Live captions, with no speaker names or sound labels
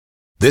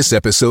This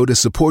episode is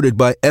supported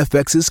by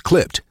FX's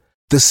Clipped,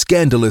 the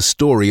scandalous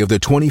story of the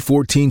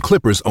 2014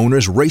 Clippers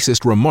owner's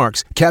racist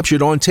remarks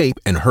captured on tape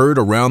and heard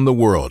around the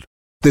world.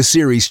 The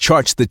series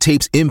charts the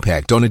tape's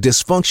impact on a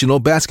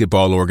dysfunctional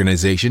basketball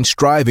organization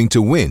striving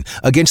to win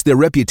against their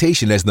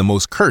reputation as the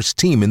most cursed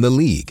team in the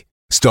league.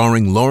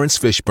 Starring Lawrence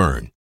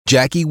Fishburne,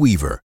 Jackie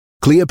Weaver,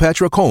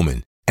 Cleopatra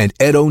Coleman, and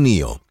Ed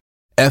O'Neill.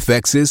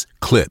 FX's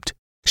Clipped,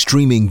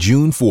 streaming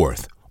June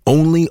 4th,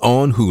 only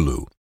on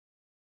Hulu.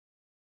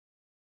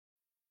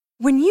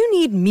 When you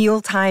need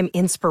mealtime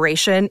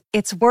inspiration,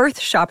 it's worth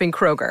shopping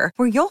Kroger,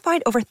 where you'll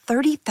find over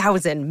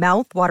 30,000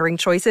 mouth-watering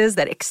choices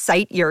that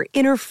excite your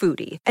inner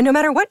foodie. And no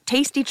matter what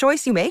tasty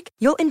choice you make,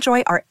 you'll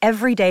enjoy our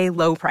everyday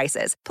low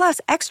prices, plus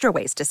extra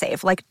ways to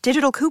save, like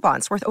digital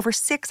coupons worth over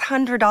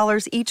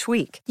 $600 each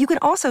week. You can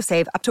also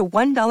save up to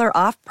 $1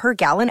 off per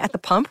gallon at the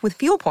pump with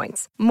fuel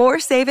points. More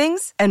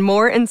savings and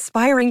more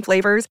inspiring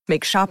flavors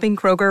make shopping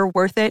Kroger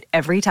worth it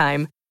every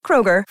time.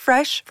 Kroger,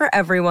 fresh for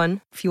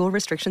everyone. Fuel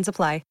restrictions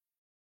apply.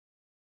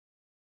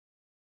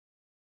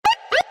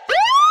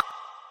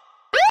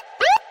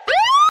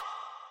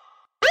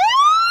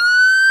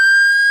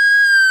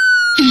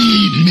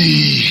 Feed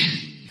me.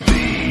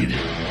 Feed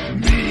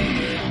me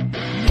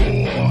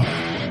more.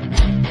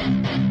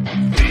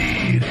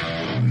 Feed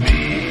me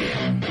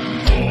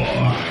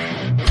more.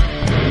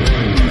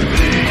 Feed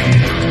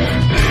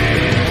me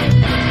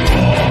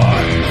more.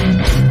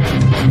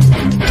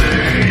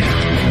 Feed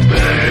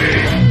me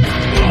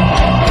more.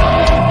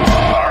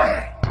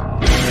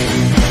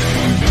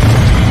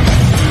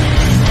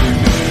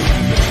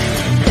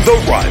 The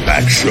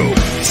Ryback Show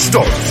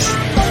starts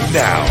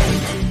now.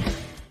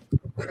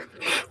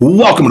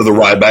 Welcome to the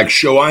Ryback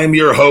Show. I am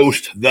your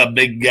host, the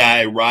big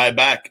guy,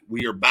 Ryback.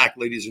 We are back,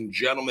 ladies and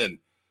gentlemen,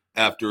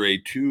 after a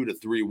 2 to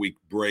 3 week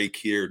break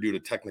here due to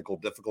technical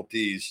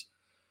difficulties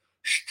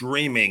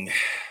streaming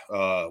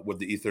with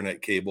the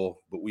Ethernet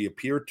cable. But we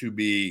appear to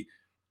be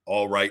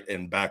all right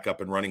and back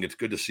up and running. It's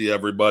good to see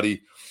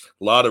everybody.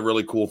 A lot of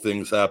really cool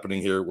things happening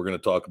here we're going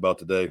to talk about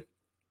today,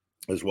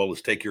 as well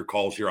as take your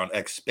calls here on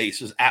X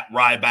Spaces at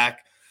Ryback.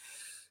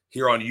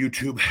 Here on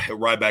YouTube at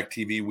Ryback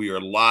TV, we are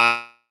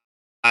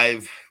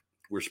live.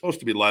 We're supposed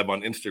to be live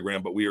on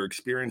Instagram, but we are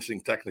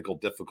experiencing technical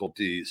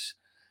difficulties,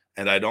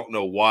 and I don't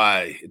know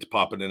why it's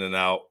popping in and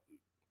out.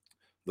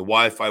 The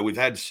Wi-Fi, we've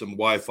had some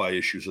Wi-Fi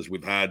issues, as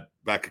we've had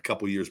back a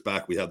couple years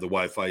back. We had the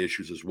Wi-Fi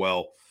issues as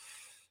well,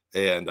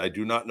 and I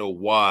do not know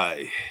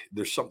why.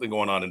 There's something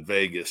going on in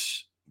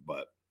Vegas,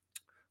 but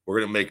we're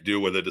going to make do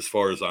with it as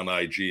far as on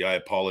IG. I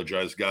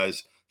apologize,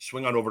 guys.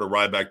 Swing on over to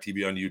Ryback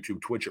TV on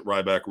YouTube, Twitch at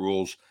Ryback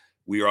Rules.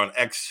 We are on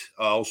X,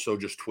 also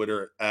just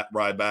Twitter at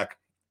Ryback.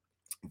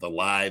 The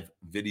live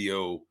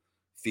video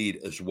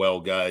feed as well,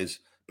 guys.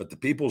 But the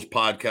People's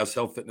Podcast,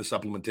 health, fitness,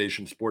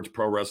 supplementation, sports,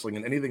 pro wrestling,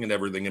 and anything and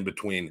everything in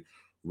between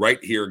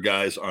right here,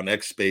 guys, on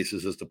X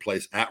Spaces is the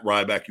place at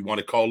Ryback. You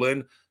want to call in?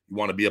 You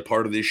want to be a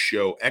part of this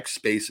show? X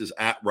Spaces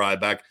at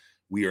Ryback.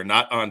 We are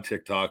not on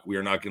TikTok. We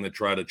are not going to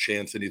try to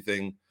chance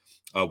anything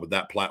with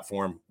that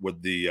platform,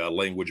 with the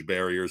language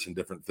barriers and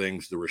different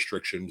things, the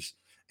restrictions,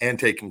 and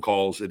taking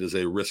calls. It is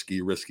a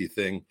risky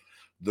thing.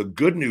 The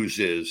good news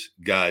is,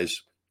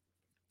 guys,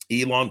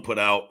 Elon put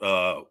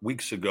out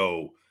weeks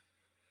ago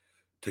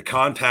to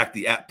contact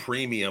the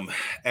 @Premium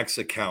X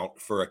account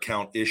for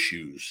account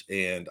issues.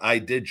 And I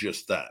did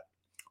just that.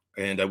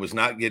 And I was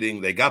not getting,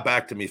 they got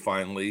back to me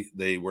finally.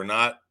 They were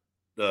not,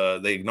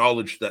 they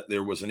acknowledged that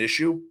there was an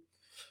issue,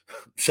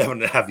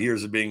 7.5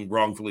 years of being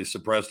wrongfully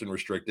suppressed and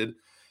restricted.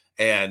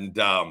 And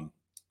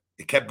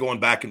it kept going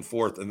back and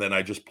forth. And then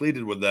I just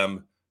pleaded with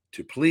them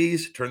to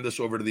please turn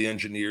this over to the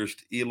engineers,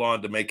 to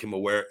Elon, to make him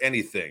aware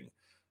anything.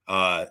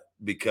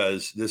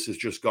 Because this has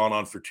just gone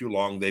on for too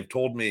long. They've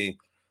told me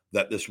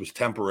that this was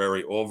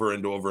temporary over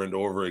and over and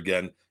over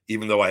again,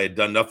 even though I had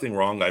done nothing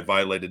wrong. I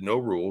violated no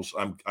rules.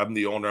 I'm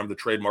the owner. I'm the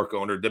trademark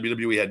owner.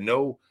 WWE had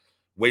no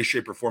way,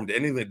 shape, or form to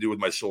anything to do with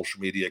my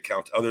social media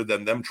account other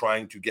than them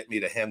trying to get me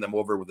to hand them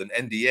over with an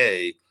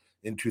NDA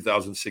in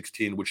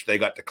 2016, which they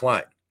got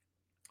declined.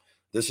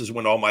 This is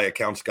when all my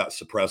accounts got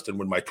suppressed and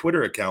when my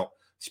Twitter account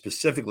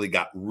specifically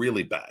got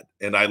really bad.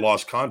 And I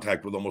lost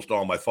contact with almost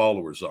all my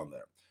followers on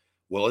there.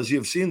 Well, as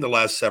you've seen the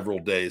last several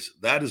days,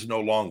 that is no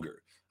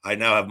longer. I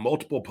now have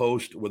multiple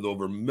posts with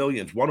over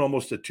millions, one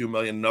almost at 2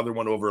 million, another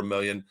one over 1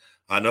 million,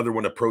 another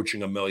one approaching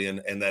 1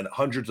 million, and then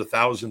hundreds of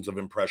thousands of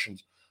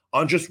impressions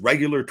on just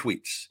regular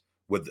tweets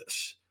with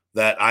this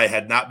that I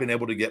had not been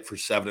able to get for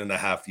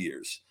 7.5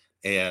 years.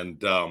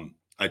 And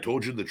I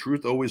told you the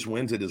truth always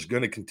wins. It is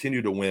going to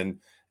continue to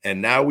win.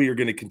 And now we are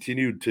going to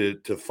continue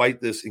to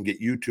fight this and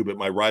get YouTube at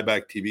my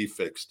Ryback TV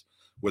fixed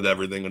with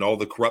everything and all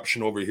the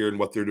corruption over here and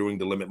what they're doing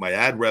to limit my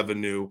ad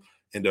revenue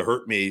and to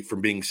hurt me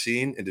from being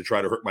seen and to try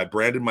to hurt my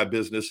brand and my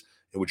business,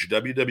 in which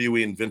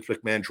WWE and Vince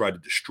McMahon tried to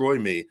destroy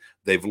me.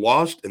 They've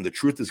lost, and the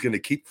truth is going to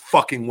keep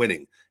fucking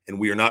winning, and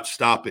we are not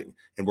stopping.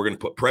 And we're going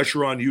to put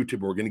pressure on YouTube,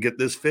 and we're going to get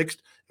this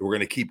fixed, and we're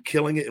going to keep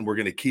killing it, and we're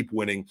going to keep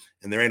winning,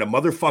 and there ain't a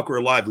motherfucker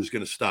alive who's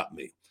going to stop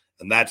me.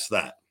 And that's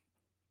that.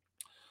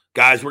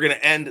 Guys, we're going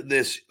to end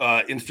this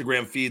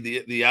Instagram feed.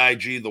 The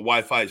IG, the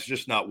Wi-Fi is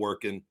just not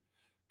working.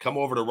 Come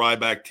over to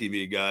Ryback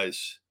TV,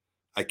 guys.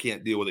 I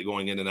can't deal with it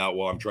going in and out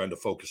while I'm trying to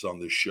focus on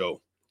this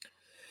show.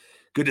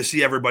 Good to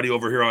see everybody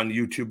over here on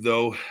YouTube,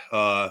 though,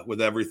 with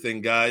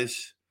everything,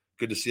 guys.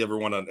 Good to see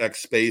everyone on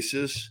X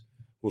Spaces.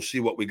 We'll see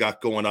what we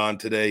got going on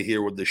today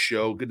here with the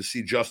show. Good to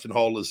see Justin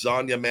Hall,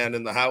 Lasagna Man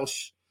in the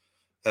house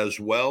as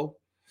well.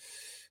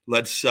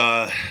 Let's,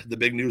 the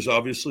big news,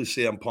 obviously,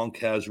 CM Punk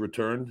has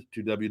returned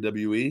to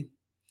WWE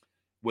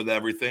with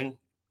everything.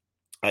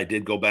 I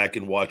did go back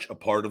and watch a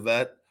part of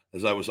that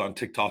as I was on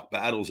TikTok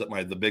battles at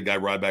the Big Guy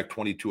Ryback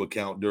 22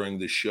 account during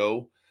the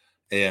show.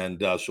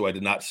 And so I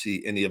did not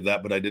see any of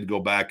that, but I did go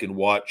back and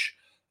watch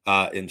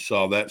and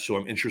saw that. So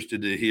I'm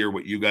interested to hear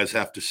what you guys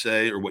have to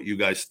say or what you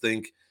guys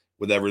think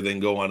with everything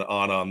going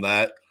on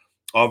that.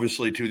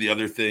 Obviously, too, the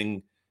other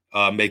thing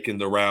making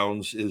the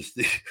rounds is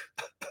the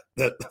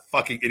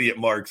fucking idiot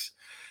Marks,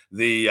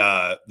 the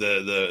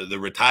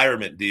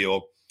retirement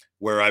deal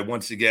where I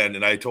once again,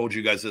 and I told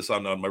you guys this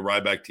on my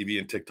Ryback TV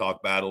and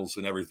TikTok battles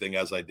and everything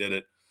as I did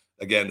it.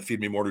 Again, Feed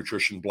Me More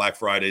Nutrition Black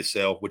Friday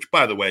sale, which,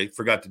 by the way,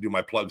 forgot to do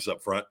my plugs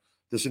up front.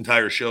 This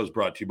entire show is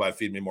brought to you by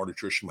Feed Me More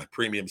Nutrition, my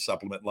premium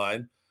supplement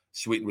line,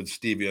 sweetened with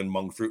stevia and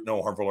monk fruit,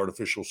 no harmful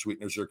artificial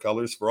sweeteners or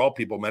colors. For all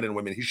people, men and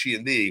women, he, she,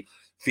 and thee,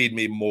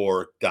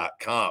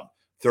 feedmemore.com.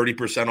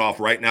 30% off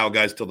right now,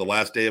 guys, till the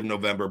last day of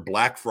November.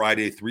 Black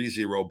Friday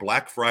 30,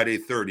 Black Friday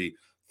 30%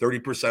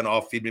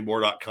 off,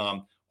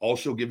 feedmemore.com.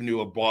 Also giving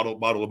you a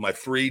bottle of my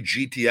free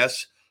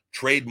GTS,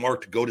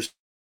 trademarked Go to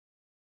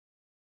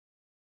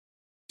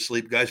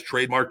Sleep, guys,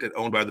 trademarked and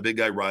owned by the Big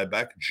Guy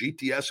Ryback.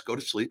 GTS, Go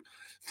to Sleep.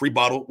 Free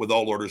bottle with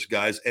all orders,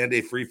 guys, and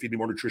a free Feed Me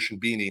More Nutrition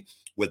beanie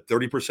with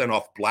 30%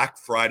 off Black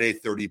Friday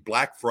 30,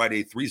 Black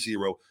Friday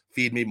 30,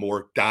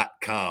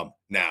 feedmemore.com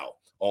now.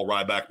 All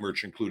Ryback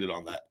merch included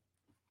on that.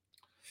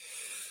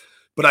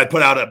 But I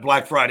put out a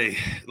Black Friday,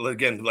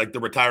 again, like the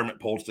retirement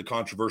polls, the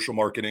controversial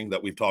marketing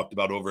that we've talked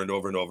about over and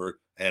over and over,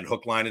 and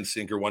hook, line, and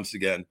sinker once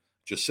again,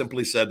 just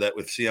simply said that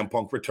with CM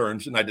Punk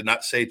returns, and I did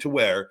not say to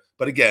where,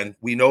 but again,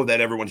 we know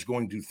that everyone's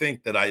going to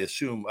think that I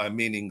assume I'm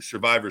meaning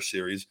Survivor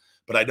Series,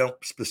 but I don't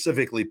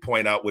specifically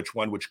point out which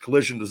one, which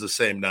Collision was the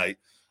same night.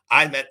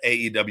 I meant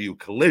AEW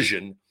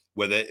Collision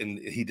with it, and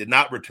he did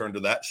not return to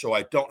that, so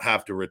I don't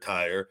have to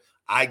retire.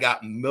 I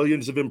got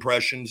millions of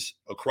impressions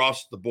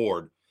across the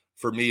board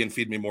for me and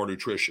Feed Me More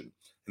Nutrition.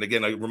 And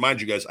again, I remind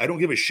you guys, I don't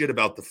give a shit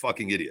about the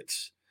fucking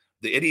idiots.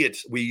 The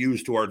idiots we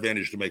use to our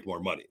advantage to make more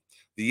money.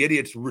 The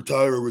idiots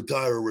retire.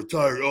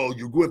 Oh,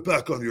 you went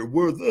back on your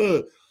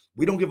word.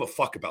 We don't give a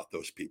fuck about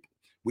those people.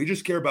 We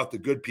just care about the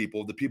good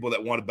people, the people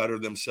that want to better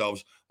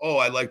themselves. Oh,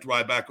 I liked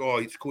Ryback. Oh,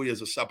 he's cool. He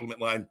has a supplement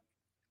line.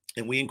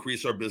 And we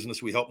increase our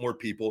business. We help more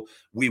people.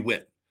 We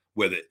win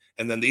with it.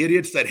 And then the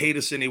idiots that hate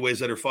us anyways,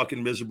 that are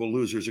fucking miserable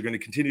losers, are going to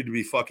continue to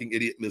be fucking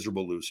idiot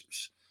miserable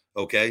losers.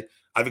 Okay?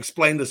 I've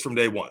explained this from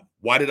day one.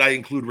 Why did I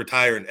include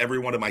retire in every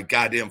one of my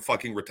goddamn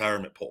fucking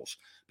retirement polls?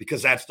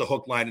 Because that's the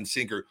hook, line, and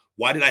sinker.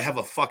 Why did I have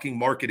a fucking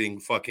marketing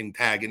fucking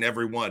tag in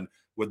every one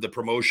with the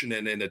promotion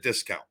and a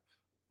discount?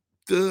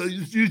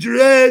 Use your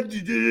head.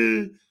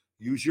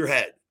 Use your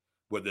head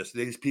with this.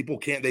 These people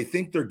can't, they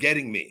think they're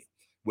getting me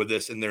with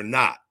this, and they're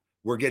not.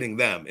 We're getting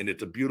them, and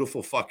it's a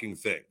beautiful fucking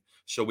thing.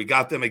 So we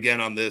got them again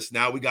on this.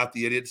 Now we got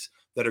the idiots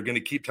that are going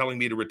to keep telling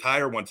me to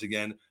retire once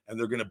again, and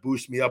they're going to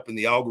boost me up in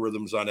the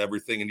algorithms on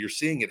everything, and you're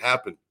seeing it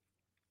happen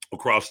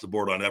across the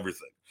board on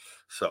everything.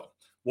 So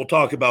we'll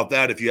talk about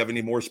that if you have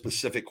any more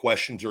specific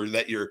questions, or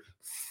that you're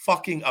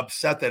fucking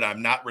upset that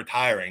I'm not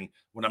retiring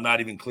when I'm not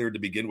even cleared to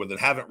begin with and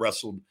haven't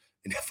wrestled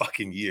in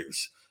fucking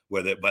years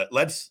with it. But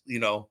let's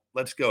go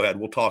ahead.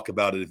 We'll talk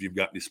about it if you've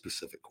got any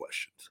specific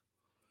questions.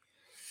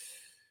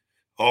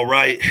 All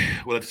right.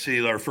 Well, let's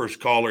see our first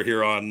caller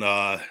here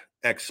on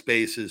X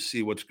Spaces,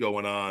 see what's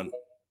going on.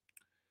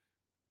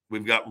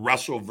 We've got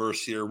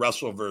Wrestleverse here.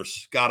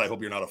 Wrestleverse. God, I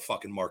hope you're not a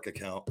fucking Mark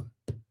account.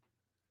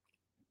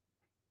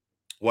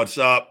 What's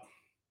up?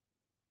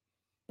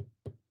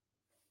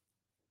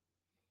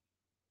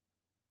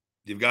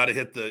 You've got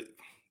to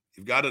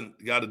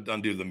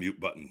undo the mute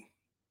button.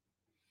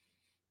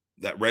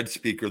 That red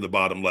speaker, the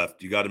bottom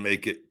left, you got to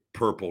make it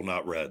purple,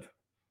 not red.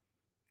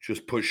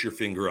 Just push your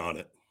finger on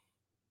it.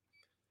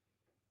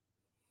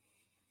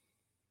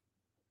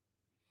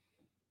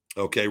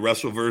 Okay,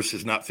 Wrestleverse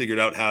has not figured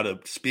out how to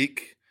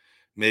speak.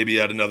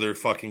 Maybe at another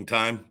fucking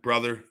time,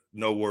 brother.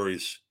 No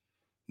worries.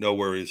 No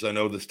worries. I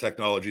know this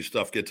technology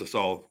stuff gets us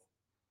all.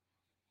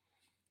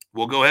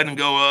 We'll go ahead and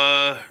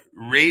go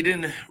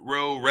Raiden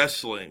Row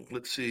Wrestling.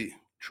 Let's see.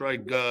 Try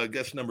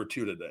guest number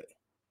 2 today.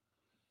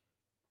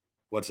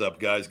 What's up,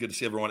 guys? Good to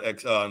see everyone. To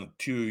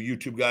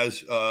YouTube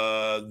guys,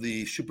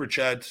 the super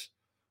chats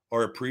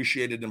are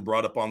appreciated and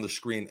brought up on the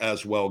screen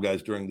as well,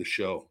 guys, during the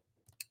show.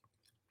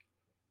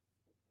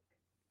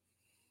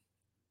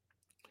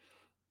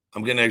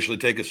 I'm going to actually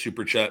take a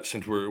super chat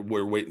since we're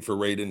waiting for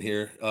Raiden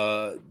here.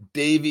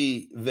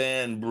 Davey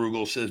Van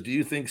Brugel says, do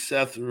you think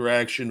Seth's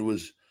reaction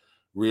was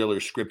real or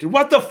scripted?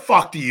 What the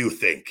fuck do you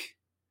think,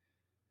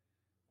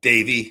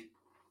 Davey?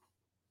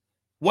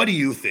 What do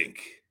you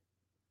think?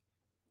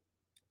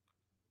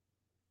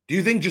 Do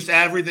you think just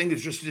everything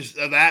is just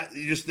that?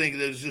 You just think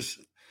there's just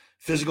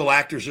physical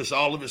actors just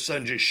all of a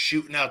sudden just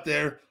shooting out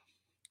there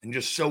and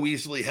just so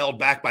easily held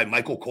back by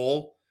Michael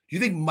Cole? Do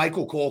you think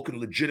Michael Cole can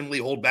legitimately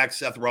hold back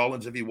Seth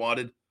Rollins if he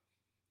wanted?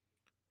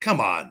 Come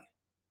on,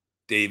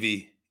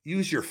 Davey.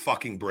 Use your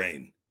fucking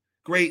brain.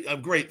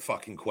 Great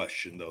fucking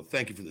question, though.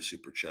 Thank you for the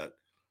super chat.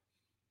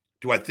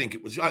 Do I think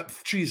it was?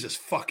 Jesus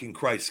fucking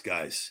Christ,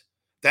 guys.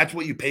 That's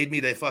what you paid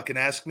me to fucking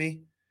ask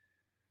me?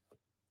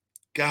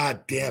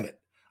 God damn it.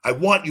 I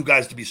want you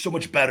guys to be so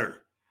much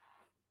better.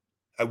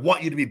 I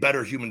want you to be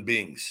better human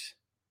beings.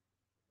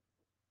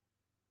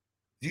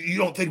 You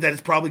don't think that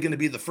it's probably going to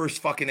be the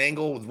first fucking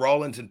angle with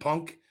Rollins and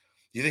Punk?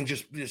 You think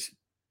just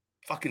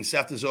fucking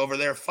Seth is over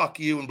there? Fuck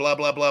you and blah,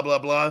 blah, blah, blah,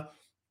 blah.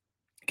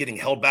 Getting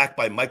held back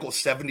by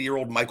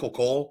 70-year-old Michael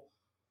Cole,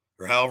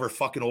 or however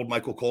fucking old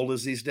Michael Cole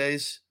is these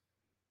days.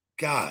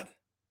 God.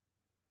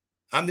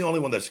 I'm the only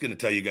one that's going to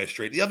tell you guys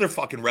straight. The other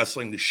fucking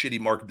wrestling, the shitty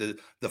market,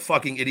 the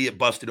fucking idiot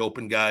busted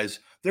open guys,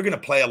 they're going to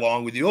play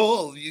along with you.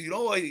 Oh,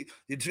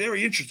 it's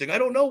very interesting. I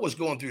don't know what's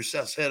going through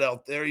Seth's head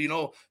out there.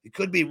 It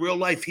could be real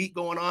life heat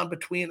going on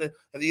between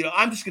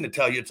I'm just going to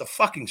tell you, it's a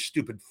fucking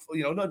stupid,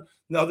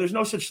 no, there's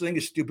no such thing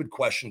as stupid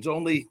questions,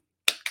 only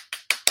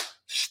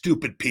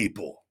stupid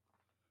people.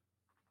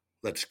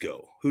 Let's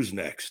go. Who's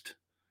next?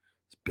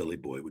 As Billy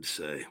Boy would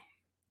say.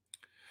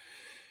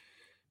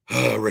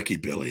 Ricky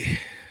Billy.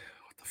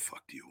 The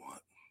fuck do you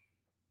want?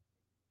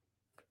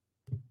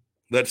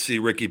 Let's see,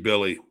 Ricky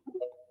Billy.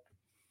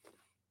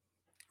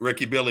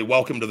 Ricky Billy,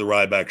 welcome to the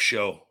Ryback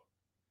Show.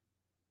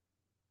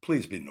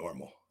 Please be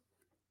normal.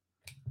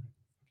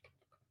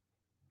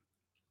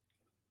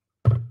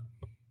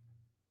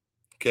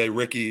 Okay,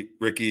 Ricky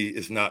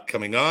is not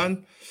coming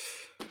on.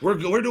 We're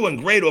doing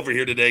great over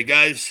here today,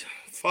 guys.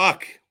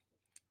 Fuck.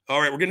 All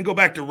right, we're going to go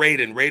back to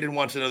Raiden. Raiden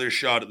wants another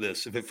shot at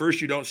this. If at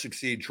first you don't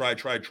succeed, try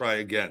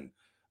again.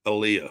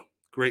 Aaliyah.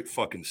 Great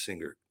fucking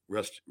singer.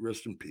 Rest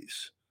in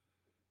peace.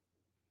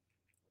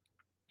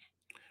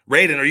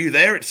 Raiden, are you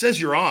there? It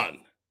says you're on.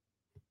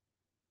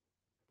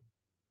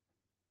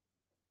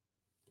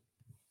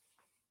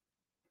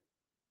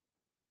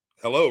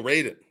 Hello,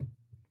 Raiden.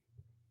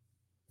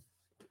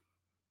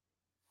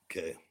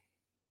 Okay.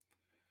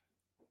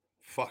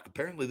 Fuck,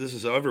 apparently this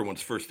is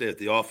everyone's first day at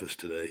the office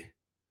today.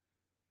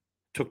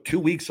 Took 2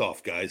 weeks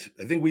off, guys.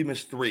 I think we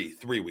missed 3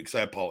 weeks.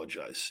 I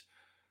apologize.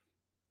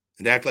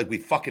 And act like we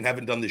fucking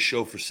haven't done this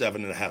show for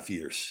 7.5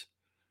 years.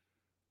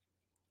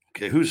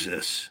 Okay, who's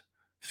this?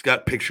 He's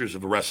got pictures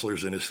of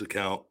wrestlers in his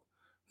account.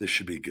 This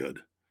should be good.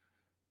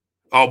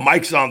 Oh,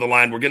 Mike's on the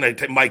line. We're going to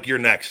take Mike, you're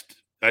next.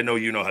 I know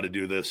you know how to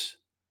do this.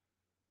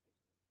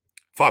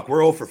 Fuck,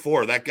 we're 0 for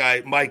 4. That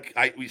guy, Mike,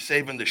 we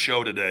saving the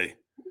show today.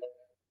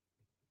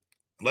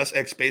 Unless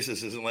X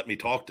Spaces doesn't let me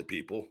talk to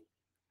people.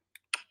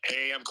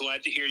 Hey, I'm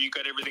glad to hear you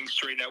got everything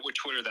straightened out with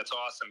Twitter. That's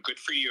awesome. Good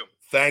for you.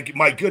 Thank you,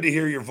 Mike. Good to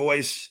hear your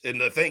voice.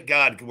 And thank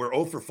God we're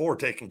 0 for 4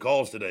 taking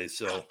calls today.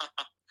 So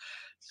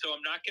So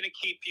I'm not going to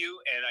keep you.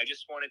 And I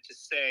just wanted to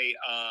say,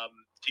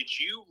 did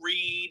you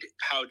read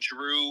how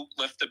Drew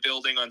left the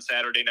building on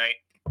Saturday night?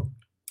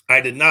 I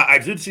did not. I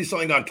did see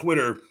something on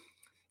Twitter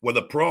with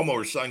a promo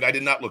or something. I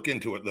did not look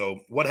into it,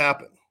 though. What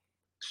happened?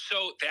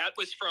 So that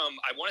was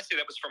I want to say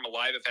that was from a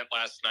live event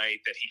last night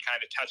that he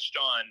kind of touched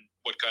on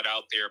what got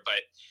out there.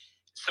 But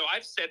so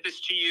I've said this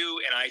to you,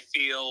 and I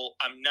feel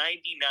I'm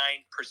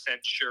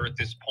 99% sure at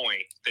this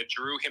point that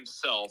Drew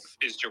himself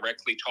is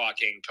directly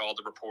talking to all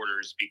the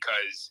reporters,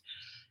 because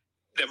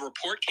the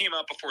report came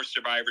out before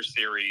Survivor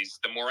Series.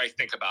 The more I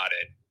think about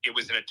it, it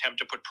was an attempt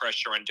to put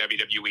pressure on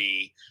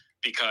WWE,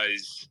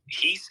 because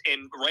he's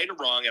in, right or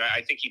wrong, and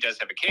I think he does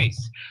have a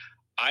case.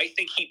 I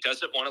think he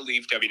doesn't want to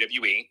leave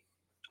WWE.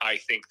 I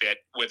think that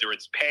whether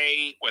it's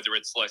pay, whether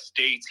it's less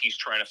dates, he's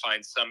trying to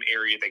find some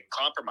area they can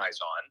compromise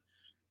on.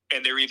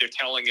 And they're either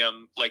telling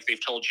him, like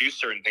they've told you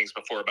certain things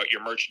before about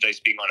your merchandise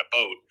being on a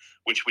boat,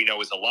 which we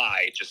know is a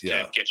lie, just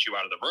to get you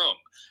out of the room.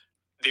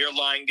 They're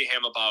lying to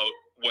him about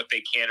what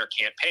they can or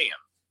can't pay him.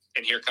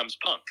 And here comes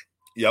Punk.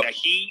 Yep. Now,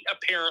 he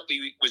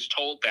apparently was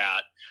told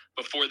that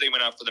before they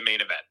went out for the main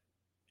event,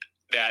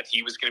 that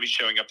he was going to be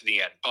showing up at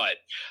the end. But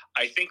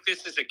I think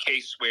this is a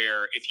case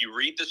where if you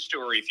read the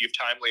story, if you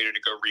have time later to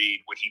go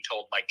read what he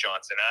told Mike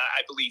Johnson,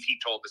 I believe he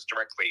told this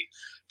directly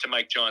to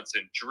Mike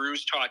Johnson.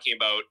 Drew's talking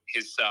about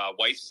his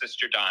wife's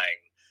sister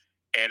dying,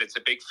 and it's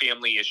a big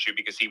family issue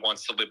because he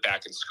wants to live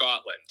back in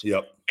Scotland.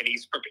 Yep. And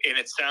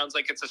it sounds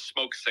like it's a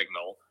smoke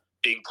signal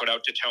being put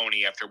out to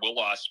Tony after Will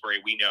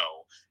Ospreay, we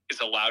know, is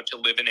allowed to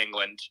live in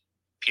England.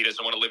 He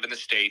doesn't want to live in the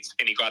States,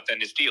 and he got that in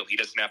his deal. He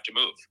doesn't have to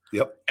move.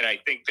 Yep. And I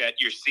think that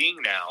you're seeing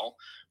now,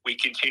 we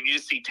continue to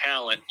see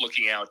talent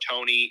looking out.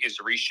 Tony is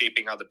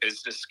reshaping how the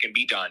business can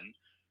be done.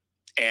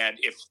 And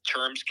if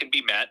terms can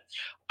be met,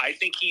 I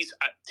think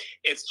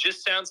it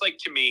just sounds like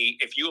to me,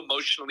 if you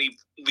emotionally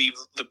leave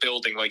the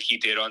building like he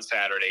did on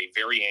Saturday,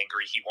 very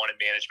angry, he wanted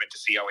management to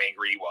see how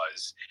angry he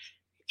was.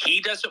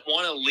 He doesn't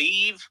want to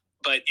leave,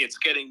 but it's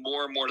getting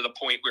more and more to the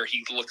point where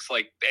it looks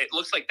like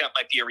that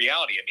might be a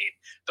reality. I mean,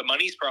 the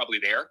money's probably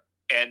there.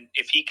 And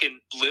if he can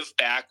live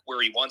back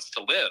where he wants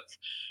to live,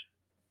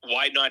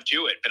 why not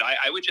do it? But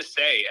I would just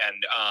say,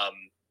 and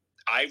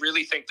I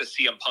really think the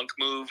CM Punk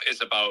move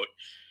is about,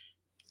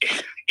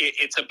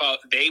 it's about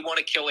they want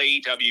to kill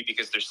AEW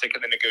because they're sick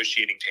of the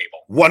negotiating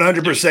table.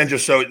 100%.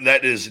 Just so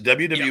that is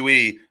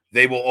WWE. Yeah.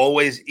 They will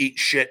always eat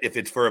shit if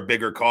it's for a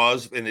bigger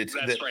cause, and that's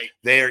right.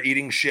 They are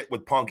eating shit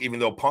with Punk, even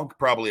though Punk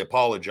probably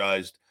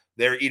apologized.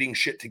 They're eating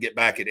shit to get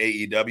back at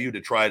AEW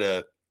to try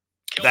to.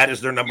 That is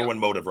their number one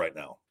motive right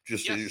now.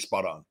 Just you're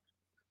spot on.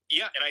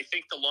 Yeah, and I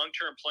think the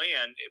long-term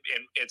plan,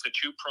 and it's a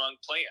two-pronged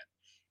plan.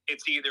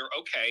 It's either,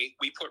 okay,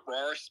 we put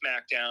Raw or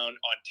SmackDown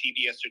on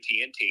TBS or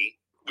TNT,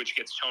 which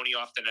gets Tony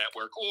off the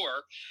network,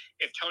 or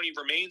if Tony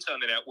remains on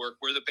the network,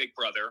 we're the big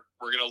brother.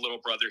 We're going to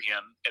little brother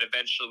him, and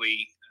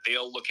eventually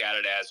they'll look at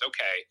it as,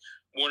 okay,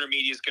 Warner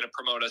Media is going to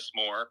promote us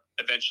more.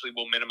 Eventually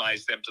we'll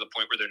minimize them to the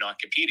point where they're not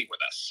competing with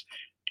us.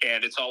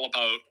 And it's all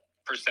about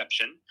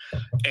perception.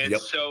 And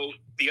so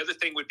the other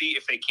thing would be,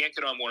 if they can't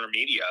get on Warner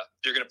Media,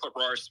 they're going to put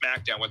Raw or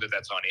SmackDown, whether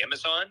that's on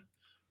Amazon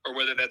or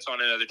whether that's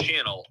on another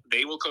channel.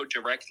 They will go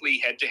directly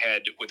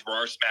head-to-head with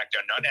Raw or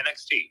SmackDown, not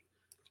NXT.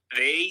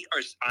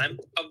 I'm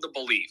of the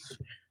belief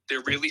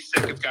they're really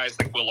sick of guys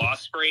like Will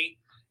Ospreay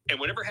and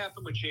whatever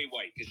happened with Jay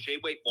White, because Jay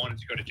White wanted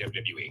to go to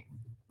WWE.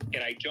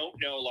 And I don't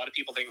know, a lot of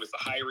people think it was the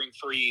hiring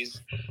freeze,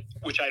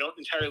 which I don't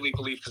entirely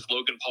believe, because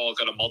Logan Paul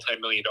got a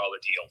multi-million-dollar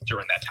deal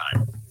during that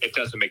time. It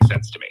doesn't make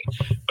sense to me.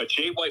 But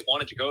Jay White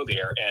wanted to go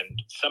there,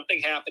 and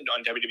something happened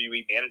on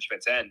WWE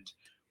management's end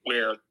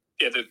where,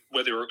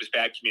 whether it was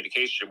bad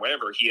communication or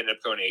whatever, he ended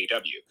up going to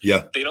AEW.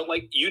 Yeah. They don't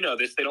like,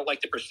 this, they don't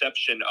like the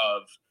perception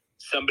of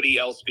somebody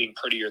else being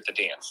prettier at the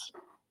dance.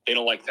 They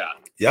don't like that.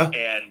 Yeah.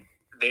 And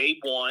they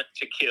want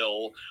to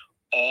kill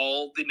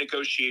all the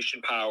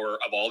negotiation power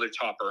of all their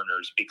top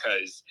earners,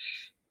 because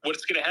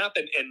what's going to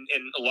happen, and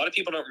a lot of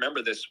people don't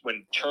remember this,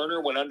 when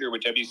Turner went under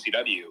with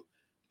WCW,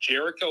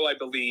 Jericho, I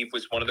believe,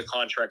 was one of the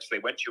contracts they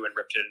went to and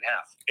ripped it in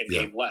half and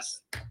gave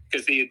less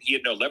because he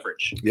had no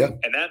leverage. Yeah.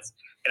 And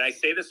I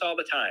say this all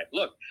the time.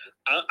 Look,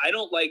 I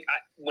don't like,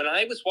 when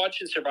I was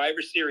watching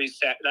Survivor Series,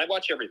 and I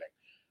watch everything.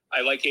 I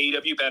like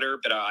AEW better,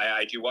 but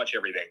I do watch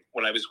everything.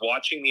 When I was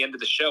watching the end of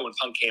the show and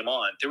Punk came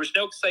on, there was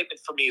no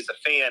excitement for me as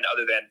a fan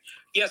other than,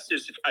 yes,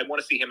 I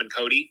want to see him and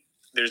Cody.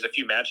 There's a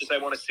few matches I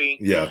want to see.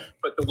 Yeah.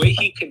 But the way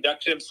he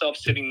conducted himself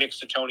sitting next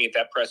to Tony at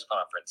that press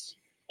conference,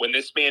 when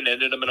this man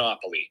ended a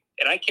monopoly,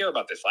 and I care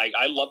about this.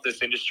 I love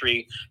this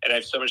industry, and I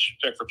have so much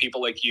respect for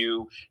people like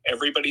you,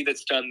 everybody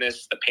that's done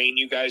this, the pain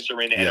you guys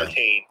are in to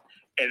entertain.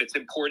 And it's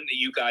important that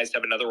you guys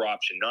have another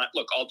option. Not,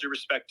 look, all due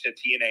respect to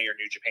TNA or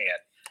New Japan.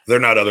 They're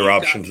not other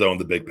options, though, in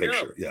the big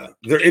picture. Yeah.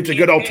 It's a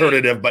good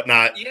alternative, but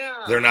not.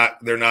 Yeah. They're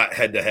not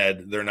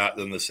head-to-head. They're not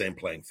in the same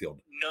playing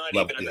field. Not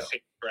even in the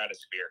same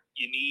stratosphere.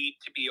 You need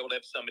to be able to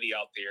have somebody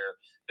out there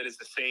that is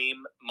the same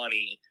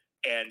money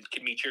and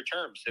can meet your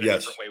terms in a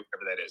different way,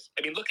 whatever that is.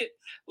 I mean, look, and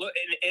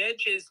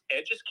Edge is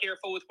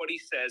careful with what he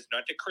says,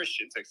 not to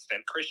Christian's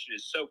extent. Christian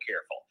is so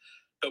careful.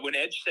 But when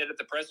Edge said at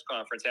the press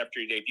conference after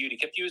he debuted, he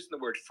kept using the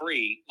word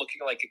free,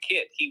 looking like a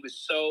kid. He was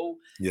so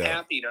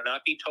happy to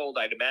not be told,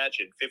 I'd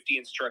imagine, 50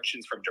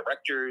 instructions from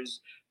directors,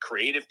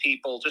 creative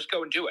people, just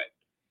go and do it.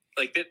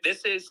 Like,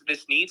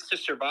 this needs to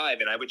survive.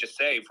 And I would just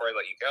say, before I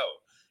let you go,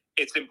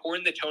 it's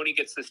important that Tony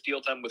gets this deal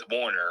done with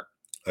Warner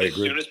as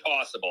soon as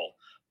possible,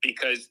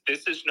 because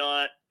this is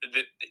not,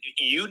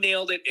 you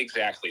nailed it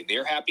exactly.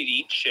 They're happy to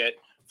eat shit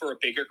for a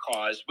bigger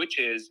cause, which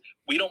is,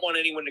 we don't want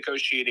anyone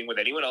negotiating with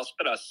anyone else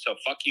but us, so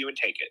fuck you and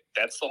take it.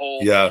 That's the whole.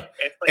 Yeah.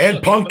 And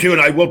look, Punk too,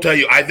 and I will tell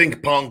you, I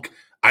think Punk,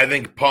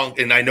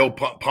 and I know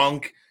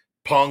Punk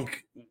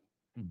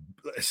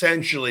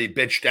essentially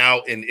bitched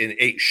out and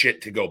ate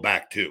shit to go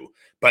back to.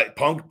 But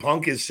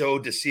Punk is so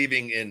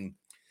deceiving, and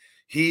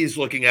he's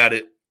looking at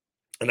it,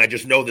 and I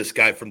just know this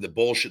guy from the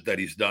bullshit that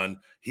he's done.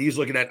 He's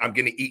looking at, I'm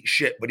going to eat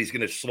shit, but he's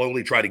going to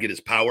slowly try to get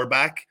his power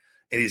back.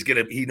 And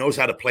he knows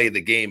how to play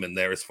the game in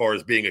there as far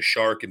as being a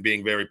shark and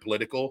being very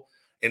political.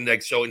 And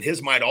like, so in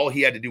his mind, all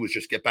he had to do was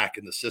just get back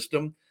in the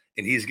system,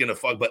 and he's going to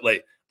fuck. But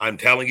like, I'm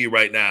telling you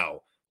right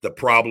now, the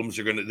problems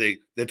are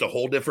it's a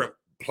whole different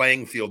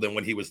playing field than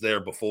when he was there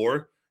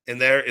before in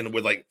there. And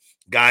with like,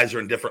 guys are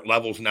in different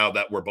levels now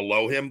that were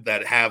below him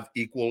that have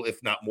equal,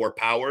 if not more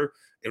power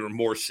or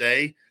more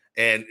say.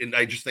 And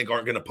I just think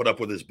aren't going to put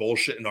up with his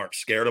bullshit and aren't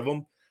scared of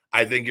him.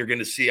 I think you're going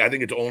to see, I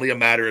think it's only a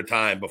matter of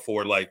time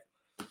before like,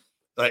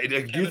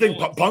 do you think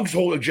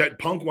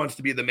Punk wants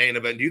to be the main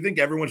event? Do you think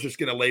everyone's just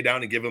going to lay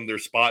down and give him their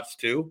spots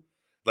too?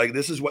 Like,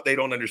 this is what they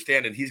don't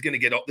understand. And he's going to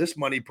get all this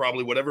money,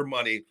 probably whatever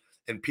money,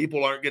 and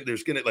people aren't getting,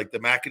 there's going to, like the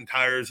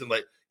McIntyres, and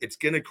like, it's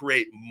going to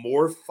create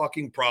more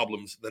fucking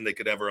problems than they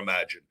could ever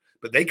imagine.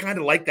 But they kind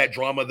of like that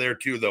drama there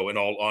too, though, in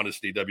all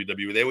honesty,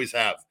 WWE. They always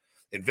have.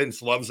 And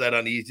Vince loves that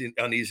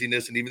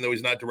uneasiness. And even though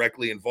he's not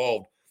directly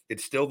involved,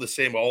 it's still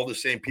all the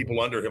same people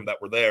under him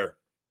that were there.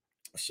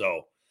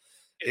 So.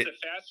 It's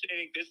a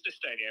fascinating business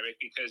dynamic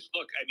because,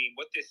 look, I mean,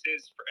 what this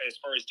is, as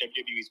far as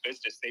WWE's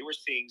business, they were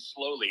seeing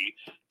slowly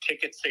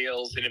ticket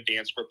sales in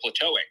advance were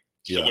plateauing.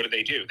 So what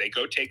do? They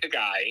go take a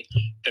guy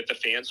that the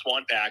fans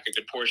want back, a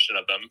good portion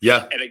of them,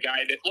 and a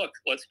guy that, look,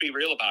 let's be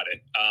real about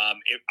it.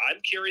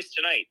 I'm curious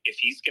tonight if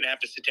he's going to have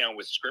to sit down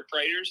with script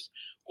writers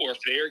or if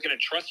they're going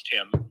to trust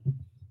him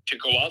to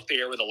go out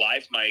there with a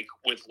live mic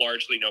with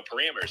largely no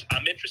parameters.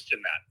 I'm interested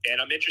in that. And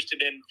I'm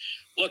interested in,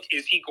 look,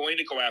 is he going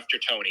to go after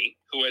Tony,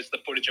 who has the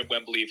footage of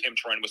Wembley of him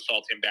trying to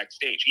assault him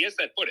backstage? He has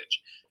that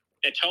footage.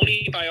 And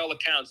Tony, by all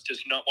accounts,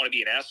 does not want to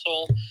be an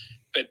asshole.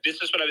 But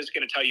this is what I was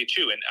going to tell you,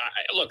 too. And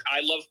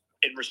I love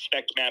and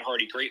respect Matt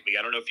Hardy greatly.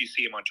 I don't know if you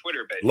see him on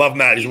Twitter, but love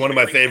Matt. He's one of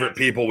my favorite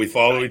people. We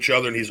follow each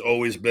other, and he's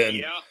always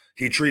been.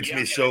 He treats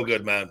me so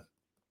good, man.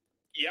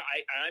 Yeah,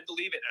 I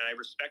believe it, and I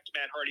respect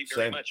Matt Hardy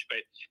very much.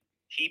 But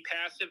he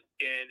passive,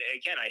 and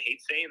again, I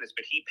hate saying this,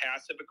 but he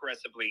passive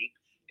aggressively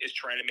is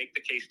trying to make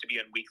the case to be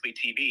on weekly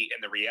TV.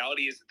 And the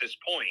reality is, at this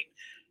point,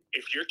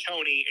 if you're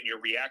Tony and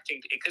you're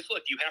reacting, because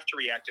look, you have to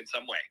react in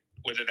some way,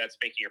 whether that's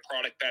making your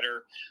product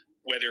better,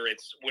 whether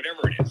it's whatever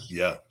it is.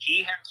 Yeah. He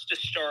has to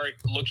start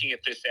looking at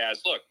this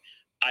as, look,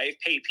 I've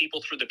paid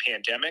people through the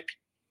pandemic.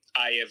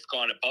 I have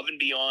gone above and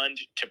beyond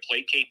to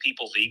placate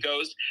people's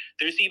egos.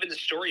 There's even the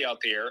story out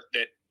there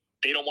that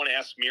they don't want to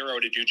ask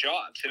Miro to do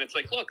jobs. And it's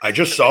like, look. I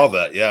just saw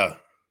that, yeah.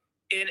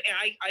 And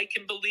I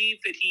can believe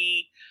that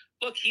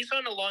he's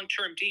on a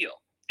long-term deal.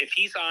 If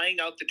he's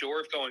eyeing out the door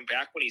of going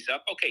back when he's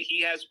up, okay,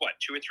 he has,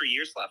 2 or 3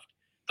 years left?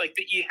 Like,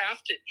 that you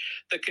have to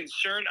 – the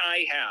concern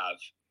I have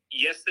 –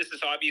 yes, this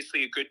is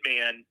obviously a good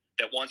man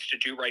that wants to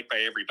do right by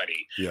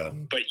everybody. Yeah.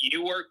 But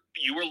you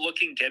are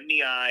looking dead in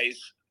the eyes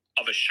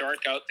of a shark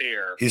out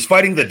there. He's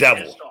fighting the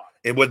devil.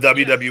 And with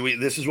WWE,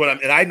 this is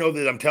what and I know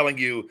that I'm telling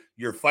you,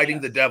 you're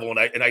fighting the devil. And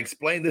I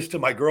explained this to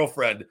my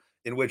girlfriend,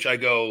 in which I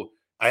go,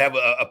 I have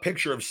a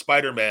picture of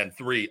Spider-Man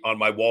 3 on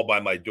my wall by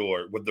my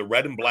door with the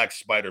red and black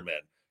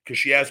Spider-Man. Because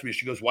she asked me,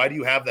 she goes, why do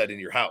you have that in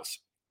your house?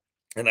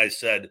 And I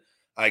said,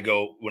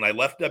 when I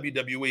left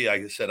WWE,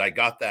 I said, I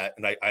got that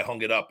and I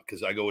hung it up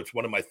because I go, it's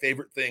one of my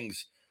favorite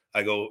things.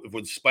 I go,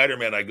 with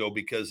Spider-Man, I go,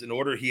 because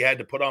he had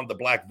to put on the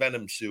black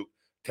Venom suit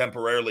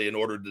temporarily in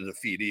order to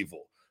defeat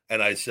evil.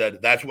 And I said,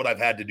 that's what I've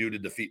had to do to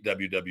defeat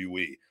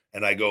WWE.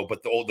 And I go,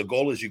 but the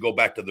goal is you go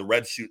back to the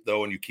red suit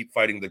though, and you keep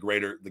fighting the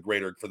greater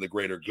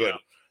good. Yeah.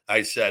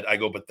 I said,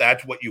 but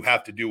that's what you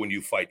have to do when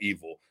you fight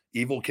evil.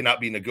 Evil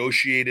cannot be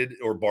negotiated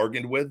or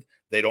bargained with.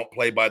 They don't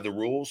play by the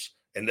rules.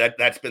 And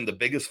that's been the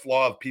biggest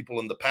flaw of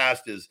people in the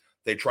past is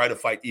they try to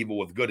fight evil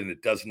with good, and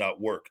it does not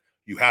work.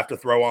 You have to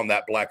throw on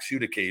that black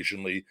suit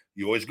occasionally.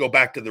 You always go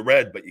back to the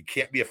red, but you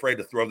can't be afraid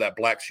to throw that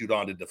black suit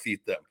on to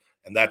defeat them.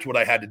 And that's what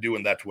I had to do,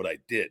 and that's what I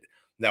did.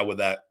 Now with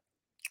that,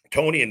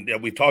 Tony, and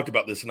we've talked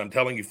about this, and I'm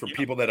telling you from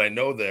people that I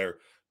know there,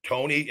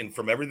 Tony, and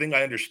from everything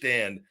I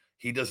understand,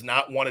 he does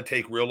not want to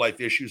take real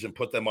life issues and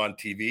put them on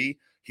TV.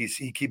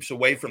 He keeps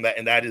away from that,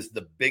 and that is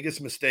the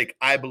biggest mistake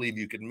I believe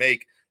you could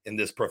make in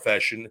this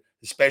profession,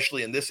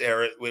 especially in this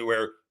era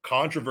where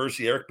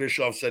controversy, Eric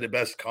Bischoff said it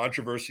best,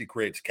 controversy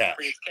creates cash.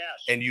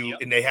 And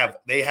and they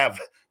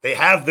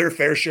have their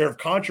fair share of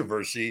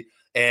controversy,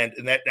 and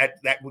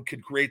that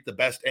could create the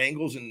best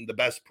angles and the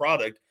best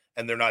product,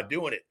 and they're not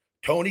doing it.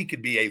 Tony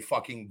could be a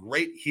fucking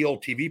great heel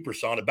TV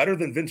persona, better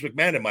than Vince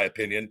McMahon, in my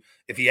opinion,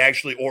 if he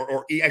actually,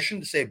 or I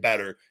shouldn't say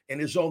better, in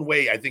his own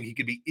way, I think he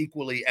could be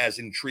equally as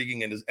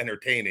intriguing and as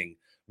entertaining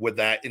with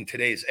that in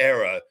today's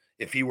era,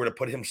 if he were to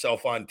put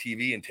himself on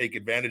TV and take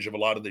advantage of a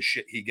lot of the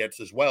shit he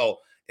gets as well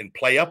and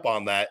play up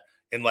on that.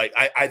 And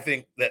I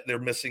think that they're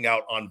missing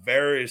out on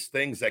various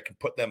things that can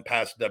put them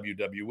past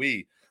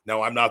WWE.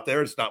 Now, I'm not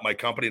there. It's not my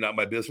company, not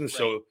my business. Right.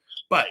 So,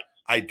 but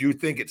I do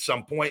think at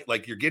some point,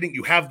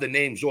 you have the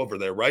names over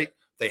there, right?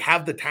 They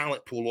have the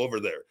talent pool over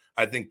there.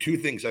 I think two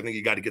things. I think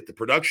you got to get the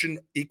production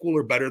equal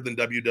or better than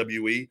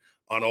WWE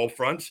on all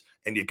fronts.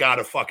 And you got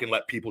to fucking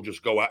let people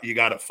just go out. You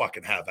got to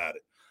fucking have at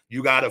it.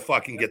 You got to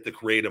fucking get the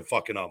creative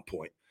fucking on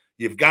point.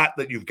 You've got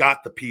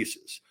the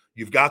pieces.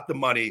 You've got the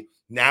money.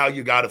 Now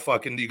you got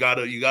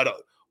to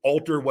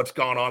alter what's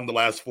gone on the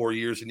last 4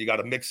 years, and you got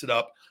to mix it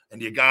up,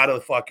 and you got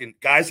to fucking,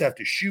 guys have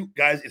to shoot.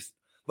 Guys, it's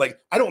like,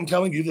 I'm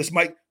telling you this,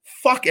 Mike,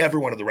 fuck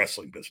everyone in the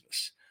wrestling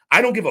business.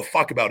 I don't give a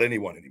fuck about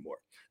anyone anymore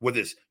with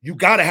this. You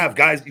got to have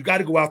guys, you got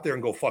to go out there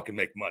and go fucking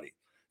make money.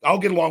 I'll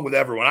get along with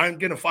everyone. I'm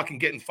going to fucking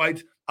get in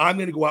fights. I'm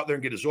going to go out there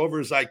and get as over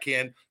as I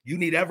can. You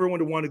need everyone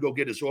to want to go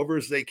get as over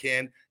as they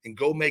can and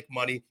go make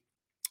money.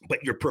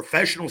 But you're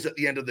professionals at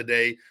the end of the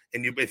day.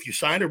 And if you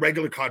sign a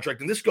regular contract,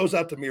 and this goes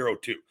out to Miro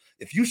too,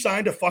 if you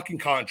signed a fucking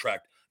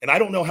contract, and I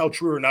don't know how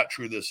true or not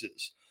true this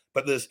is,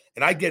 but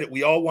and I get it.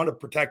 We all want to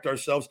protect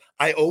ourselves.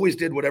 I always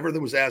did whatever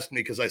that was asked me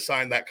because I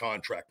signed that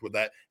contract with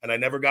that. And I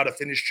never got a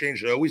finished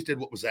change. I always did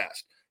what was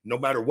asked, no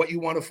matter what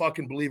you want to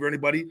fucking believe or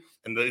anybody.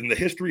 And the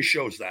history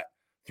shows that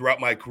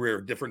throughout my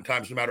career, different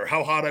times, no matter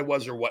how hot I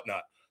was or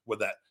whatnot with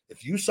that.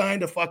 If you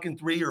signed a fucking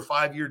 3 or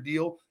 5 year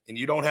deal and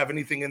you don't have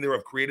anything in there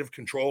of creative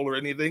control or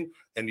anything,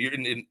 and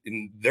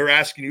they're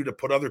asking you to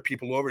put other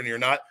people over and you're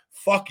not,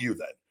 fuck you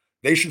then.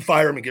 They should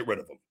fire them and get rid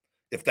of them.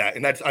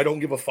 I don't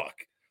give a fuck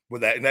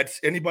with that. And that's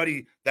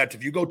anybody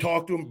if you go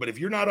talk to them, but if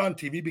you're not on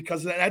TV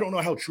because of that, I don't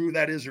know how true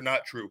that is or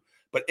not true,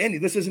 But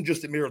this isn't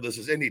just a Miro. This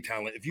is any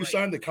talent. If you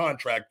sign the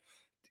contract,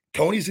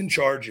 Tony's in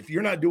charge. If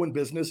you're not doing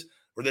business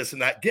or this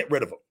and that, get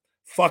rid of him.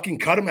 Fucking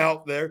cut him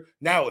out there.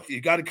 Now, if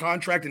you got a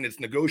contract and it's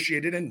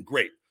negotiated in,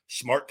 great.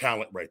 Smart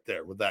talent right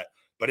there with that.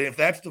 But if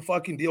that's the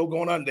fucking deal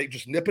going on, they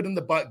just nip it in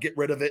the butt, get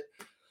rid of it,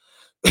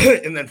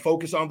 and then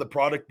focus on the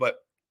product.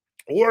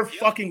 Or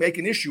fucking make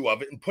an issue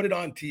of it and put it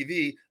on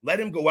TV. Let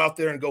him go out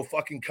there and go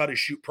fucking cut his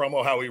shoot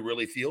promo how he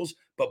really feels,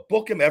 but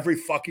book him every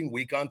fucking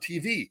week on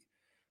TV.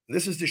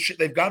 This is the shit.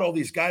 They've got all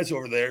these guys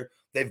over there.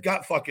 They've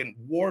got fucking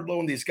Wardlow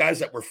and these guys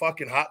that were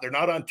fucking hot. They're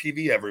not on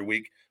TV every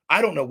week.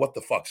 I don't know what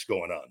the fuck's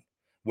going on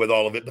with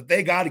all of it, but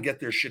they got to get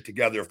their shit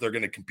together if they're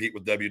going to compete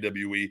with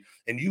WWE.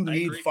 And you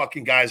need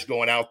fucking guys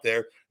going out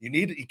there.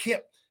 You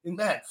can't, in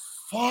that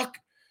fuck,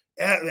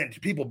 and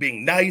people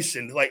being nice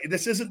and like,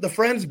 this isn't the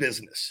Friends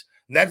business.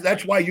 And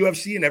that's why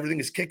UFC and everything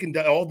is kicking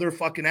all their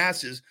fucking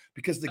asses,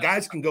 because the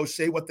guys can go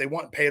say what they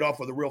want and pay it off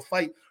with a real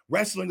fight.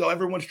 Wrestling, though,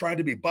 everyone's trying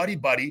to be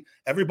buddy.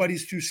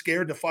 Everybody's too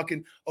scared to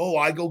fucking,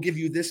 I go give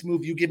you this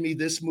move, you give me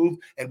this move,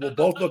 and we'll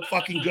both look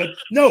fucking good.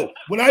 No,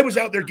 when I was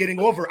out there getting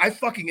over, I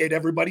fucking ate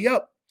everybody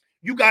up.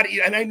 You got to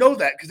eat, and I know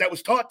that because that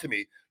was taught to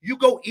me. You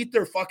go eat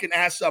their fucking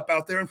ass up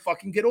out there and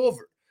fucking get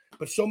over.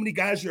 But so many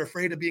guys are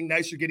afraid of being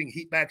nice or getting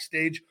heat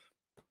backstage.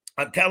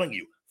 I'm telling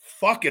you,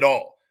 fuck it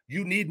all.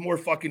 You need more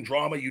fucking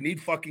drama. You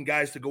need fucking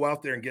guys to go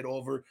out there and get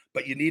over,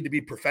 but you need to be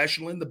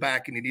professional in the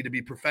back, and you need to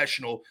be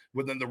professional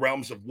within the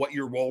realms of what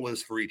your role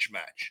is for each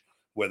match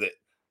with it.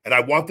 And I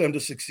want them to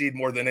succeed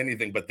more than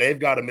anything, but they've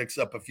got to mix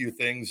up a few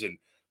things. And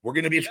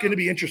it's going to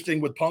be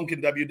interesting with Punk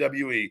and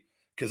WWE,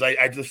 because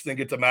I just think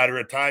it's a matter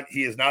of time.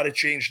 He is not a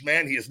changed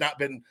man. He has not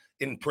been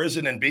in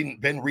prison and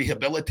been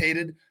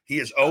rehabilitated. He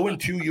is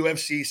 0-2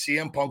 UFC,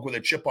 CM Punk with a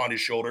chip on his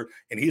shoulder,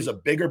 and he's a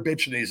bigger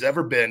bitch than he's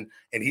ever been,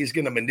 and he's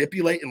going to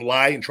manipulate and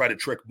lie and try to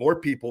trick more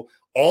people.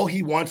 All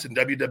he wants in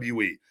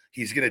WWE,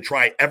 he's going to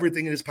try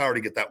everything in his power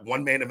to get that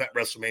one main event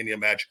WrestleMania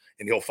match,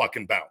 and he'll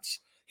fucking bounce.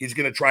 He's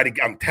going to try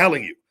to, I'm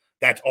telling you,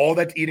 that's all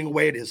that's eating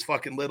away at his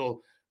fucking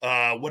little,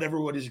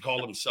 what does he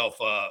call himself?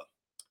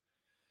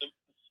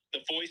 The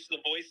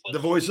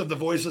voice of the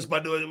voiceless,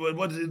 but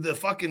what is the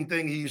fucking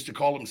thing he used to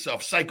call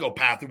himself?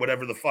 Psychopath or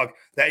whatever the fuck.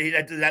 That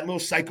little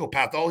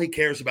psychopath, all he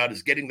cares about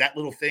is getting that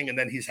little thing, and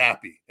then he's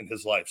happy in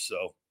his life. So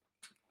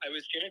I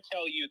was going to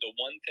tell you the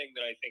one thing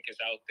that I think is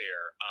out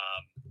there.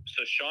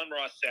 So Sean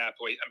Ross Sapp,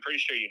 I'm pretty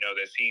sure you know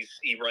this.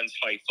 He runs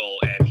Fightful,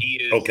 and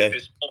he is at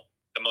this point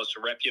the most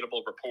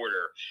reputable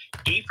reporter.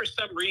 He, for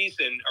some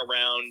reason,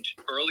 around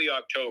early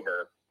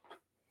October.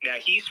 Now,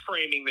 he's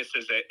framing this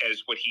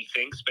as what he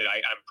thinks, but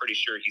I'm pretty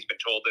sure he's been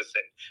told this.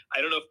 And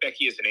I don't know if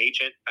Becky is an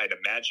agent. I'd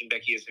imagine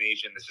Becky is an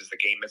agent. This is the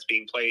game that's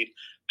being played.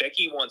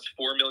 Becky wants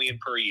 $4 million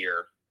per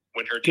year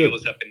when her deal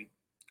is up.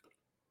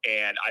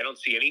 And I don't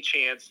see any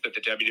chance that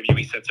the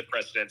WWE sets a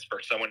precedence for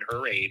someone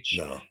her age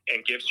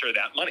and gives her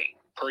that money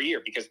per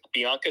year, because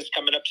Bianca's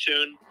coming up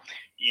soon.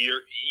 You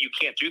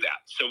can't do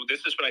that. So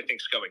this is what I think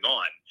is going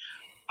on.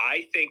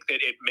 I think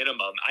that at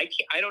minimum,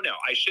 I don't know.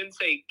 I shouldn't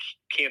say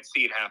can't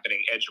see it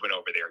happening. Edgewood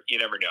over there. You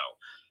never know.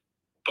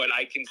 But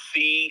I can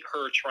see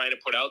her trying to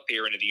put out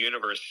there into the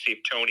universe, see if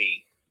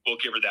Tony will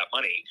give her that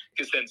money,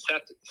 because then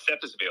Seth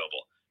is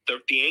available.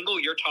 The angle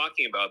you're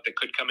talking about that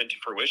could come into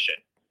fruition,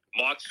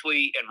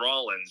 Moxley and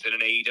Rollins in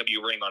an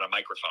AEW ring on a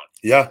microphone.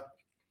 Yeah.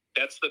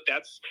 That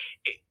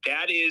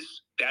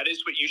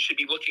is what you should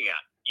be looking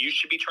at. You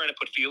should be trying to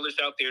put feelers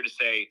out there to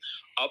say,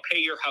 I'll pay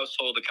your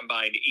household a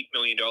combined $8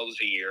 million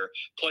a year,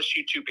 plus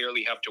you two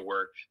barely have to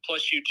work,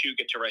 plus you two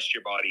get to rest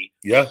your body,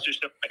 plus there's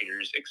no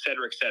writers, et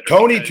cetera, et cetera.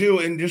 Tony, too,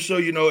 and just so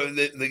you know,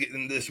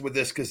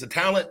 because the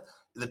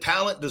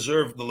talent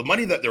deserve the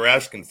money that they're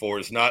asking for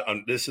is not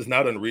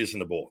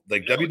unreasonable.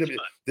 Like WWE,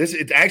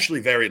 it's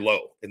actually very low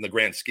in the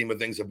grand scheme of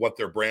things of what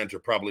their brands are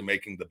probably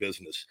making the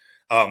business.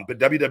 But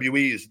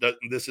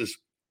WWE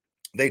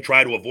they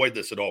try to avoid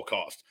this at all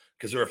costs,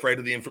 because they're afraid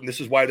of the information. This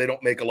is why they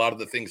don't make a lot of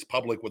the things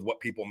public with what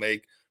people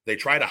make. They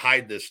try to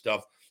hide this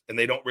stuff, and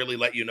they don't really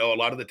let you know. A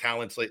lot of the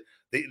talents,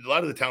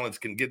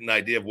 can get an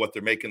idea of what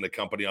they're making the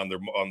company on their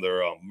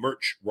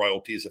merch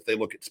royalties. If they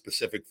look at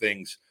specific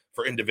things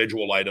for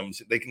individual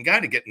items, they can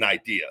kind of get an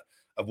idea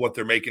of what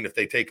they're making if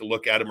they take a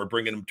look at them or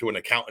bringing them to an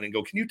accountant and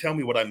go, can you tell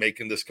me what I'm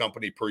making this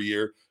company per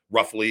year,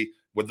 roughly,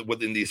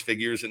 within these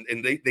figures?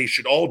 And they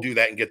should all do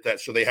that and get that,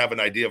 so they have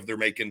an idea of they're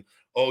making,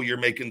 you're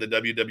making the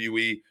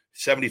WWE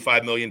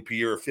 $75 million per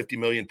year or $50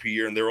 million per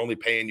year, and they're only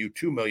paying you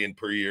 $2 million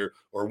per year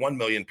or $1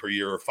 million per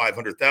year or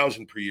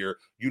 $500,000 per year.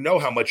 You know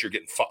how much you're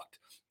getting fucked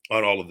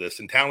on all of this.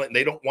 And talent,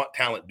 they don't want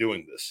talent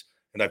doing this.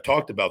 And I've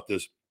talked about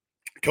this.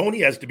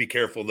 Tony has to be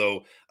careful,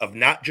 though, of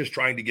not just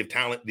trying to give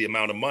talent the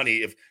amount of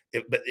money.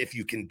 But if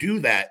you can do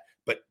that,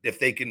 but if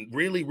they can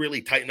really,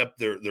 really tighten up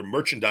their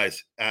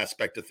merchandise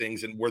aspect of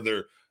things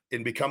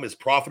and become as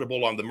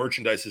profitable on the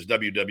merchandise as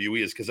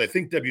WWE is, because I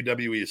think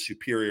WWE is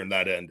superior in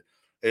that end.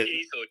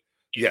 Easily.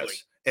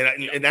 Yes.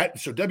 And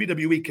so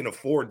WWE can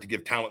afford to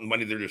give talent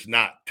money. They're just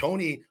not.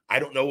 Tony, I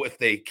don't know if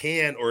they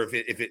can, or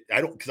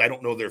because I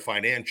don't know their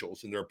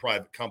financials, and they're a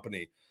private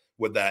company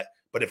with that.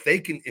 But if they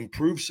can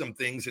improve some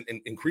things and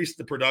increase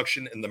the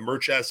production and the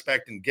merch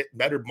aspect and get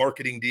better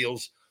marketing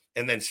deals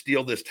and then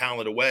steal this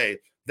talent away,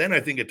 then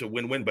I think it's a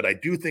win-win. But I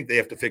do think they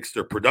have to fix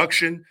their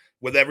production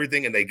with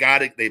everything, and they've got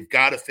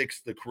to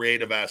fix the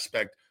creative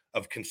aspect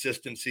of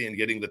consistency and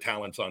getting the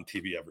talents on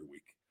TV every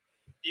week.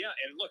 Yeah,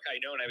 and look,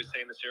 I know, and I was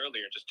saying this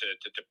earlier, just to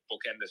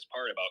bookend this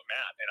part about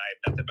Matt, and I have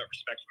nothing but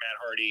respect for Matt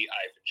Hardy.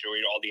 I've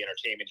enjoyed all the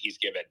entertainment he's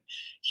given.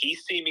 He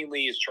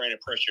seemingly is trying to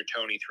pressure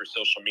Tony through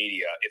social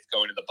media if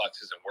going to the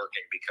Bucks isn't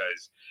working,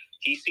 because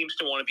he seems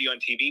to want to be on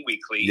TV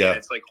weekly. Yeah. And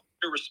it's like,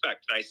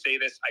 respect. And I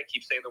say this, I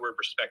keep saying the word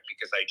respect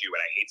because I do,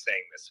 and I hate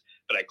saying this,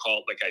 but I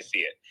call it like I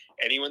see it.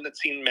 Anyone that's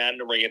seen Matt in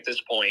the ring at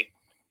this point,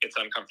 it's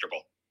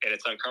uncomfortable. And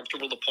it's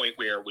uncomfortable to the point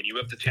where when you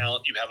have the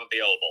talent you have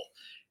available,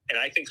 and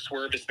I think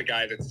Swerve is the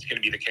guy that's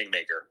going to be the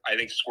kingmaker. I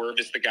think Swerve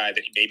is the guy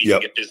that maybe can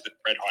get business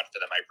red hot for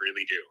them. I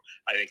really do.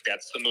 I think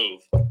that's the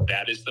move.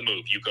 That is the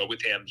move. You go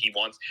with him. He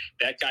wants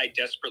that guy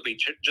desperately.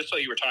 Just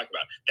like you were talking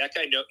about, that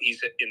guy.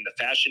 He's in the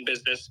fashion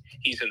business.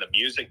 He's in the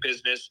music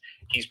business.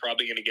 He's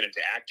probably going to get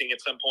into acting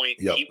at some point.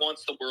 Yep. He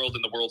wants the world,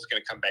 and the world's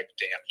going to come back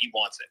to him. He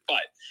wants it.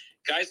 But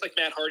guys like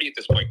Matt Hardy at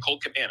this point,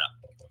 Colt Cabana.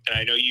 And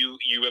I know you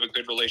have a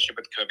good relationship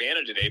with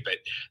Cabana today, but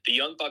the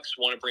Young Bucks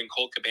want to bring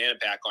Colt Cabana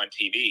back on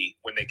TV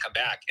when they come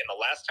back. And the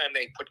last time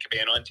they put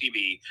Cabana on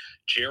TV,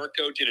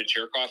 Jericho did a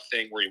jerk-off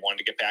thing where he wanted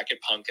to get back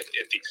at Punk at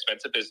the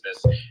expense of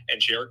business.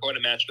 And Jericho had a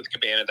match with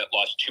Cabana that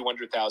lost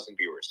 200,000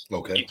 viewers.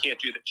 Okay. You can't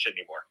do that shit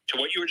anymore. To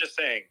what you were just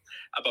saying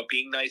about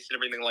being nice and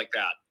everything like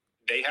that,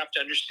 they have to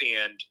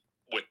understand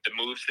what the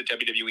moves that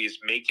WWE is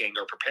making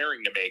or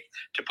preparing to make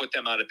to put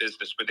them out of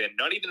business within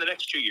not even the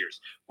next 2 years,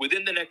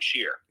 within the next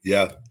year.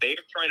 Yeah. They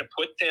are trying to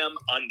put them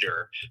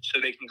under so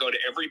they can go to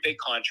every big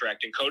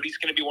contract. And Cody's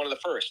going to be one of the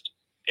first.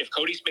 If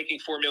Cody's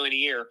making $4 million a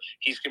year,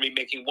 he's going to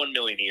be making $1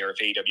 million a year if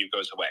AEW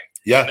goes away.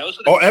 Yeah.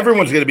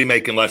 Everyone's going to be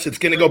making less. It's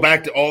going to go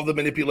back to all the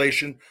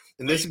manipulation.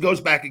 And this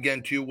goes back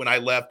again to when I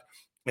left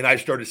and I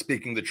started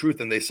speaking the truth,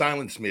 and they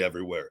silenced me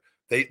everywhere.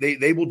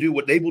 They will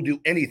do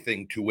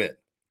anything to win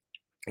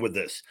with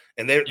this,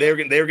 and they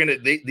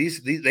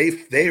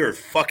are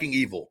fucking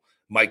evil,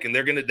 Mike, and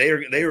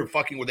they are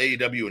fucking with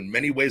AEW in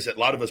many ways that a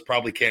lot of us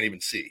probably can't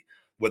even see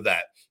with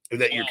that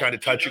you're kind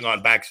of touching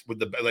on back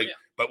with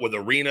but with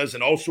arenas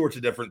and all sorts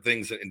of different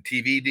things and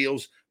TV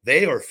deals.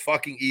 They are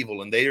fucking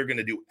evil, and they are going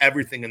to do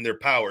everything in their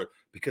power,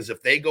 because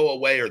if they go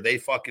away or they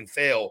fucking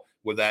fail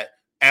with that,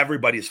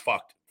 everybody's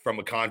fucked from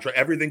a contract.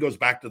 Everything goes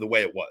back to the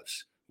way it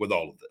was with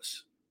all of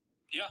this.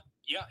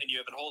 Yeah, and you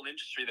have a whole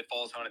industry that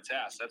falls on its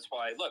ass. That's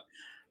why, look,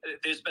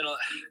 there's been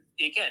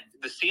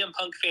the CM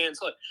Punk fans.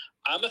 Look,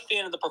 I'm a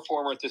fan of the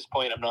performer at this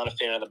point. I'm not a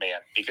fan of the man,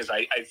 because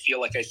I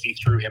feel like I see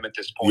through him at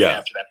this point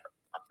after that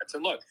performance.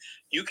 And look,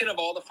 you can have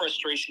all the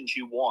frustrations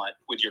you want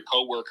with your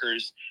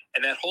coworkers,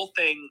 and that whole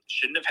thing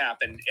shouldn't have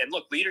happened. And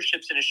look,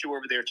 leadership's an issue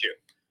over there too.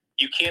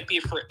 You can't be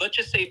afraid. Let's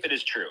just say if it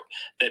is true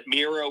that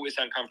Miro is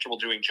uncomfortable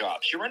doing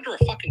jobs, you're under a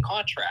fucking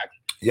contract.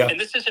 Yeah. And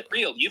this isn't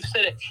real. You've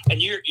said it,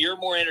 and you're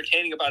more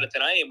entertaining about it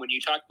than I am when you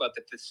talk about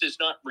that. This is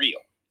not real.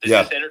 This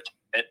is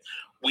entertainment.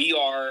 We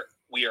are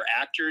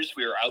actors.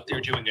 We are out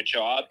there doing a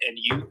job, and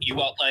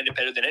you outlined it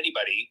better than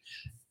anybody.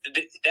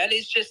 That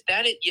is just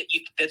that.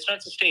 That's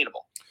not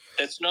sustainable.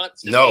 That's not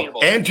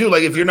sustainable. No, and too,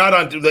 like, if you're not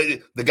on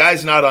the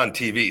guy's not on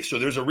TV, so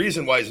there's a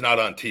reason why he's not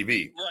on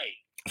TV.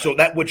 Right. So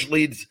that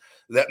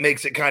that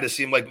makes it kind of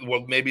seem like,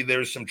 well, maybe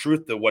there's some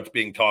truth to what's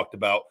being talked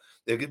about.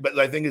 But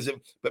I think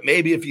but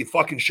maybe if you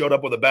fucking showed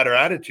up with a better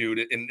attitude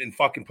and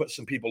fucking put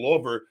some people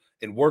over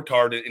and worked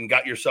hard and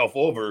got yourself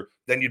over,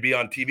 then you'd be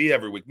on TV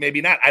every week. Maybe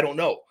not. I don't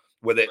know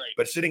with it. Right.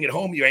 But sitting at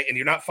home,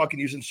 you're not fucking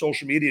using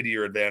social media to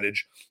your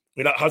advantage.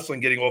 You're not hustling,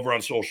 getting over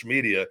on social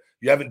media.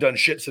 You haven't done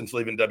shit since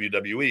leaving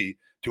WWE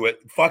to it.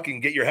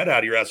 Fucking get your head out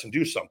of your ass and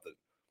do something.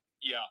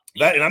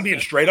 Yeah. And I'm being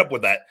straight up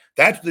with that.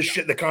 That's the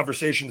shit, the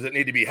conversations that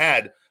need to be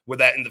had with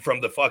that, and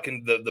from the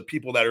fucking the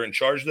people that are in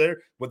charge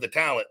there with the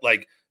talent.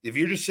 Like, if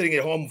you're just sitting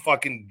at home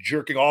fucking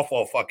jerking off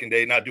all fucking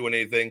day, not doing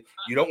anything,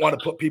 you don't want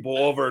to put people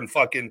over, and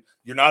fucking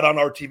you're not on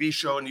our TV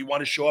show, and you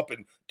want to show up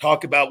and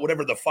talk about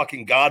whatever the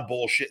fucking God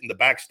bullshit in the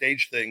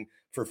backstage thing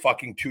for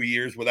fucking 2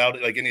 years without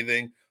like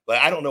anything.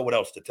 Like, I don't know what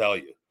else to tell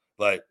you.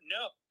 Like,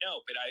 no,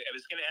 but I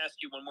was going to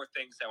ask you one more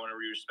thing, because I want to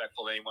be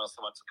respectful to anyone else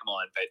that wants to come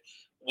on. But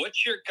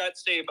what's your gut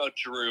say about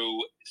Drew?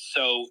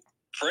 So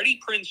Freddie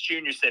Prinze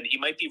Jr. said he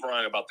might be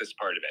wrong about this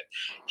part of it.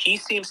 He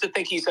seems to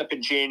think he's up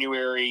in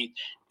January.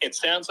 It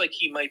sounds like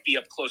he might be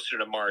up closer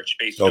to March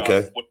based on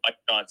what Mike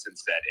Johnson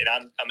said. And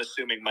I'm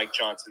assuming Mike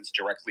Johnson's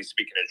directly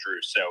speaking to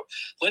Drew. So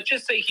let's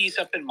just say he's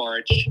up in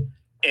March.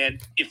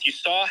 And if you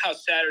saw how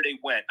Saturday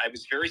went, I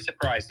was very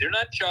surprised. They're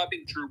not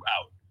jobbing Drew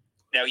out.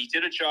 Now, he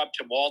did a job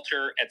to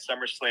Walter at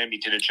SummerSlam. He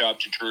did a job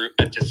to Drew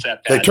to Seth.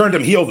 They turned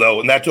him heel, though,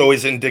 and that's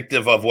always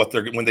indicative of what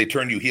when they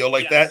turn you heel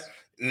like that.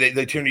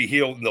 They turn you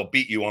heel and they'll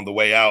beat you on the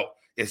way out,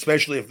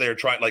 especially if they're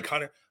trying. Like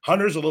Hunter.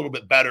 Hunter's a little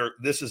bit better.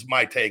 This is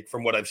my take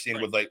from what I've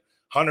seen with, like,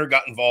 Hunter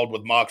got involved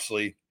with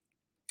Moxley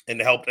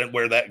and helped, and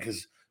where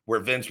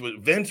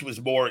Vince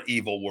was more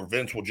evil, where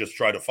Vince will just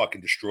try to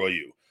fucking destroy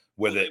you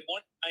with it. They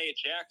want Nia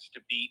Jax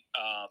to beat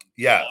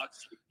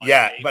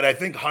But I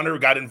think Hunter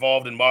got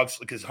involved in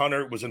Moxley because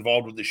Hunter was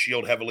involved with the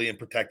Shield heavily in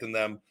protecting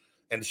them.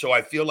 And so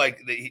I feel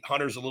like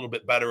Hunter's a little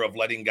bit better of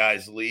letting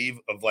guys leave,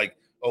 of like,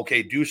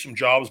 okay, do some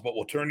jobs, but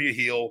we'll turn you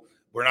heel.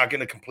 We're not going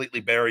to completely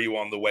bury you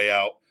on the way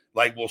out.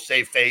 Like, we'll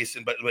save face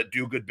but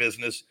do good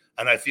business.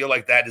 And I feel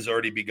like that has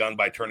already begun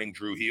by turning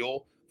Drew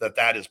heel,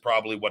 that is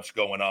probably what's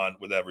going on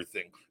with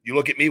everything. You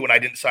look at me when I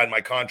didn't sign my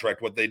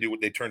contract, what they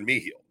turned me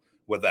heel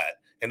with that.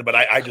 But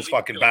I just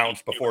fucking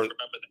bounced before.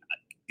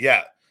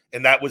 Yeah.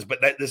 And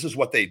this is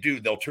what they do.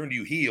 They'll turn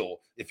you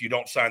heel if you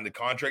don't sign the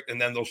contract, and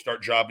then they'll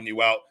start jobbing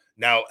you out.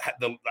 Now,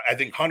 I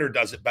think Hunter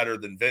does it better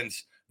than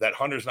Vince, that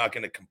Hunter's not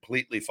going to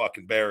completely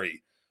fucking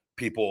bury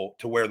people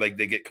to where like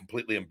they get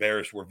completely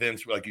embarrassed, where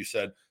Vince, like you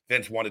said,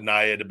 Vince wanted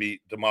Nia to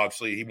beat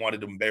Moxley. He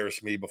wanted to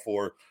embarrass me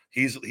before.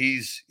 He's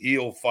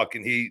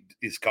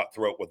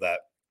cutthroat with that.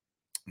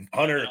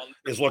 Hunter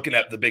is looking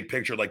at the big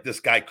picture, like this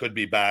guy could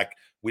be back.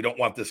 We don't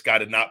want this guy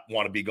to not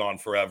want to be gone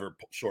forever,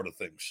 sort of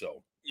thing.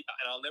 So yeah,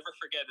 and I'll never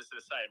forget this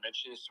aside. I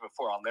mentioned this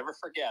before. I'll never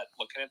forget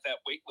looking at that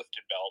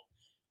weightlifting belt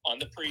on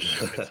the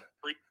pre-show.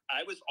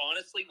 I was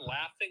honestly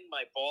laughing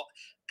my ball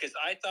because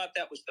I thought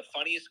that was the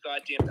funniest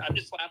goddamn. I'm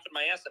just laughing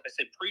my ass off. I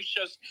said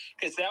pre-shows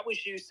because that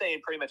was you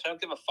saying pretty much, I don't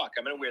give a fuck.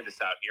 I'm going to wear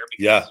this out here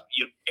because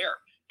you don't care.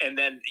 And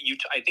then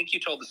I think you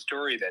told the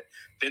story that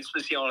Vince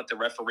was yelling at the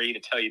referee to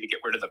tell you to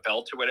get rid of the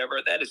belt or whatever.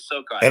 That is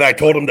so goddamn. And I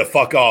told him to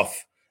fuck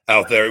off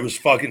out there. It was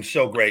fucking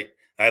so great.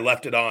 I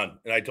left it on,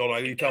 and I told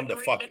him, you tell him to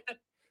fuck.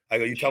 I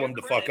go, you tell him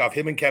to fuck off.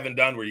 Him and Kevin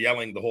Dunn were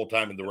yelling the whole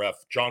time in the ref.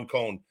 John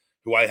Cone,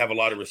 who I have a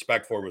lot of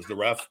respect for, was the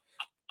ref.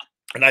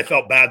 And I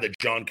felt bad that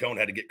John Cone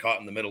had to get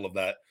caught in the middle of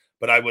that.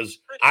 But I was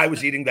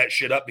eating that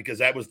shit up because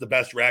that was the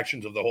best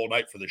reactions of the whole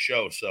night for the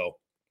show. So,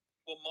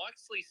 well,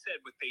 Moxley said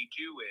what they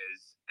do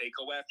is they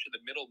go after the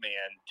middleman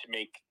to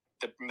make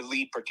the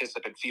lead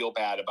participant feel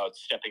bad about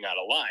stepping out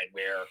of line,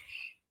 where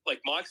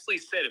like Moxley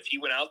said, if he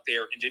went out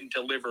there and didn't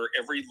deliver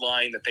every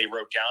line that they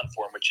wrote down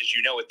for him, which is,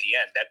 at the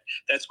end,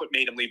 that's what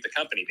made him leave the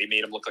company. They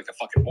made him look like a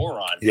fucking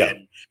moron. Yeah.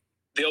 And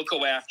they'll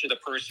go after the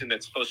person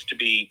that's supposed to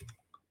be,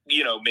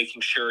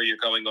 making sure you're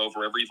going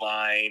over every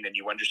line and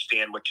you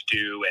understand what to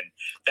do. And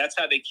that's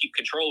how they keep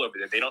control over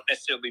there. They don't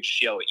necessarily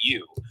just yell at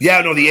you.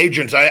 Yeah, no, the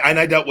agents.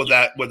 I dealt with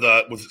that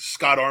with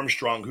Scott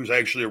Armstrong, who's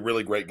actually a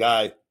really great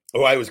guy,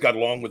 who I always got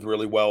along with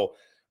really well.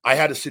 I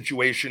had a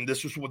situation.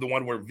 This was the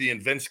one where V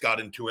and Vince got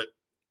into it.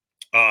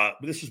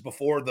 This is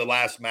before the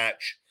last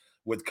match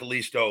with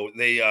Kalisto.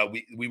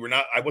 We were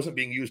not. I wasn't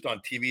being used on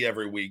TV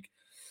every week,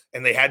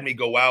 and they had me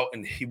go out,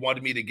 and he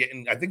wanted me to get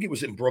in. I think it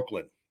was in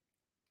Brooklyn,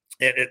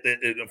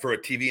 for a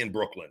TV in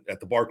Brooklyn at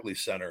the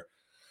Barclays Center.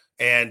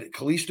 And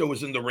Kalisto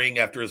was in the ring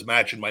after his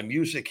match, and my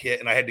music hit,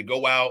 and I had to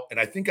go out. And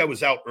I think I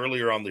was out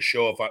earlier on the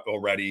show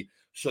already,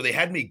 so they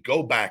had me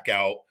go back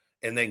out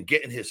and then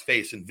get in his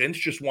face. And Vince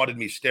just wanted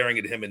me staring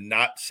at him and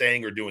not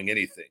saying or doing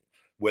anything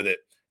with it.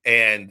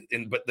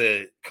 But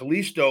the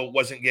Kalisto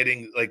wasn't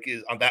getting like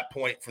on that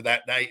point for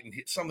that night,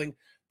 and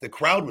the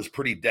crowd was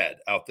pretty dead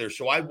out there.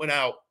 So I went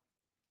out,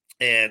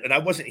 and I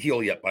wasn't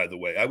heel yet, by the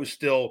way. I was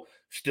still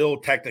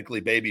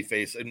technically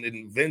babyface.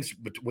 And Vince,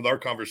 with our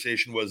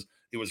conversation,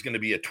 it was going to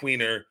be a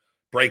tweener,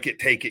 break it,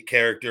 take it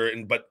character.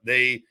 But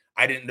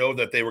I didn't know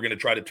that they were going to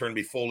try to turn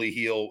me fully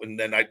heel, and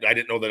then I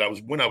didn't know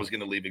that when I was going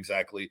to leave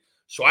exactly.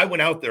 So I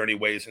went out there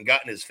anyways and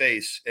got in his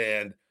face,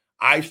 and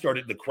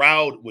the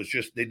crowd was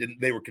just,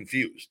 they were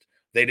confused.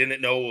 They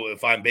didn't know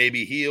if I'm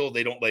baby heel.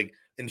 They don't like,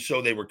 and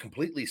so they were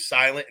completely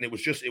silent. And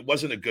it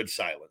wasn't a good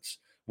silence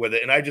with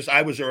it. And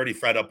I was already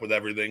fed up with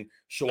everything.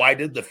 So I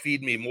did the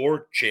feed me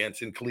more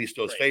chants in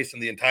Kalisto's face,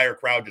 and the entire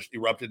crowd just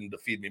erupted into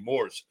feed me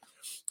mores.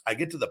 I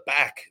get to the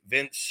back.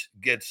 Vince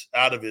gets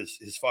out of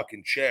his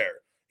fucking chair,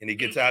 and he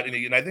gets out,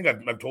 and I think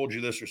I've told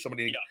you this or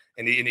somebody,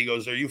 and he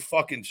goes, "Are you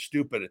fucking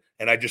stupid?"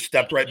 And I just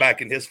stepped right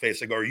back in his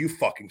face. I go, "Are you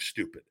fucking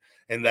stupid?"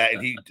 And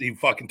he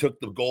fucking took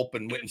the gulp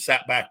and went and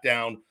sat back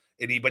down.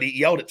 But he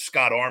yelled at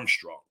Scott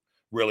Armstrong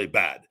really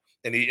bad.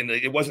 And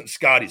it wasn't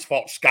Scotty's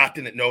fault. Scott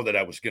didn't know that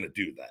I was going to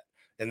do that.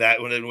 And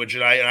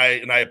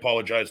I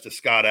apologized to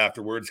Scott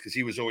afterwards, because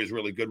he was always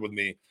really good with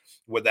me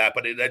with that.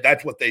 But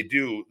that's what they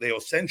do. They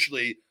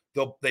essentially,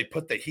 they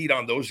put the heat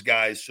on those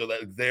guys so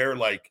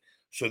that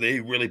so they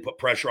really put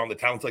pressure on the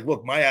talent. It's like,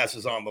 look, my ass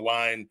is on the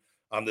line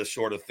on this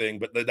sort of thing.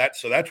 But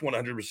that's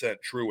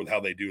 100% true with how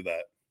they do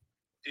that.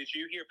 Did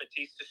you hear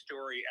Batista's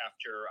story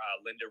after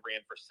Linda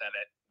ran for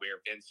Senate, where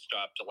Vince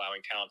stopped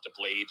allowing talent to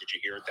bleed? Did you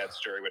hear that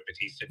story, what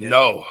Batista did?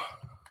 No.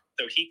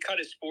 So he cut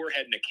his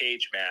forehead in a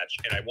cage match,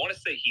 and I want to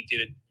say he did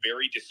it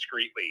very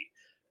discreetly,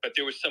 but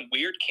there was some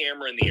weird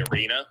camera in the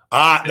arena.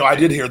 No, I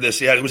did hear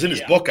this. Yeah, it was in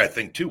his book, I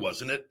think, too,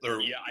 wasn't it?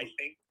 Yeah, I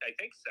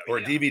think so. Or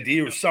a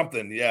DVD or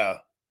something, yeah.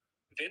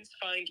 Vince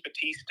fined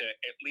Batista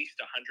at least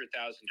 $100,000,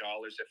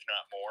 if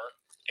not more,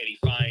 and he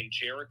fined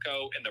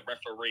Jericho and the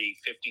referee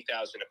 $50,000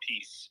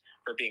 apiece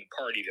for being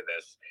party to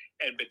this.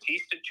 And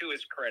Batista, to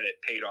his credit,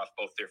 paid off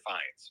both their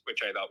fines, which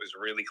I thought was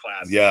really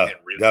classy. Yeah, and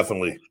really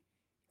definitely.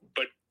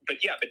 Cool.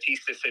 But yeah,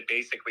 Batista said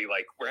basically,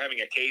 like, we're having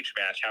a cage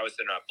match. How is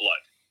there not blood?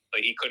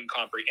 Like he couldn't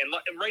comprehend,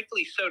 and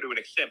rightfully so to an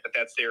extent. But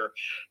that's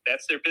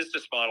their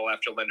business model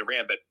after Linda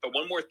ran. But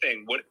one more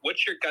thing,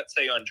 what's your gut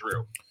say on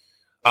Drew?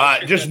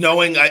 Just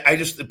knowing, I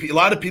just a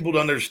lot of people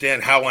don't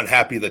understand how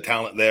unhappy the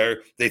talent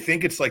there. They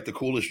think it's like the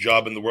coolest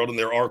job in the world, and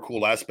there are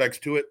cool aspects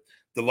to it.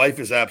 The life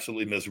is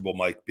absolutely miserable,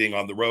 Mike. Being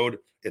on the road,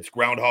 it's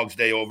Groundhog's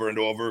Day over and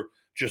over.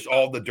 Just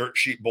all the dirt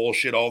sheet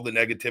bullshit, all the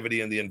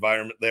negativity in the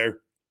environment there.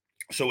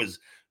 So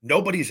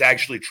nobody's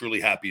actually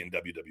truly happy in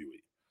WWE.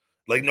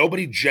 Like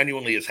nobody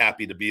genuinely is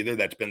happy to be there.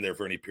 That's been there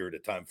for any period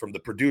of time, from the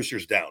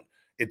producers down.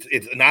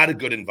 It's not a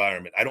good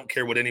environment. I don't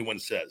care what anyone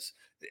says.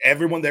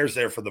 Everyone there's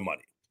there for the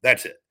money.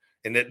 That's it.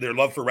 And their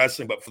love for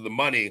wrestling, but for the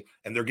money,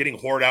 and they're getting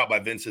whored out by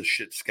Vince's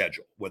shit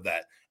schedule with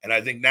that. And I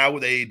think now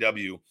with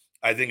AEW,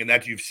 and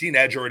that you've seen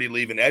Edge already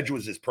leave, and Edge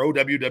was as pro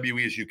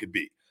WWE as you could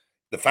be.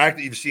 The fact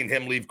that you've seen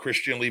him leave,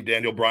 Christian leave,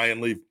 Daniel Bryan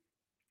leave,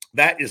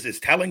 that is as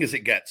telling as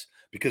it gets,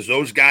 because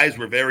those guys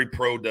were very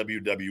pro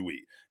WWE.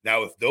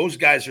 Now, if those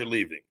guys are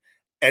leaving,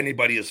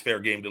 anybody is fair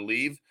game to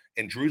leave.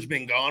 And Drew's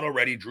been gone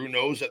already. Drew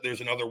knows that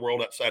there's another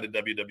world outside of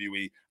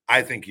WWE.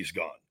 I think he's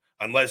gone.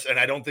 And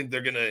I don't think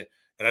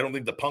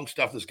the Punk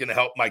stuff is going to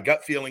help. My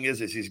gut feeling is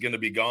he's going to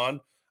be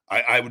gone.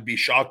 I would be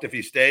shocked if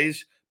he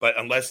stays, but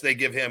unless they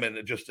give him, and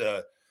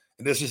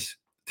this is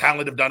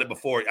talent have done it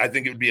before. I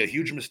think it would be a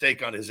huge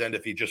mistake on his end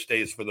if he just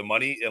stays for the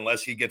money,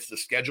 unless he gets the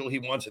schedule he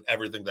wants and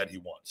everything that he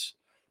wants.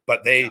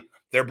 But they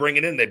bring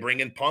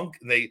in Punk,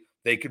 and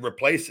they could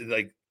replace it.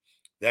 Like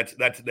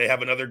they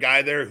have another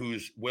guy there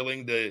who's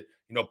willing to,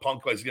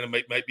 Punk is going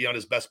to might be on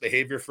his best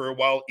behavior for a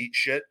while, eat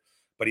shit,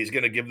 but he's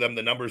going to give them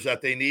the numbers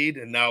that they need.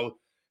 And now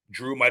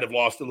Drew might have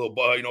lost a little,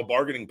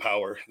 bargaining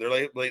power.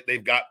 They're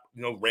they've got,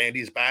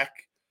 Randy's back.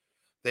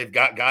 They've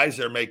got guys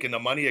that are making the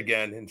money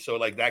again. And so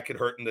that could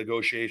hurt in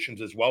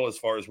negotiations as well, as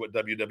far as what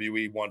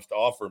WWE wants to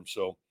offer him.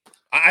 So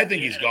I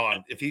think he's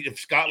gone. If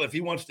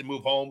he wants to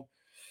move home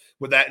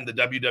with that in the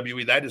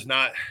WWE, that is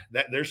not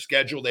that their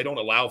schedule. They don't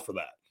allow for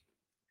that.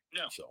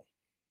 No.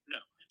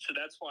 So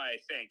that's why I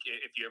think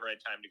if you ever had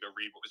time to go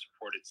read what was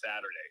reported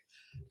Saturday,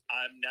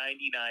 I'm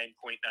 99.9%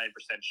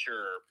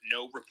 sure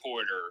no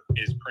reporter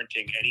is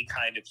printing any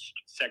kind of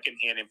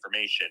secondhand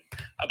information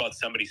about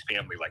somebody's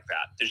family like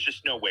that. There's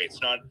just no way.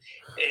 It's not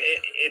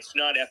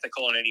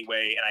ethical in any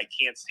way, and I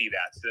can't see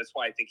that. So that's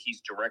why I think he's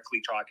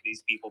directly talking to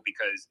these people,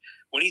 because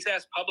when he's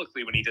asked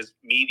publicly, when he does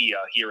media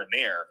here and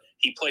there,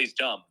 he plays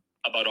dumb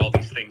about all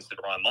these things that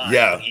are online.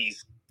 Yeah.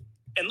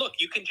 And look,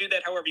 you can do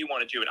that however you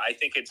want to do it. I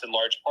think it's in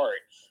large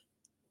part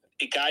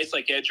guys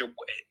like Edge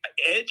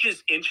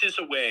is inches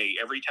away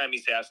every time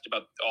he's asked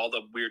about all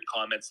the weird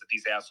comments that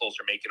these assholes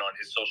are making on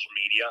his social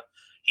media.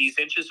 He's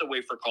inches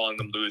away for calling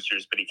them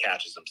losers, but he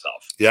catches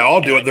himself. Yeah,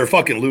 I'll do it. They're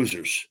fucking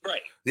losers.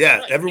 Right.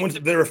 Yeah,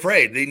 right. They're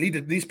afraid.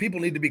 These people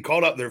need to be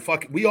called out.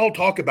 We all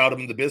talk about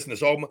them in the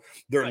business.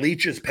 They're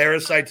leeches,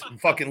 parasites,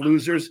 fucking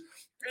losers,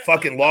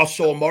 fucking lost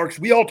soul marks.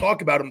 We all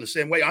talk about them the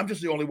same way. I'm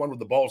just the only one with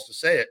the balls to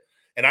say it.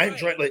 And I ain't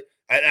trying,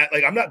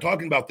 I'm not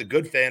talking about the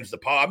good fans,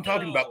 I'm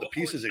talking about the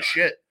pieces of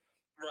shit.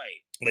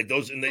 Right.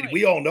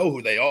 We all know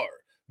who they are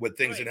with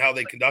things and how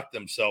they conduct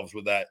themselves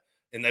with that.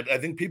 And I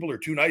think people are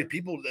too nice.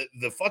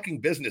 The fucking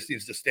business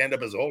needs to stand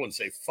up as a whole and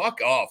say,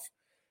 fuck off.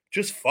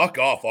 Just fuck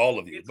off, all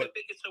of you. It's a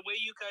way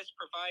you guys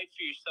provide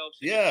for yourselves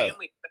and your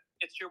family.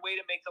 It's your way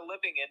to make a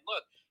living. And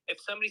look, if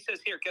somebody says,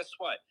 here, guess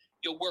what?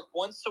 You'll work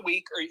once a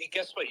week, or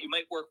guess what? You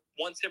might work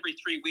once every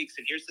 3 weeks,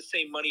 and here's the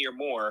same money or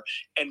more.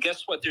 And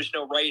guess what? There's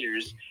no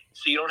writers,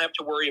 so you don't have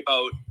to worry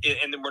about it.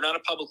 And then we're not a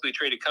publicly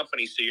traded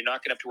company, so you're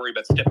not going to have to worry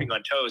about stepping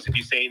on toes. If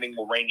you say anything,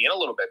 we'll rein you in a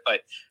little bit.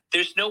 But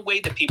there's no way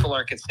that people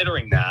aren't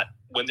considering that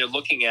when they're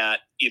looking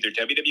at either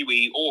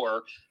WWE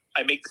or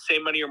I make the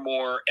same money or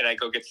more, and I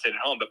go get to sit at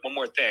home. But one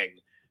more thing,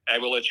 I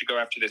will let you go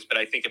after this, but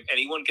I think if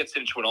anyone gets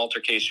into an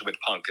altercation with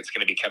Punk, it's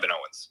going to be Kevin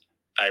Owens.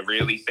 I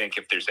really think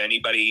if there's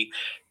anybody,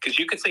 because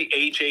you could say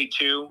AJ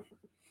too,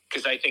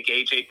 because I think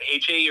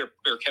AJ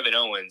or Kevin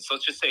Owens,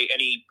 let's just say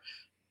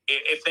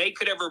if they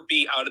could ever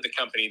be out of the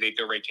company, they'd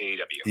go right to AEW.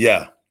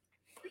 Yeah.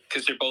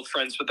 Because they're both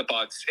friends with the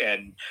Bucks,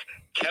 and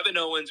Kevin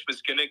Owens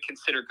was going to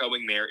consider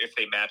going there if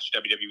they matched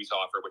WWE's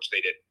offer, which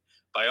they didn't.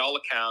 By all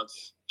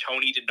accounts,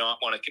 Tony did not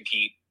want to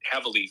compete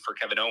heavily for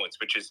Kevin Owens,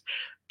 which is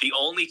the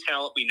only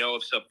talent we know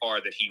of so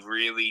far that he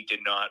really did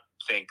not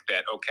think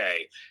that,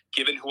 okay,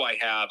 given who I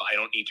have, I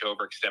don't need to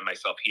overextend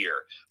myself here.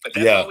 But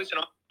that's always an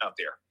option out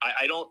there.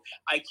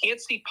 I can't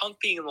see Punk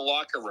being in the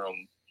locker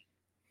room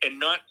and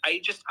not,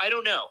 I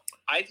don't know.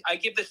 I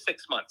give this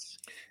 6 months.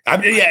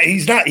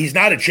 He's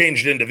not a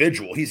changed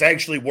individual. He's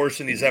actually worse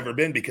than he's ever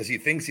been, because he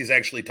thinks he's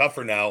actually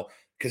tougher now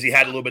because he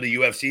had a little bit of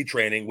UFC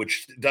training,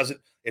 which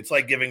it's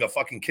like giving a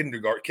fucking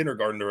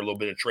kindergartner a little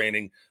bit of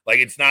training. Like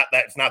it's not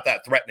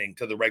that threatening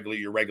to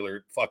your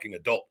regular fucking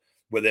adult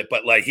with it.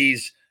 But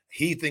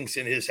he thinks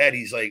in his head,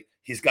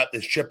 he's got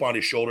this chip on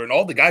his shoulder, and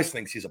all the guys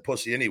thinks he's a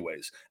pussy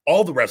anyways.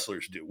 All the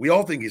wrestlers do. We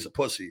all think he's a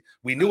pussy.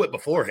 We knew it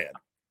beforehand.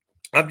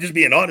 I'm just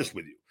being honest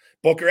with you.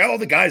 Booker, all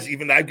the guys,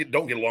 even I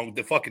don't get along with,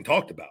 they fucking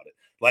talked about it.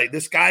 Like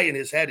this guy in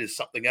his head is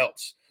something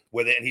else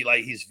with it. And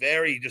he's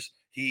very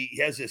he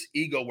has this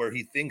ego where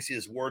he thinks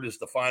his word is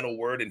the final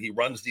word and he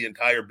runs the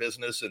entire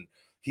business. And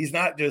he's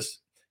not just,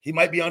 he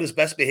might be on his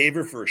best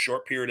behavior for a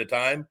short period of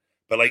time,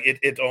 but like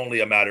it's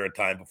only a matter of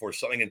time before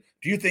something. And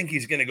do you think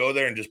he's going to go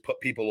there and just put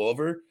people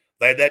over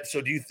like that?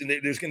 So do you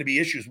think there's going to be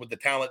issues with the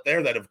talent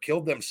there that have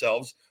killed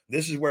themselves?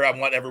 This is where I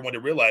want everyone to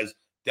realize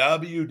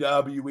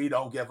WWE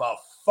don't give a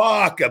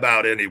fuck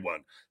about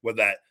anyone with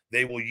that.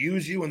 They will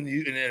use you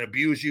and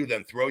abuse you,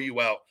 then throw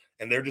you out.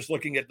 And they're just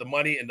looking at the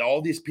money and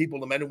all these people,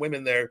 the men and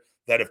women there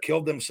that have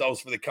killed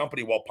themselves for the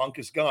company while Punk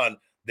is gone.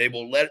 They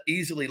will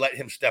easily let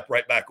him step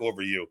right back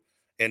over you.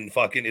 And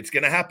fucking, it's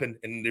going to happen.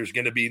 And there's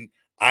going to be,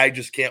 I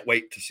just can't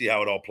wait to see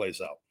how it all plays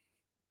out.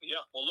 Yeah.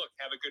 Well, look,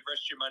 have a good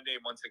rest of your Monday.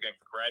 And once again,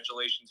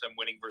 congratulations on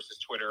winning versus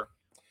Twitter.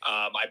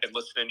 I've been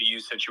listening to you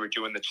since you were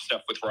doing the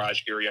stuff with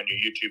Raj Giri on your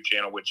YouTube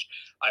channel, which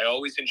I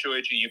always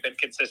enjoyed you. You've been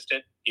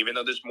consistent, even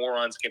though there's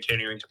morons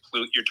continuing to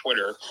pollute your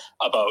Twitter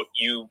about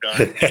you not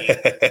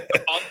being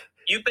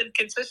you've been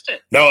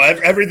consistent. No,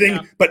 everything,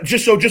 yeah. But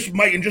just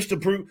Mike, and just to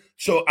prove,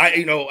 so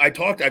I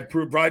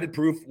provided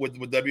proof with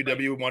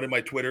WWE wanted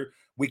my Twitter.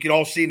 We can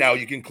all see now.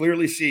 You can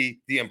clearly see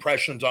the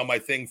impressions on my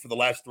thing for the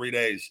last 3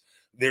 days.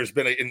 There's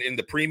been in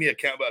the premium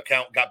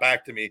account got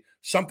back to me.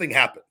 Something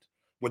happened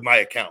with my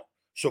account.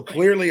 So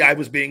clearly I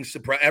was being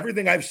suppressed.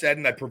 Everything I've said,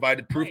 and I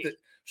provided proof that.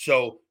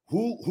 So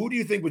who do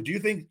you think do you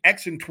think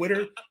X and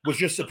Twitter was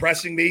just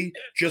suppressing me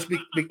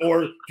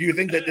or do you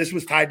think that this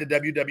was tied to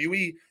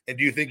WWE? And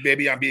do you think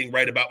maybe I'm being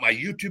right about my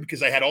YouTube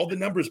because I had all the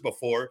numbers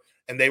before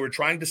and they were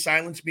trying to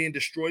silence me and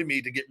destroy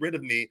me to get rid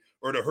of me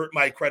or to hurt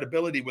my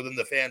credibility within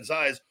the fans'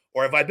 eyes?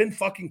 Or have I been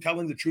fucking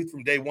telling the truth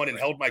from day one and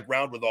held my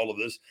ground with all of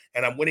this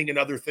and I'm winning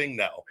another thing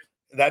now?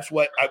 That's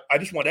what I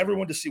just want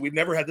everyone to see. We've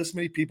never had this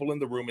many people in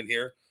the room in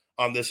here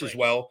on this as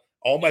well.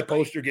 All my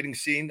posts are getting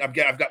seen. I've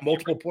got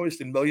multiple posts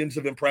and millions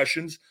of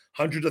impressions,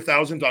 hundreds of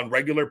thousands on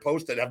regular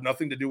posts that have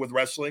nothing to do with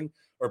wrestling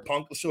or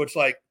Punk. So it's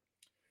like,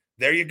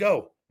 there you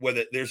go with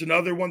it. There's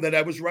another one that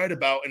I was right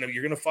about, and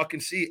you're going to fucking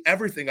see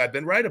everything I've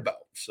been right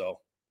about. So.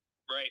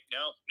 Right.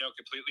 No,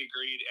 completely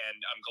agreed.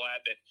 And I'm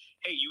glad that,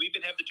 hey, you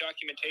even have the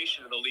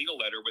documentation of the legal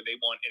letter where they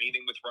want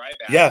anything with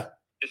Ryback. Yeah.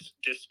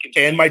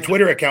 And my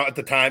Twitter account at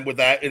the time with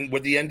that and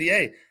with the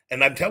NDA.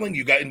 And I'm telling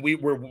you guys, and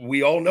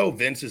we all know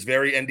Vince is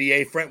very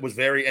NDA friend, was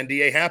very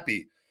NDA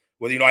happy.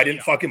 Well, I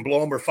didn't fucking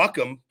blow him or fuck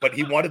him, but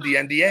he wanted the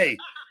NDA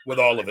with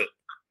all of it.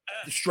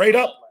 Straight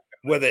up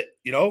with it.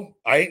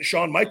 I ain't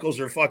Shawn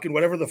Michaels or fucking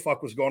whatever the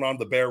fuck was going on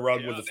the bear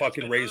rug with the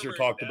fucking razor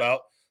talked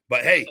about.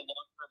 But hey,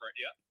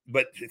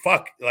 but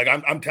fuck, like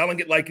I'm telling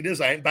it like it is.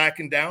 I ain't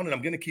backing down and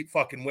I'm going to keep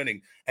fucking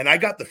winning. And I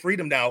got the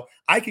freedom now.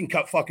 I can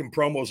cut fucking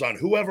promos on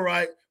whoever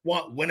I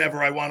want,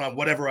 whenever I want, on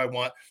whatever I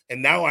want.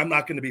 And now I'm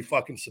not going to be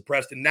fucking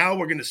suppressed. And now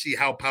we're going to see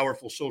how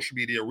powerful social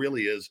media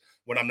really is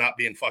when I'm not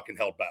being fucking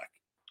held back.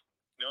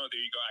 No,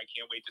 there you go. I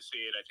can't wait to see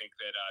it. I think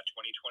that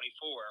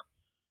 2024,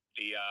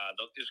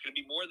 there's going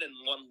to be more than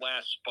one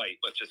last fight.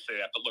 Let's just say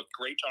that. But look,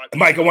 great talking.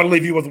 Mike, I want to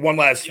leave you with one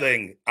last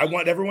thing. I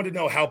want everyone to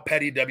know how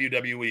petty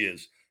WWE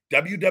is.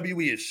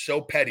 WWE is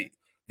so petty.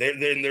 They're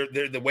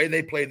the way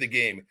they play the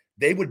game.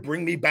 They would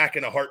bring me back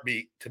in a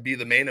heartbeat to be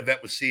the main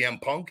event with CM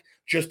Punk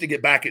just to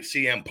get back at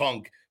CM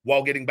Punk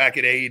while getting back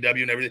at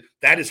AEW and everything.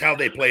 That is how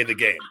they play the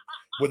game.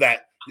 With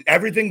that,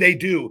 everything they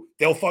do,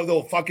 they'll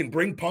fucking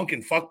bring Punk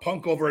and fuck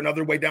Punk over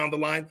another way down the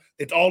line.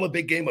 It's all a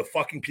big game of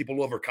fucking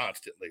people over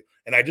constantly.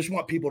 And I just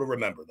want people to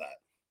remember that.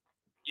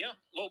 Yeah.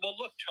 Well,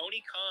 look,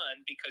 Tony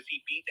Khan, because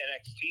he beat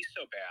NXT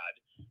so bad,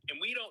 and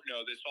we don't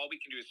know this, all we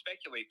can do is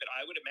speculate, but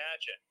I would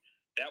imagine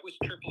that was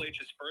Triple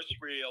H's first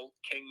real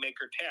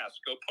kingmaker task.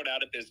 Go put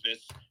out of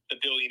business the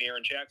billionaire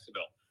in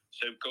Jacksonville.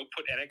 So go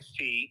put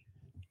NXT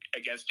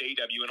against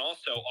AEW and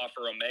also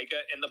offer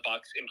Omega and the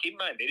Bucks. And keep in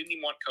mind, they didn't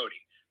even want Cody.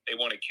 They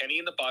wanted Kenny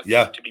and the Bucks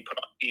to be put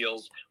on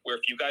deals where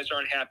if you guys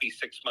aren't happy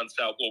 6 months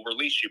out, we'll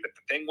release you. But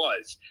the thing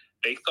was,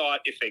 they thought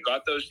if they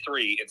got those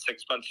three in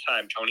 6 months'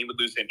 time, Tony would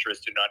lose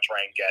interest and not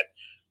try and get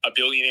a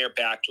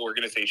billionaire-backed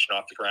organization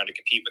off the ground to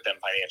compete with them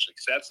financially.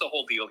 So that's the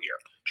whole deal here.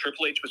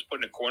 Triple H was put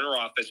in a corner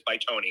office by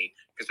Tony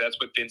because that's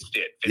what Vince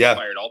did. Vince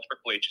fired all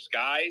Triple H's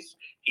guys.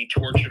 He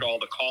tortured all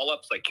the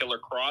call-ups, like Killer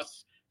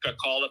Cross got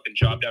called up and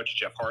jobbed out to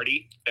Jeff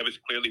Hardy. That was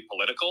clearly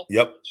political.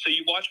 Yep. So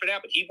you watch what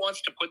happened. He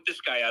wants to put this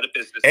guy out of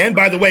business. And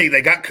by the way,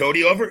 they got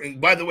Cody over. And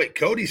by the way,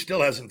 Cody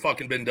still hasn't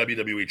fucking been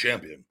WWE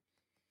champion.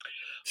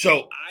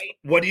 So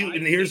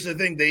and here's the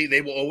thing,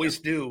 they will always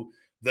do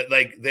that.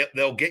 Like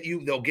they'll get you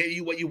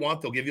what you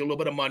want. They'll give you a little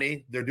bit of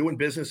money. They're doing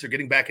business. They're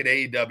getting back at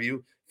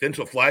AEW. Vince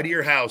will fly to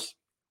your house.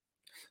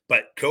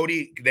 But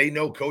Cody, they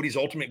know Cody's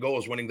ultimate goal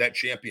is winning that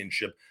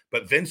championship.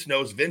 But Vince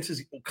knows Vince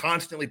is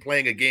constantly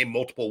playing a game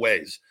multiple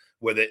ways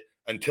with it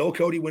until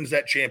Cody wins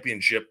that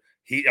championship.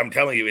 I'm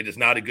telling you, it is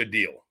not a good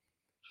deal.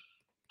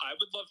 I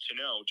would love to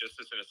know, just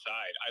as an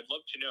aside, I'd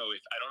love to know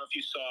I don't know if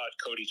you saw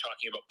Cody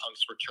talking about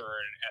Punk's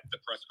return at the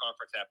press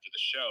conference after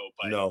the show,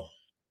 but no.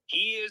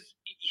 He's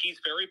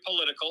very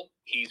political.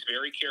 He's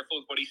very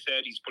careful with what he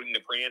said. He's putting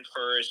the brand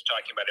first,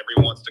 talking about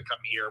everyone wants to come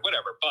here,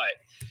 whatever. But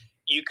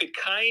you could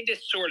kind of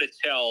sort of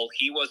tell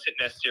he wasn't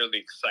necessarily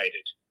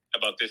excited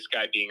about this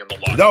guy being in the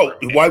locker No,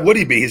 room. why would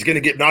he be? He's going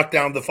to get knocked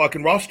down the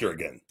fucking roster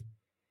again.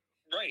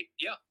 Right,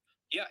 yeah.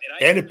 Yeah,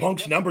 and if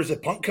Punk's numbers,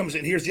 if Punk comes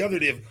in, here's the other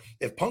thing.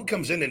 If Punk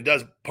comes in and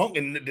does Punk,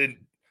 and to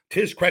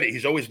his credit,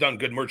 he's always done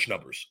good merch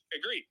numbers.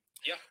 Agreed.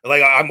 Yeah.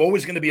 Like, I'm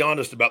always going to be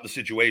honest about the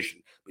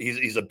situation.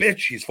 He's a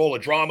bitch. He's full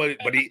of drama,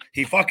 but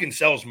he fucking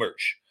sells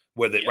merch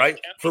with it, right?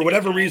 For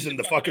whatever reason,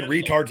 the fucking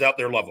retards out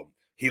there love him.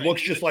 He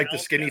looks just like the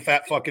skinny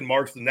fat fucking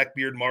marks, the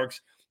neckbeard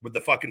marks with the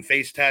fucking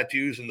face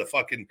tattoos and the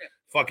fucking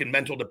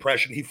mental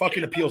depression. He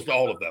fucking appeals to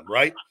all of them,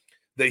 right?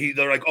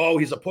 They're like, oh,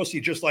 he's a pussy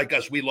just like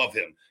us. We love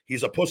him.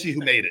 He's a pussy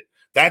who made it.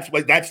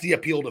 That's the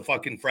appeal to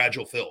fucking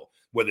Fragile Phil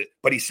with it.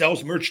 But he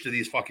sells merch to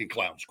these fucking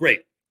clowns.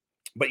 Great.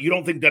 But you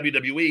don't think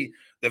WWE,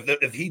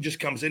 if he just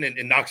comes in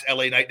and knocks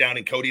LA Knight down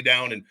and Cody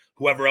down and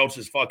whoever else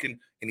is fucking,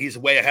 and he's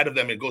way ahead of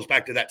them and goes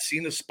back to that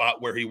Cena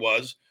spot where he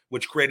was,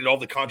 which created all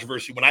the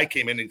controversy when I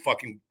came in and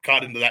fucking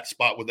caught into that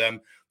spot with them.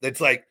 That's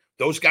like,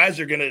 those guys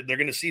they're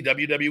gonna see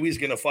WWE's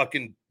gonna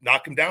fucking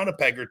knock him down a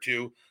peg or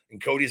two,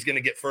 and Cody's gonna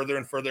get further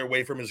and further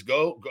away from his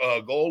goal.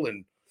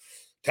 And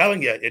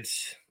telling you,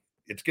 it's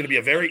gonna be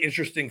a very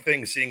interesting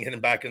thing seeing him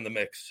back in the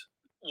mix.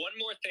 One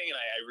more thing, and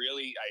I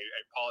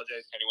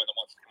apologize to anyone that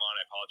wants to come on.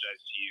 I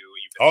apologize to you.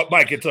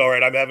 Mike, it's all right.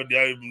 I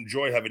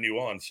enjoy having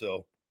you on.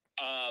 So,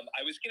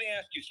 I was going to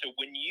ask you. So,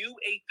 when you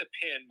ate the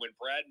pin, when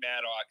Brad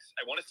Maddox,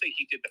 I want to say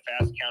he did the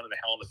fast count in the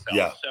Hell in a Cell.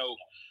 Yeah. So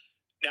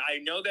now I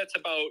know that's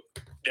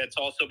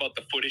also about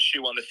the foot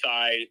issue on the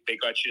side.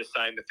 They got you to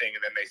sign the thing,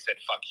 and then they said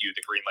 "fuck you,"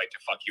 the green light to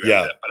 "fuck you."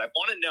 Yeah. But I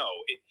want to know.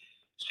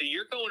 So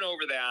you're going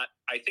over that.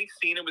 I think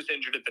Cena was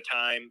injured at the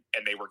time,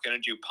 and they were going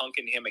to do Punk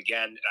and him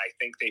again. And I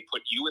think they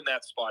put you in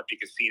that spot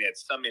because Cena had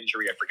some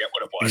injury. I forget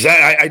what it was.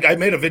 Exactly. I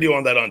made a video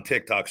on that on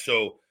TikTok.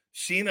 So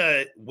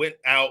Cena went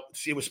out.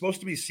 It was supposed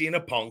to be Cena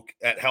Punk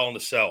at Hell in a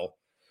Cell,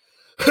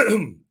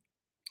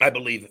 I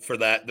believe, for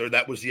that.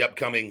 That was the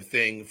upcoming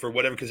thing for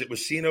whatever, because it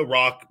was Cena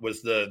Rock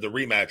was the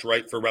rematch,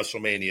 right, for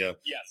WrestleMania.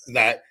 Yes.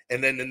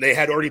 And then they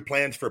had already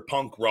plans for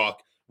Punk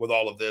Rock with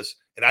all of this.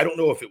 And I don't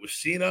know if it was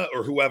Cena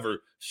or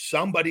whoever,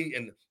 somebody,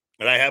 and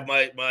I have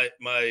my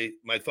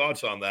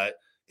thoughts on that,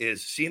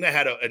 is Cena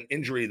had an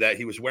injury that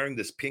he was wearing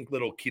this pink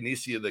little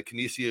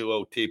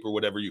kinesio tape or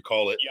whatever you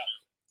call it.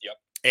 Yeah. Yep.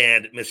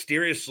 And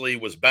mysteriously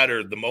was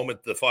better the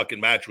moment the fucking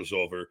match was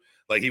over.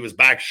 Like, he was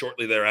back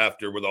shortly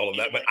thereafter with all of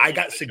that. But I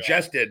got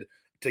suggested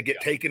to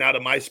get taken out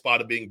of my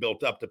spot of being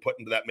built up to put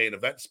into that main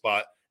event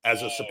spot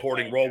as a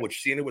supporting role,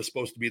 which Cena was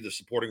supposed to be the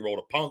supporting role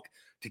to Punk,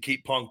 to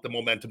keep Punk the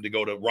momentum to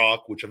go to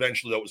Rock, which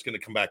eventually was going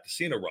to come back to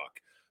Cena Rock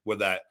with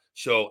that.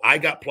 So I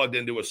got plugged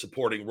into a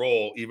supporting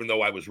role, even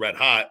though I was red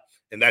hot.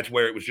 And that's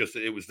where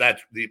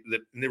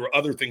there were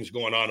other things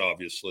going on,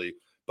 obviously,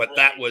 but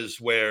that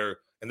was where,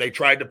 and they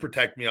tried to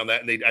protect me on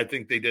that. And I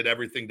think they did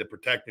everything to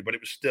protect me, but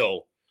it was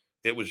a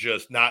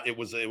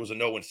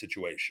no-win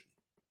situation.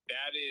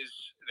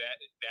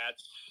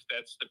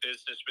 That's the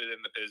business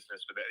within the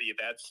business.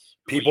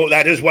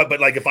 But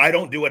like, if I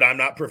don't do it, I'm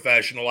not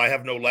professional. I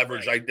have no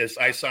leverage. Right.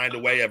 I signed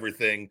away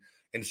everything.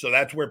 And so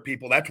that's where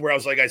I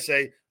was, like I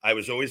say, I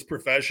was always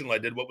professional. I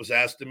did what was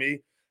asked of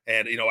me.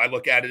 And, I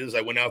look at it as I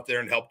went out there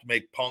and helped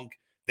make Punk.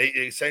 They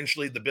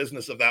essentially, the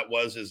business of that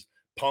is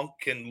Punk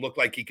can look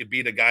like he could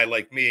beat a guy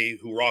like me,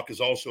 who Rock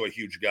is also a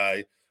huge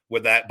guy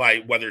with that,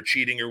 by whether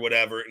cheating or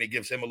whatever. And it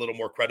gives him a little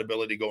more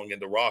credibility going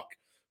into Rock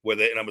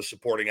with it. And I'm a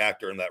supporting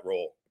actor in that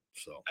role.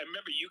 So I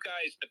remember you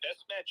guys, the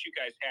best match you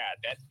guys had,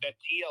 that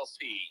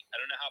TLC, I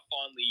don't know how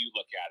fondly you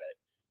look at it,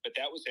 but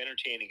that was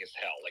entertaining as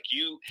hell.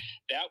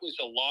 That was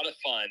a lot of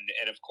fun.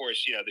 And of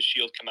course, the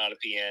Shield come out at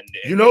the end.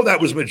 That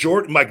was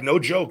majority, Mike, no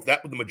joke.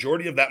 The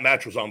majority of that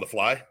match was on the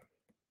fly.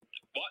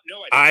 Well,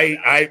 no,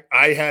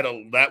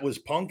 that was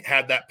Punk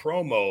had that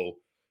promo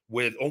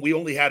with, we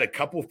only had a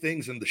couple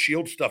things in the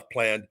Shield stuff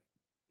planned.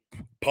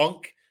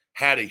 Punk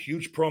had a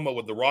huge promo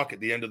with The Rock at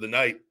the end of the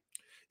night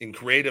in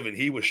creative, and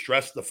he was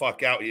stressed the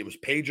fuck out. It was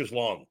pages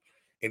long,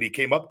 and he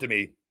came up to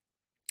me,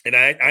 and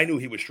I knew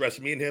he was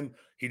stressing me and him.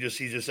 He just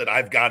said,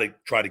 I've got to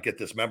try to get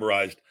this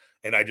memorized.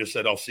 And I just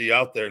said, I'll see you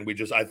out there. And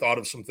I thought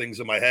of some things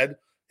in my head,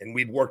 and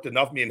we'd worked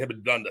enough. Me and him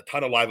had done a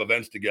ton of live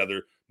events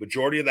together.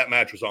 Majority of that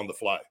match was on the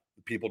fly.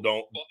 People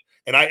don't.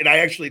 And I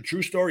actually,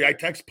 true story, I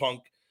text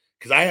Punk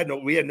because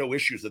we had no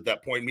issues at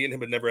that point. Me and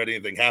him had never had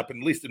anything happen.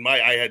 At least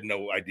I had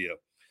no idea.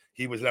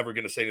 He was never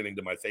going to say anything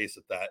to my face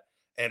at that.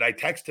 And I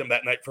texted him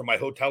that night from my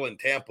hotel in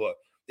Tampa.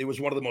 It was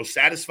one of the most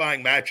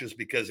satisfying matches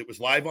because it was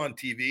live on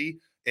TV,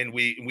 and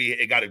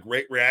it got a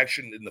great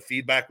reaction, and the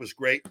feedback was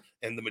great.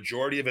 And the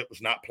majority of it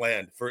was not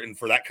planned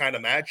for that kind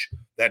of match.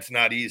 That's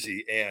not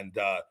easy. And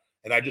I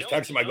just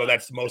texted him. I go,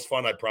 that's the most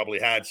fun I've probably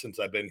had since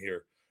I've been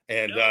here.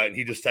 And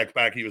he just texted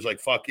back. He was like,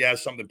 "Fuck yeah,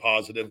 something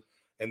positive,"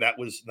 and that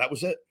was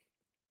it.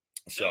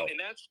 So.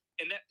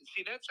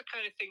 That's the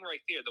kind of thing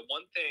right there. The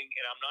one thing,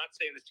 and I'm not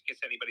saying this to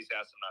kiss anybody's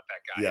ass. I'm not that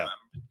guy. Yeah.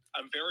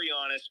 I'm very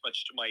honest,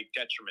 much to my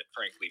detriment,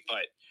 frankly.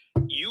 But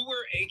you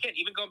were, again,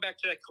 even going back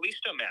to that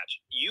Kalisto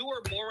match, you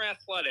were more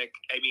athletic.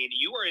 I mean,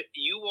 you are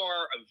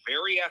a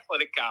very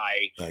athletic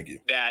guy. Thank you.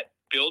 That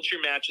builds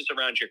your matches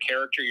around your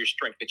character, your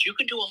strength. But you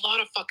can do a lot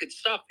of fucking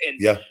stuff. And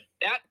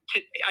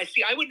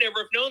I would never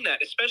have known that,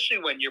 especially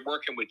when you're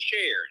working with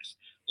chairs,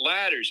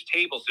 ladders,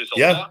 tables. There's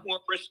a lot more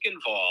risk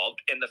involved,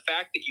 and the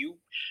fact that you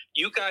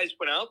guys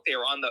went out there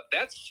on that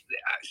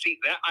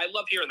I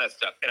love hearing that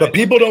stuff. And but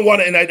people don't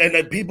want to,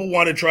 and people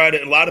want to try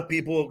to. A lot of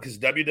people, because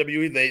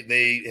WWE,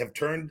 they have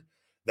turned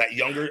that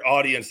younger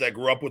audience that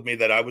grew up with me,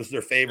 that I was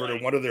their favorite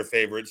or one of their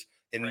favorites,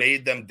 and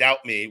made them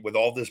doubt me with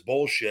all this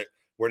bullshit.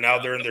 Where now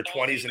they're in their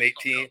 20s and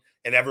 18,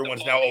 and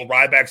everyone's now,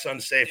 Ryback's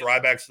unsafe,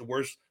 Ryback's the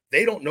worst.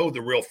 They don't know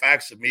the real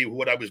facts of me,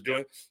 what I was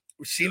doing.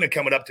 Cena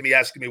coming up to me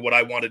asking me what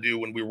I want to do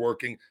when we're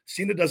working.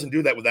 Cena doesn't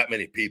do that with that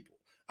many people.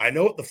 I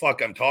know what the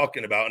fuck I'm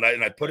talking about,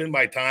 and I put in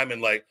my time,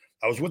 and like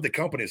I was with the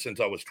company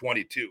since I was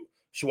 22.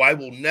 So I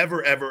will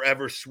never, ever,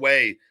 ever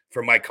sway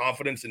from my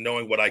confidence in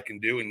knowing what I can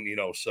do,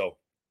 and so.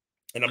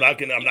 And I'm not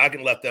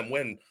gonna let them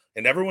win,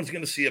 and everyone's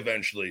gonna see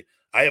eventually.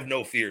 I have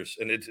no fears,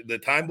 and the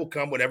time will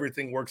come when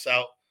everything works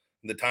out.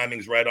 And the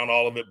timing's right on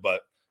all of it,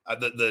 but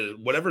the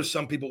whatever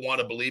some people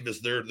want to believe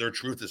is their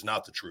truth is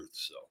not the truth.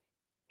 So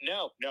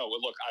no. Well,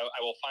 look,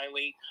 I will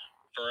finally,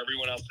 for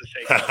everyone else to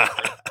say,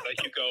 let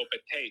you go.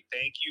 But hey,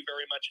 thank you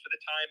very much for the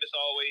time, as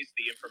always.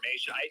 The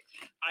information.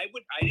 I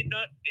did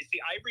not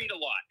see. I read a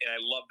lot, and I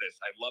love this.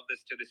 I love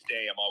this to this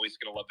day. I'm always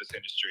going to love this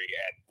industry,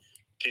 and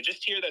to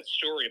just hear that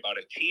story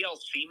about a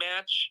TLC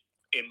match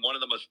in one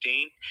of the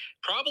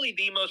probably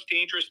the most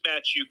dangerous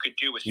match you could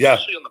do,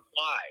 especially on the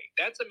fly.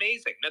 That's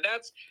amazing. Now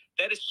that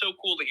is so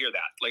cool to hear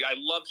that. Like, I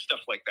love stuff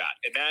like that.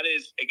 And that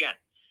is, again,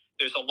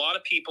 there's a lot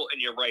of people, and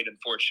you're right,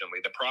 unfortunately,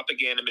 the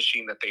propaganda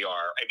machine that they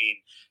are. I mean,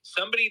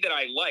 somebody that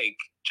I like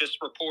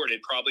just reported,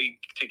 probably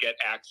to get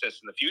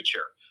access in the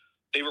future.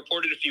 They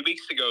reported a few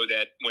weeks ago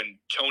that when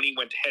Tony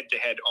went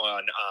head-to-head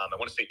on, I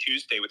want to say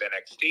Tuesday with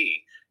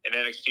NXT, and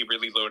NXT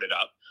really loaded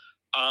up,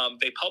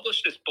 they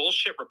published this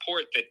bullshit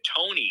report that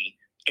Tony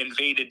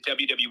invaded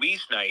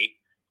WWE's night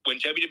when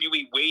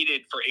WWE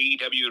waited for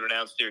AEW to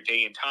announce their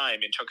day and time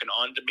and took an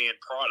on-demand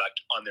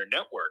product on their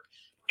network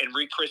and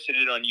rechristened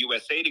it on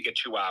USA to get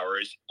 2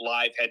 hours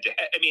live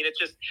head-to-head. I mean, it's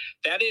just,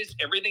 that is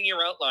everything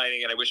you're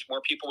outlining, and I wish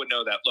more people would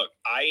know that. Look,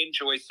 I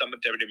enjoy some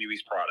of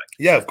WWE's product.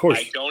 Yeah, of course.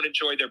 I don't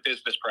enjoy their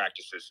business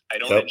practices. I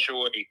don't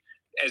enjoy,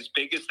 as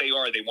big as they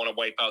are, they want to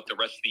wipe out the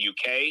rest of the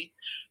UK.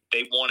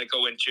 They want to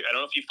go into, I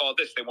don't know if you follow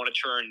this, they want to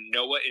turn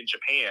Noah in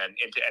Japan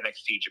into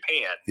NXT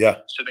Japan.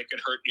 Yeah. So they could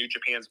hurt New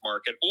Japan's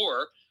market.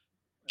 Or,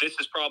 this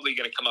is probably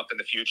going to come up in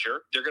the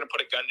future, they're going to put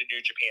a gun to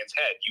New Japan's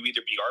head. You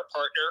either be our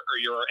partner or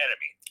you're our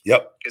enemy.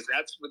 Yep. Because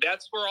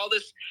that's where all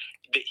this,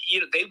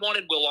 they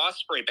wanted Will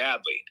Ospreay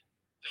badly.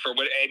 For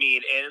what, I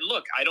mean, and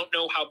look, I don't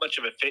know how much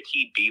of a fit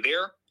he'd be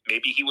there.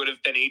 Maybe he would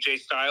have been AJ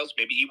Styles.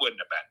 Maybe he wouldn't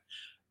have been.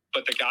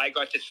 But the guy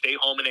got to stay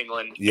home in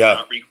England,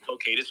 not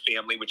relocate his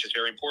family, which is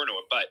very important to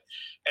him.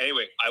 But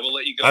anyway, I will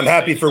let you go. I'm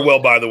happy for Will,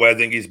 by the way. I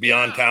think he's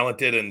beyond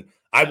talented, and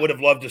I would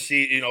have loved to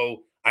see,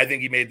 I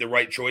think he made the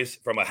right choice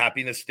from a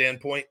happiness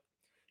standpoint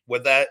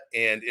with that.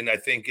 And I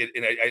think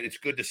it's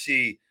good to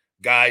see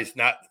guys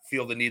not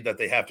feel the need that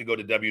they have to go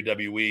to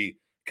WWE,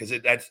 because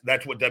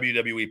that's what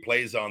WWE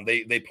plays on.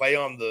 They play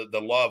on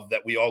the love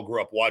that we all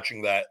grew up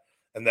watching that,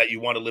 and that you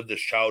want to live this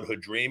childhood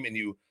dream, and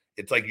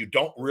it's like you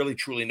don't really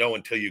truly know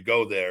until you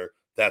go there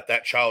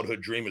that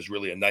childhood dream is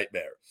really a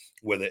nightmare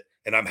with it.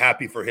 And I'm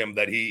happy for him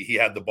that he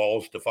had the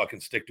balls to fucking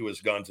stick to his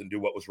guns and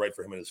do what was right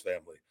for him and his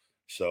family.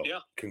 So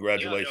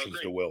congratulations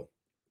to Will.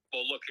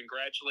 Well, look,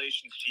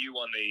 congratulations to you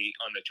on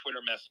the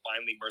Twitter mess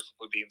finally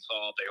mercifully being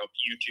solved. I hope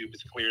YouTube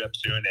is cleared up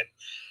soon, and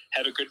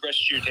have a good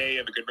rest of your day.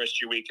 Have a good rest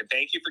of your week. And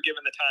thank you for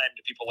giving the time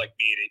to people like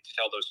me to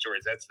tell those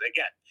stories. That's,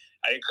 again,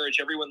 I encourage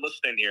everyone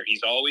listening here.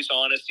 He's always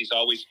honest. He's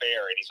always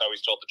fair, and he's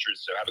always told the truth.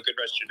 So have a good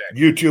rest of your day.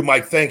 You too,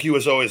 Mike. Thank you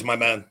as always, my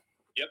man.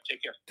 Yep.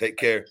 Take care. Take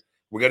care.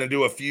 We're going to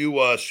do a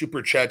few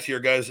super chats here,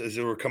 guys, as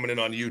they were coming in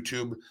on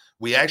YouTube.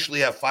 We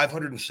actually have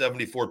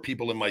 574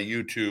 people in my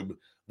YouTube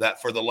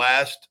that for the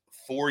last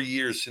 4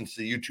 years since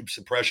the YouTube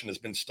suppression has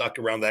been stuck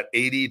around that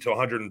 80 to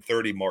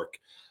 130 mark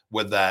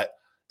with that.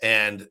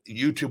 And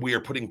YouTube, we are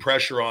putting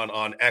pressure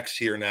on X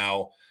here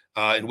now,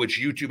 in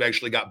which YouTube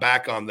actually got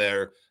back on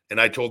there.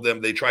 And I told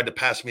them, they tried to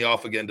pass me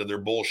off again to their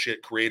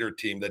bullshit creator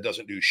team that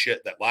doesn't do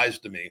shit, that lies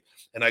to me.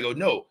 And I go,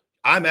 no,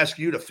 I'm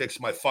asking you to fix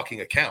my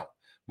fucking account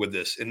with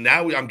this. And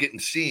now I'm getting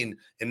seen.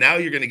 And now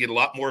you're going to get a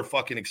lot more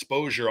fucking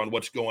exposure on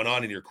what's going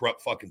on in your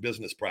corrupt fucking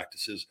business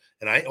practices.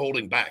 And I ain't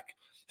holding back.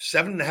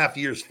 7.5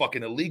 years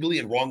fucking illegally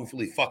and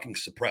wrongfully fucking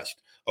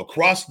suppressed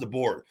across the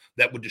board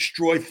that would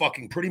destroy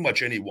fucking pretty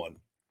much anyone.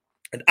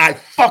 And I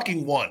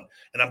fucking won.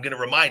 And I'm going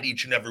to remind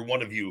each and every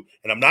one of you,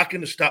 and I'm not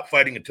going to stop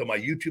fighting until my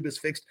YouTube is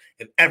fixed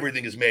and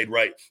everything is made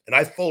right. And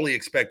I fully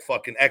expect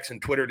fucking X and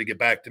Twitter to get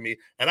back to me.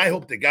 And I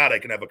hope to God I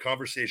can have a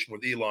conversation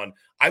with Elon.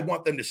 I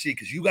want them to see,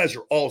 because you guys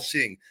are all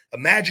seeing.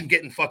 Imagine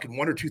getting fucking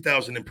 1,000 or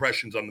 2,000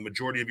 impressions on the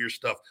majority of your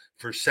stuff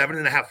for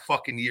 7.5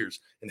 fucking years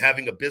and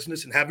having a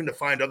business and having to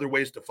find other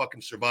ways to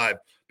fucking survive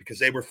because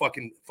they were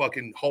fucking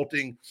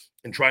halting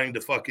and trying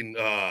to fucking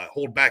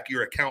hold back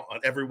your account on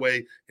every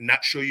way and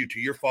not show you to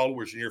your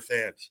followers and your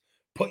fans.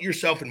 Put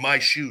yourself in my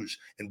shoes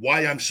and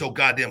why I'm so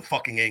goddamn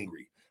fucking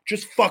angry.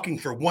 Just fucking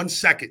for 1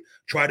 second,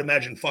 try to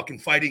imagine fucking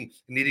fighting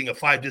and needing a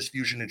 5-disc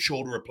fusion and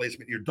shoulder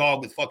replacement, your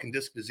dog with fucking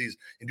disc disease,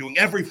 and doing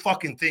every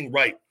fucking thing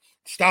right.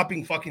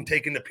 Stopping fucking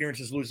taking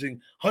appearances,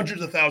 losing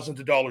hundreds of thousands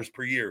of dollars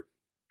per year,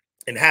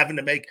 and having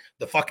to make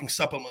the fucking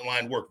supplement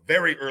line work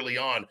very early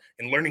on,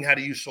 and learning how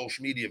to use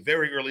social media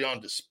very early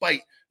on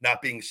despite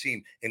not being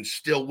seen, and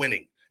still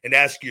winning. And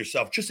ask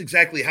yourself, just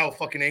exactly how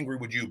fucking angry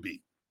would you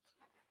be?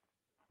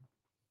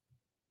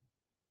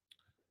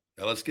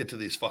 Now let's get to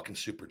these fucking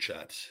super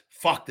chats.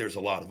 Fuck, there's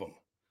a lot of them.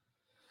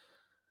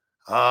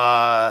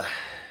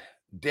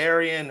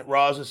 Darian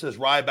Raza says,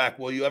 Ryback,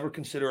 will you ever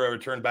consider a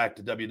return back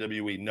to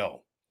WWE?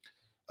 No.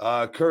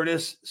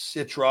 Curtis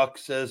Citrock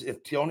says,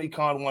 if Tony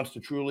Khan wants to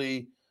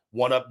truly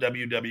one-up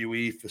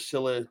WWE,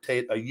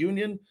 facilitate a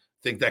union,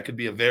 think that could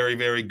be a very,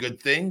 very good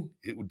thing.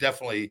 It would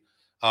definitely,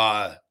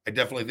 I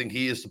definitely think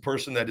he is the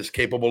person that is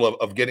capable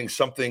of getting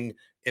something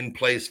in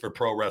place for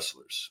pro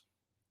wrestlers.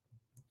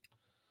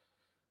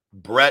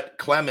 Brett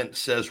Clement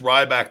says,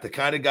 Ryback, the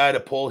kind of guy to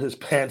pull his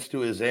pants to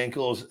his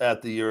ankles at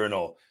the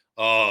urinal.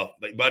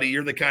 Buddy,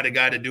 you're the kind of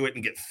guy to do it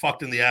and get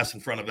fucked in the ass in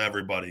front of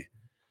everybody.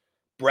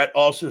 Brett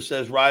also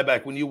says,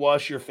 Ryback, when you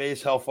wash your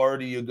face, how far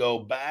do you go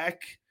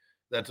back?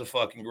 That's a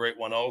fucking great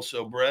one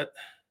also, Brett.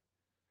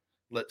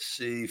 Let's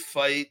see.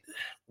 Fight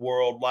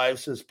World Live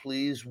says,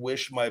 please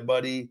wish my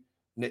buddy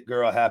Nick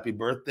Girl a happy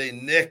birthday.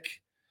 Nick,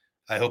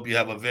 I hope you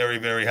have a very,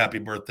 very happy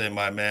birthday,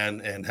 my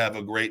man, and have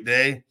a great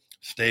day.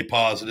 Stay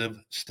positive.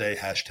 Stay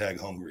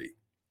 #hungry.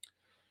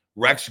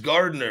 Rex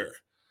Gardner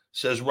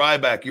says,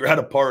 Ryback, you're at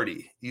a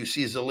party. You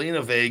see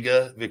Zelina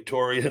Vega,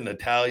 Victoria,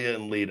 Natalia,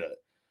 and Lita.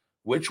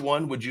 Which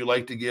one would you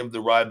like to give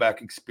the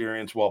Ryback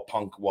experience while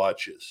Punk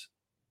watches?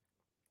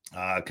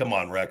 Come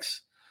on,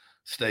 Rex.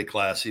 Stay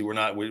classy.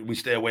 We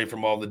stay away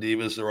from all the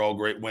divas. They're all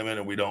great women,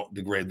 and we don't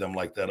degrade them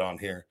like that on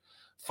here.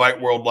 Fight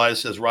World Live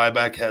says,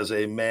 Ryback has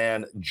a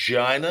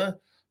man-gina.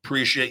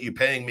 Appreciate you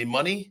paying me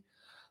money.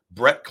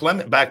 Brett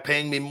Clement back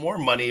paying me more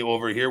money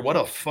over here. What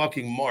a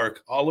fucking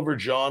mark. Oliver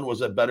John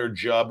was a better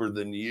jobber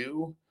than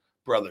you.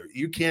 Brother,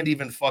 you can't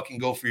even fucking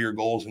go for your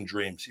goals and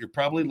dreams. You're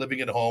probably living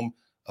at home,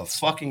 a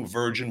fucking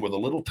virgin with a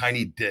little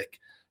tiny dick,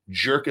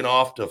 jerking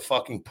off to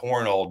fucking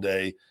porn all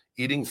day,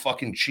 eating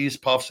fucking cheese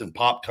puffs and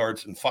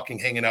Pop-Tarts, and fucking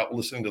hanging out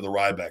listening to the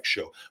Ryback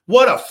show.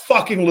 What a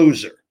fucking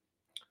loser.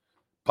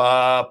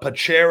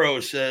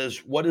 Pachero says,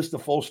 what is the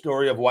full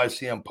story of why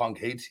CM Punk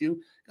hates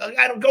you?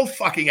 I don't go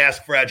fucking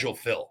ask Fragile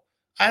Phil.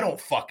 I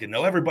don't fucking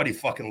know. Everybody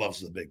fucking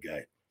loves the big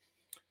guy.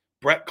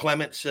 Brett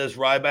Clement says,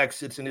 Ryback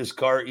sits in his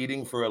car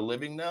eating for a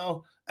living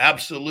now?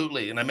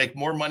 Absolutely. And I make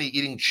more money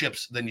eating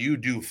chips than you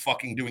do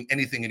fucking doing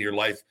anything in your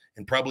life,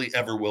 and probably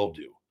ever will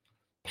do.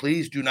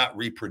 Please do not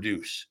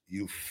reproduce,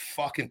 you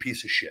fucking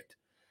piece of shit.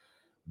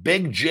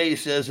 Big J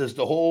says, is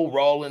the whole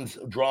Rollins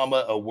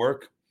drama a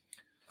work?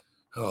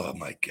 Oh,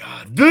 my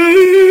God.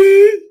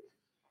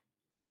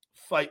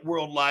 Fight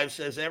World Live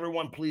says,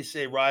 everyone please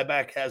say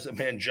Ryback has a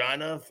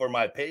mangina for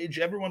my page.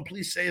 Everyone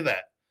please say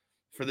that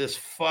for this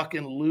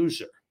fucking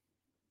loser.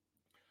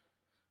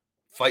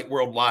 Fight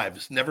World Live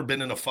has never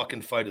been in a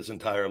fucking fight his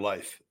entire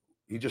life.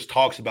 He just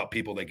talks about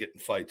people that get in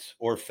fights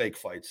or fake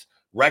fights.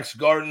 Rex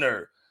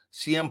Gardner,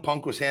 CM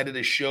Punk was handed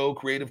a show,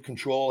 creative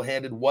control,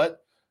 handed what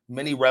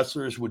many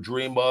wrestlers would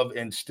dream of,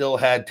 and still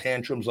had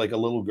tantrums like a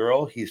little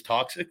girl. He's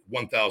toxic.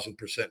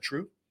 1,000%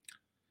 true.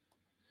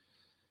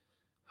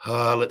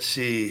 Let's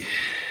see.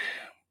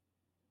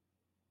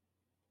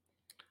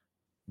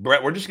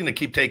 Brett, we're just going to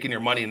keep taking your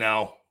money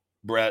now,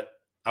 Brett.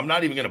 I'm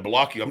not even going to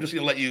block you. I'm just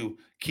going to let you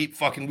keep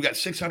fucking. We got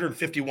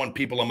 651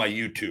 people on my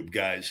YouTube,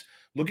 guys.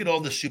 Look at all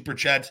the super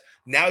chats.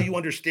 Now you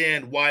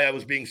understand why I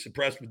was being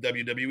suppressed with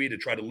WWE to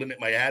try to limit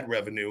my ad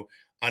revenue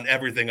on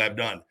everything I've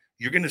done.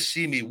 You're going to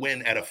see me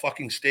win at a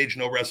fucking stage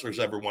no wrestler's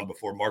ever won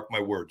before. Mark my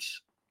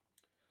words.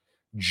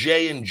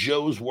 Jay in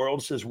Joe's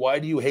World says, why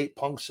do you hate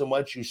Punk so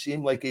much? You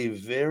seem like a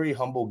very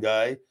humble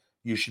guy.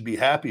 You should be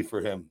happy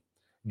for him.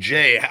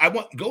 Jay,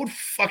 go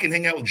fucking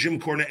hang out with Jim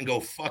Cornette and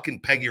go fucking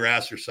peg your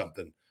ass or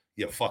something,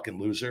 you fucking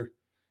loser.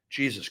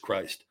 Jesus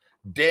Christ.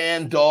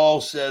 Dan Dahl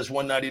says,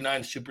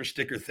 199 super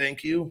sticker,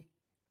 thank you.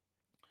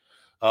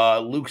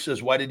 Luke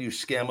says, why did you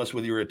scam us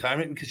with your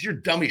retirement? Because you're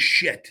dumb as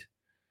shit.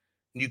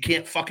 You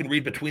can't fucking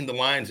read between the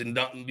lines, and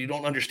you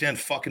don't understand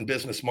fucking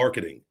business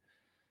marketing.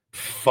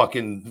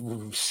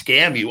 Fucking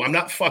scam you. I'm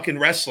not fucking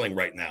wrestling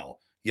right now,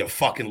 you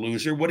fucking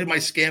loser. What am I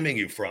scamming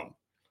you from?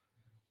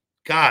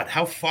 God,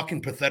 how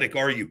fucking pathetic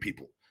are you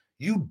people?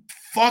 You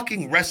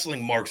fucking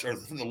wrestling marks are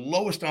the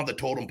lowest on the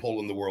totem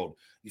pole in the world.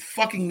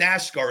 Fucking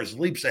NASCAR is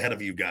leaps ahead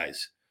of you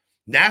guys.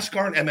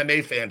 NASCAR and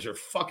MMA fans are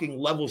fucking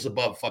levels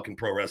above fucking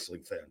pro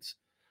wrestling fans.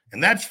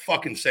 And that's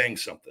fucking saying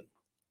something.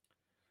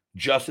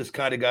 Justice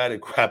kind of guy to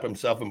crap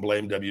himself and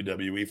blame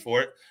WWE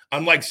for it.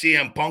 Unlike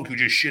CM Punk, who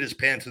just shit his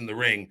pants in the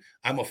ring,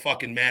 I'm a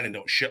fucking man and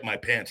don't shit my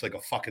pants like a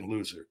fucking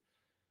loser.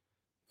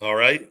 All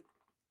right?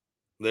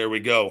 There we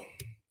go.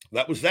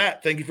 That was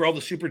that. Thank you for all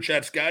the super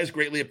chats, guys.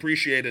 Greatly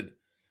appreciated.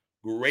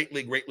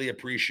 Greatly, greatly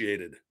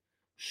appreciated.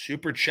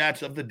 Super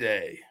chats of the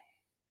day.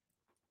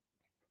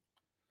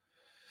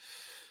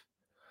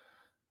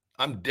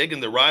 I'm digging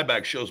the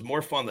Ryback shows.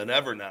 More fun than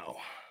ever now.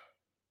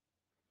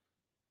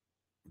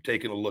 I'm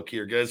taking a look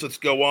here, guys. Let's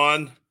go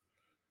on.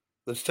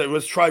 Let's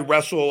try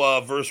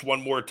Wrestleverse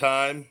one more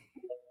time.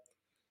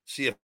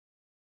 See if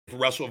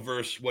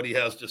Wrestleverse, what he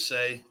has to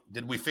say.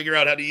 Did we figure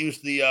out how to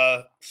use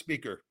the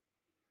speaker?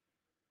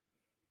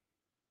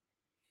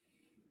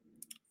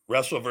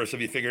 Wrestleverse,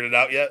 have you figured it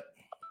out yet?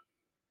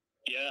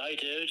 Yeah, I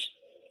did.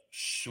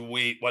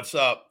 Sweet. What's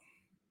up?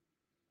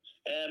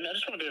 I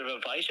just want a bit of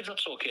advice, if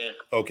that's okay.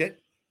 Okay.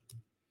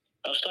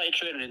 I've started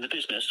training in the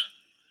business.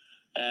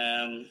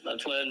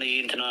 I've learned the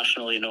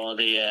international,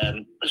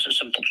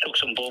 took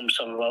some bumps.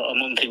 I'm about a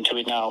month into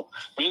it now.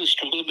 Really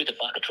struggling with the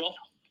backdrop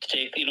to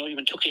take,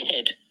 even took your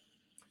head.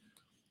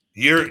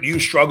 You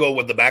struggle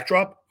with the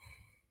backdrop?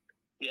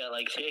 Yeah,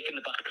 like taking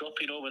the backdrop,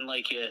 when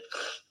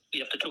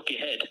you have to tuck your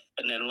head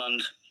and then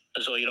land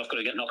as though you're not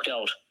going to get knocked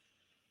out.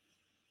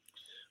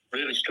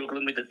 Really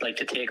struggling with it,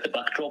 to take the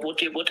backdrop.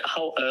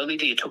 How early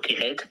do you tuck your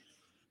head?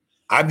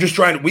 I'm just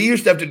trying. We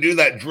used to have to do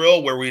that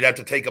drill where we'd have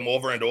to take them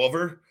over and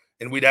over,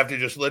 and we'd have to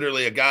just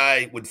literally a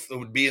guy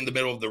would be in the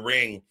middle of the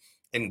ring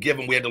and give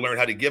them. We had to learn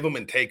how to give them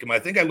and take them. I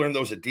think I learned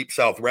those at Deep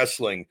South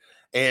Wrestling,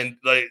 and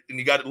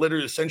you got to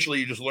literally essentially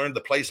you just learn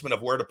the placement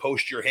of where to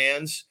post your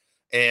hands,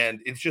 and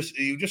it's just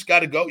you just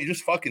got to go. You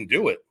just fucking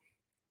do it.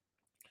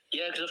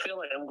 Yeah, because I feel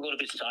like I'm going a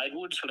bit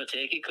sideways when I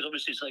take it, because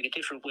obviously it's a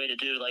different way to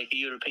do the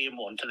European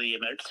one to the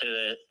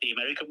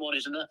American one,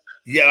 isn't it?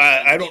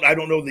 Yeah, I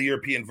don't know the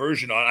European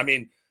version on. I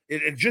mean,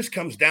 it just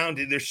comes down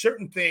to there's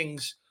certain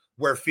things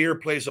where fear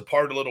plays a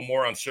part a little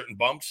more on certain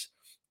bumps,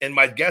 and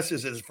my guess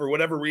is for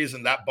whatever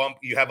reason that bump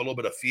you have a little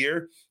bit of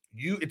fear.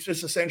 It's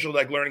just essentially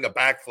like learning a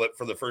backflip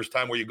for the first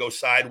time where you go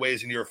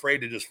sideways and you're afraid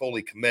to just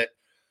fully commit.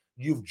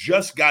 You've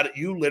just got it.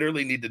 You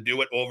literally need to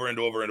do it over and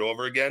over and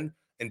over again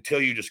until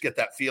you just get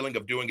that feeling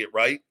of doing it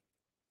right.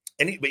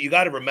 But you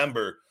got to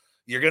remember,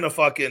 you're going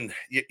to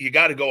you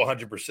got to go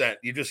 100%.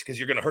 Because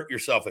you're going to hurt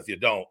yourself if you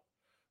don't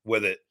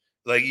with it.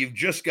 You've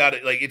just got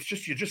it. You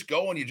just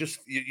go and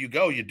you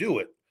go, you do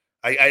it.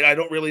 I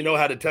don't really know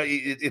how to tell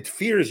you. It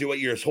fears you what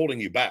you're holding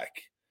you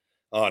back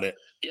on it.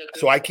 Yeah,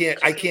 so I can't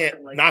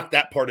knock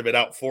that part of it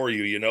out for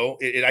you.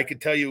 I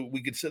could tell you,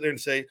 we could sit there and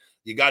say,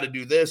 you got to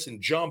do this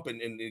and jump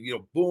and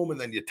boom. And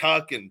then you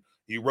tuck and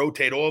you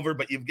rotate over,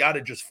 but you've got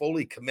to just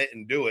fully commit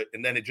and do it.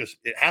 And then it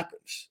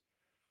happens.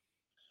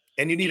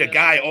 And you need a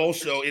guy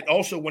also. It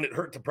also wouldn't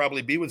hurt to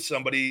probably be with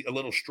somebody a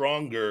little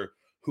stronger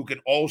who can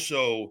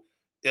also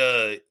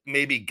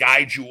maybe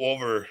guide you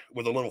over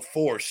with a little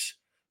force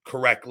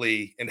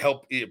correctly and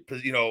help,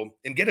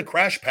 and get a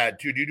crash pad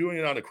too. Do you doing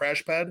it on a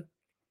crash pad?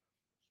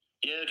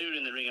 Yeah, I do it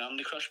in the ring and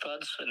the crash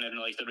pads, and then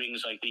the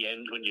ring's the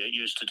end when you're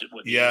used to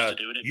doing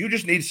it. You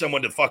just need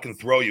someone to fucking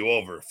throw you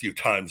over a few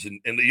times,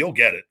 and you'll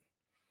get it.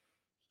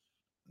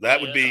 That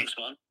would be thanks,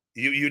 man.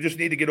 You just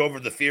need to get over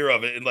the fear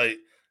of it, and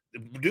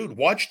dude,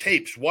 watch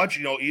tapes. Watch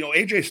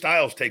AJ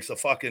Styles takes a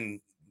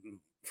fucking,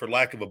 for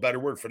lack of a better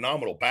word,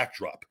 phenomenal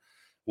backdrop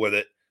with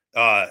it.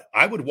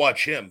 I would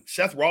watch him.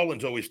 Seth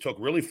Rollins always took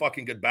really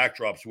fucking good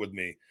backdrops with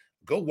me.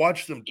 Go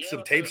watch some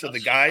tapes of the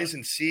guys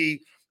and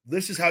see.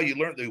 This is how you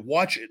learn. They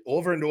watch it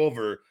over and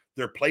over,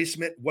 their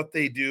placement, what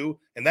they do,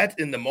 and that's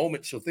in the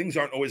moment. So things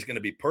aren't always going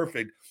to be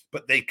perfect,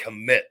 but they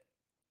commit,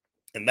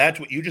 and that's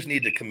what you just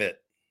need to commit.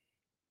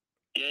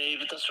 Yeah,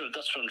 but that's what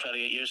I'm trying to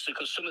get used to.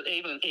 Because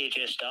even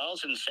AJ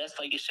Styles and Seth,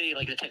 you see,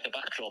 they take the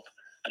backdrop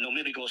and they'll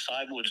maybe go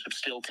sideways, but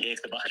still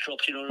take the backdrop.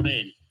 You know what I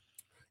mean?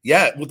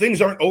 Yeah. Well,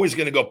 things aren't always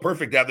going to go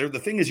perfect out there. The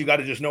thing is, you got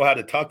to just know how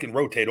to tuck and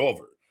rotate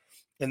over,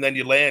 and then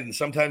you land. And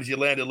sometimes you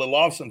land a little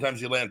off.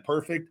 Sometimes you land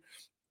perfect.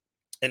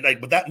 And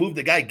but that move,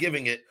 the guy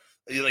giving it,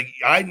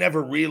 I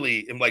never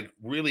really am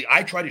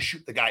I try to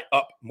shoot the guy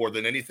up more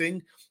than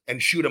anything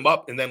and shoot him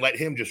up and then let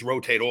him just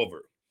rotate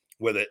over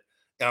with it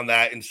on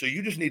that. And so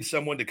you just need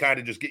someone to kind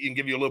of just give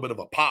you a little bit of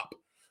a pop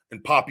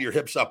and pop your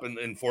hips up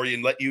and for you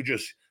and let you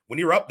just, when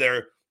you're up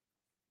there,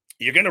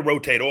 you're going to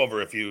rotate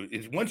over.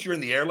 Once you're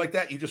in the air like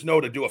that, you just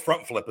know to do a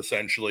front flip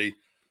essentially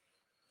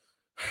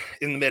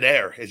in the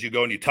midair as you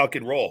go and you tuck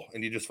and roll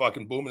and you just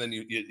fucking boom. And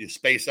then you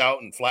space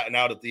out and flatten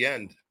out at the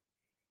end.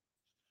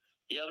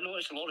 Yeah, I've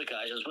noticed a lot of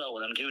guys as well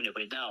when I'm doing it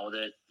with now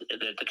that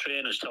the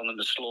trainer's telling them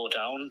to slow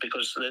down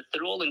because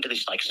they're all into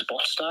this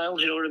spot style.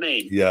 Do you know what I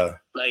mean? Yeah.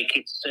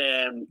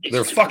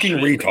 They're fucking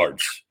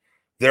retards.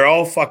 They're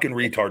all fucking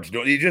retards.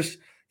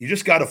 You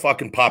just got to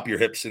fucking pop your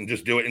hips and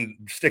just do it and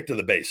stick to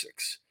the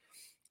basics.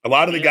 A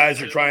lot of the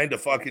guys are trying to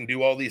fucking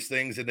do all these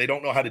things and they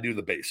don't know how to do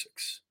the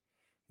basics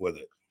with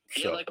it.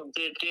 So. Yeah, on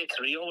day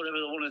 3 or whatever,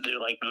 they want to do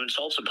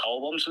moonsaults and power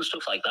bombs and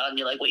stuff like that, and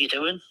you're like, what are you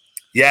doing?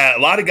 Yeah,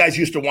 a lot of guys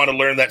used to want to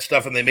learn that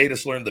stuff, and they made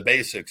us learn the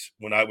basics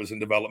when I was in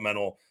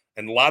developmental.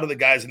 And a lot of the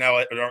guys now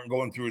that aren't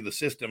going through the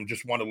system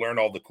just want to learn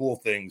all the cool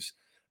things,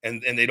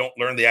 and they don't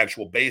learn the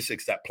actual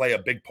basics that play a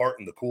big part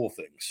in the cool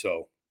things.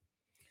 So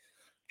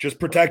just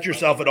protect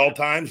yourself at all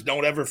times.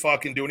 Don't ever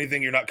fucking do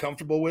anything you're not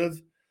comfortable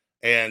with.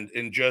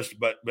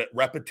 But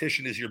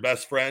repetition is your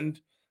best friend.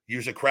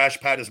 Use a crash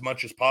pad as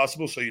much as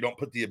possible so you don't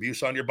put the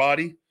abuse on your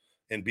body,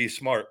 and be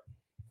smart.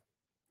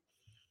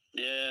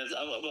 Yeah,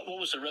 what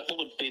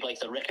would be like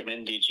the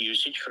recommended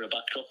usage for a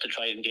backdrop to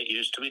try and get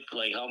used to it?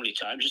 Like how many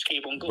times? Just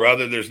keep on going.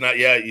 Brother, there's not.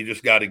 Yeah, you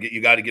just got to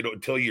get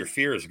until your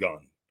fear is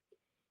gone.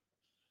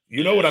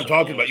 You know what I'm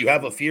talking about. You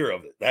have a fear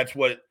of it. That's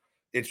what.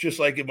 It's just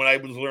like when I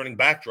was learning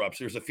backdrops.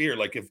 There's a fear.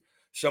 Like if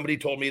somebody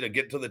told me to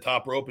get to the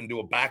top rope and do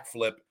a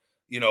backflip,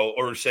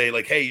 or say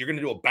like, hey, you're going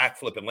to do a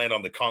backflip and land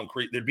on the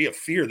concrete, there'd be a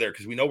fear there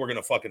because we know we're going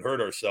to fucking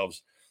hurt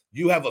ourselves.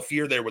 You have a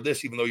fear there with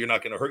this, even though you're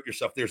not going to hurt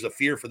yourself. There's a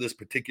fear for this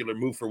particular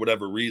move for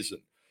whatever reason.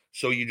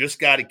 So you just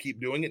got to keep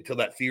doing it till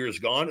that fear is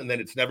gone, and then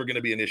it's never going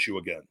to be an issue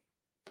again.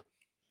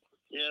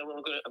 Yeah,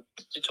 well,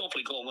 it's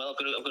hopefully going well.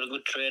 I've got a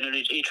good trainer.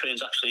 He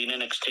trains actually in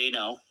NXT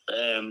now.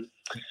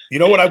 You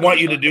know what I want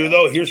you to do,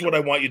 though? Here's what I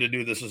want you to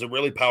do. This is a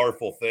really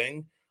powerful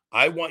thing.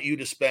 I want you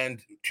to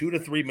spend 2 to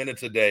 3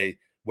 minutes a day,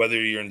 whether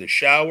you're in the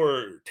shower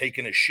or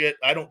taking a shit,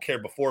 I don't care,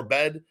 before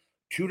bed,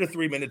 2 to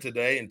 3 minutes a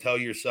day, and tell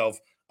yourself,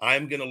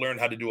 I'm going to learn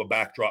how to do a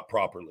backdrop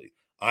properly.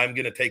 I'm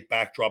going to take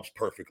backdrops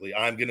perfectly.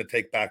 I'm going to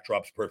take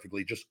backdrops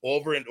perfectly, just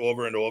over and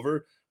over and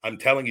over. I'm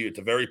telling you, it's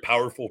a very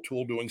powerful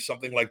tool doing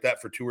something like that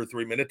for 2 or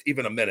 3 minutes,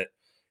 even a minute.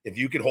 If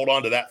you could hold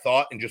on to that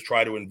thought and just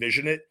try to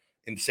envision it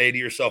and say to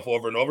yourself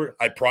over and over,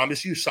 I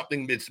promise you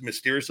something that's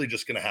mysteriously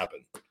just going to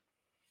happen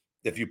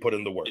if you put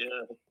in the work.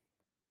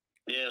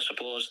 Yeah, I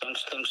suppose.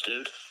 Thanks,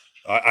 dude.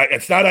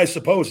 It's not, I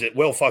suppose, it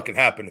will fucking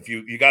happen. If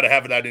you got to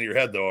have that in your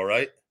head, though, all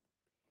right?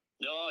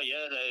 No,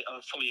 yeah, I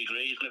fully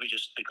agree. Maybe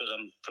just because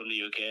I'm from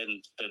the UK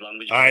and the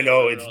language. I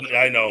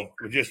know.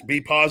 Just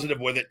be positive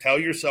with it. Tell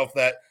yourself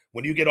that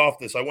when you get off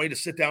this, I want you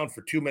to sit down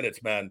for 2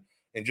 minutes, man,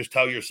 and just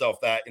tell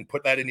yourself that and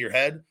put that in your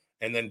head,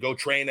 and then go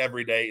train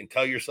every day and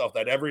tell yourself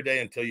that every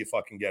day until you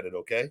fucking get it,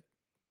 okay?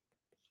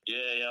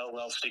 Yeah,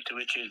 well, stick to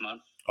it. Cheers,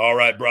 man. All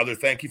right, brother.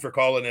 Thank you for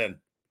calling in.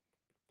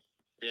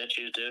 Yeah,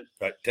 cheers, dude.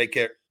 All right, take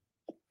care.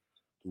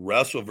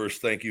 Wrestleverse,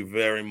 thank you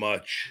very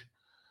much.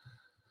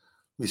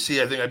 Let me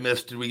see. I think I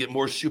missed. Did we get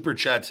more super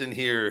chats in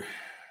here?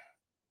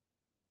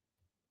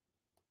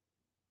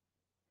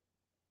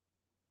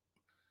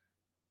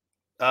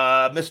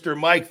 Mr.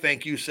 Mike,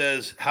 thank you,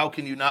 says, how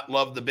can you not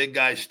love the big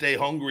guy? Stay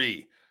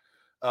hungry.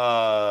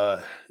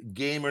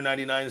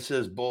 Gamer99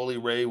 says, Bully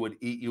Ray would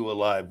eat you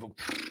alive.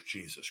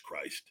 Jesus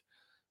Christ.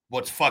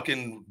 What's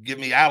fucking, give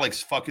me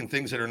Alex fucking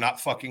things that are not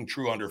fucking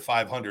true under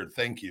 500.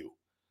 Thank you.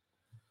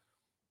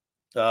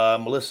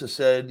 Melissa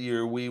said,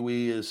 your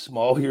wee is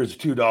small. Here's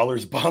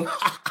 $2, bum.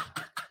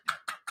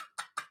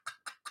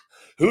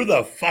 Who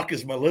the fuck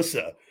is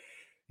Melissa?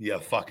 You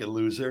fucking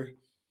loser.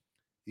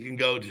 You can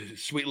go to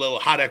sweet little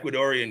hot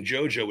Ecuadorian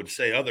Jojo would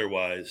say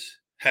otherwise.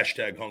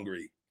 Hashtag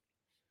hungry.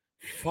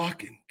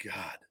 Fucking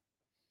God.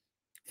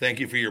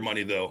 Thank you for your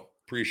money, though.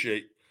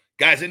 Appreciate.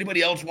 Guys,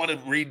 anybody else want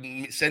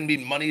to send me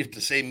money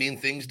to say mean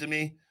things to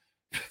me?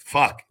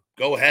 Fuck.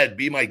 Go ahead.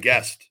 Be my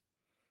guest.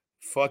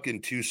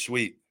 Fucking too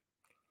sweet.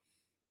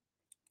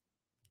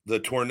 The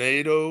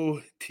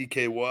Tornado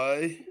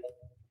TKY.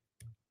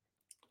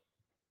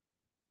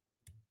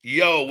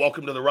 Yo,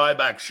 welcome to the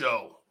Ryback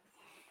Show.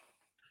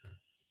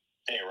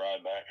 Hey,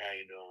 Ryback, how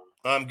you doing?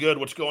 I'm good.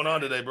 What's going on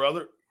today,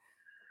 brother?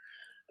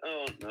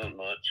 Oh, not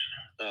much.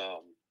 I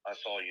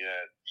saw you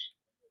had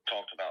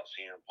talked about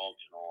CM Punk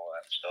and all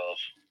that stuff,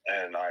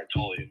 and I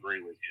totally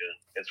agree with you.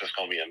 It's just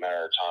going to be a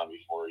matter of time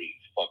before he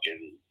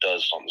fucking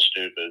does something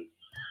stupid.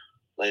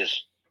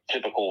 His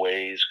typical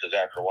ways, because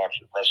after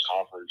watching the press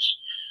conference,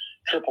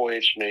 Triple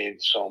H made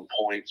some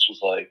points,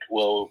 was like,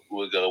 well,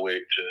 we're going to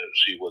wait to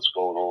see what's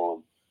going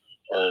on,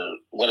 or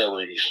whatever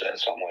he said,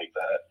 something like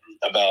that,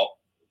 about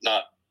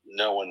not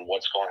knowing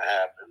what's going to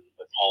happen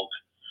with Punk,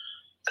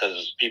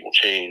 because people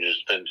change.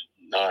 It's been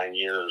 9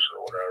 years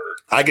or whatever.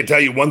 I can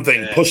tell you one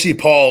thing. Pussy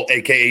Paul,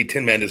 a.k.a.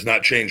 Tin Man, has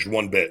not changed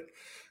one bit.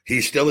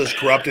 He's still as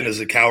corrupt and as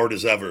a coward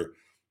as ever.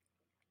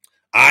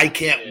 I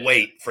can't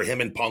wait for him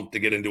and Punk to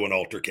get into an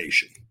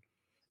altercation.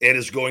 It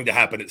is going to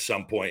happen at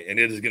some point, and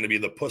it is going to be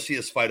the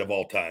pussiest fight of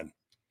all time.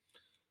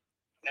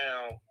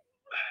 Now,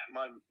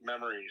 my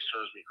memory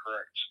serves me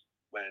correct.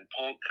 When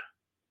Punk,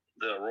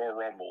 the Royal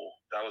Rumble,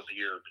 that was the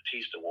year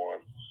Batista won,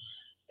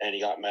 and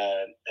he got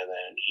mad, and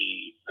then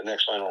the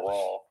next night on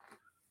Raw,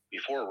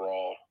 before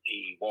Raw,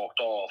 he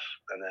walked off,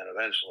 and then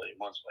eventually,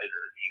 months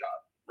later, he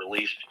got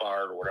released,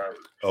 fired, or whatever.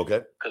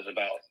 Okay. Because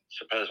about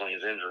supposedly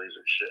his injuries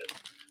and shit.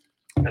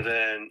 And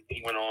then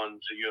he went on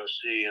to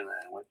UFC, and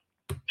then went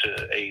to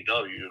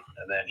AEW,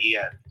 and then he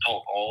had to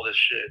talk all this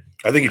shit.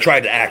 I think he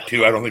tried to act,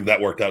 too. I don't think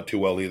that worked out too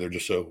well either,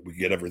 just so we could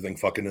get everything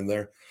fucking in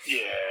there.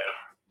 Yeah,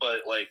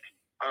 but, like,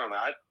 I don't know.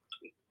 I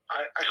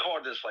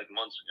called this, like,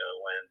 months ago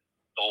when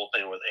the whole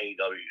thing with AEW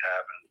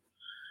happened.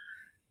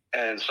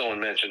 And someone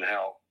mentioned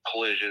how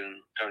Tony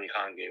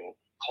Khan gave him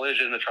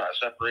Collision to try to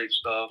separate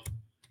stuff.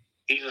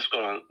 He's just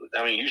going to,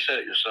 I mean, you said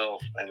it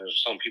yourself, and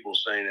there's some people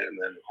saying it, and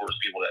then, of course,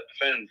 people that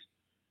defend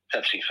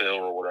Pepsi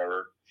Phil or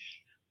whatever.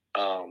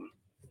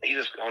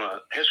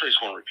 History's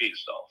going to repeat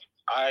itself.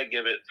 I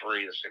give it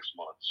 3 to 6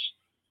 months.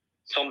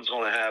 Something's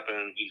going to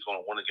happen. He's going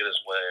to want to get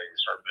his way and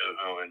start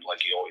boo-hooing like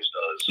he always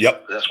does.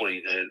 Yep. That's what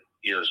he did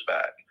years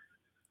back.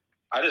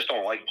 I just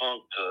don't like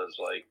Punk because,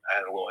 like, I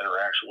had a little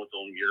interaction with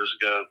him years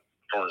ago,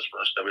 during his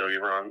first WWE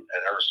run,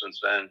 and ever since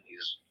then,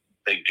 he's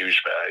a big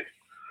douchebag.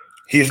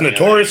 He's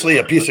notoriously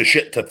a piece of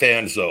shit to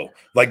fans, though.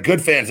 Like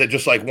good fans that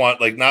just like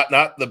want, like not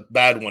the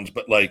bad ones,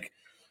 but like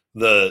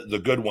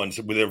the good ones.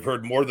 They've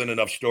heard more than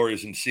enough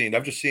stories and seen.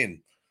 I've just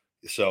seen.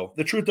 So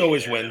the truth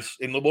always wins,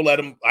 and we'll let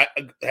him.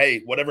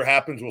 Hey, whatever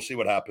happens, we'll see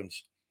what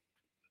happens.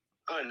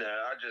 I know.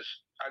 I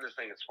just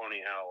think it's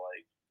funny how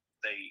like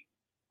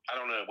I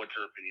don't know what's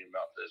your opinion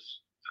about this.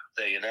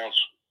 They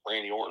announced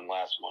Randy Orton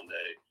last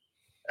Monday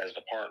as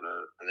the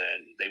partner, and then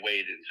they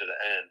waited until the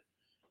end.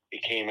 He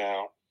came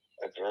out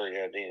at the very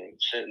end,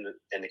 sitting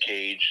in the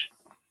cage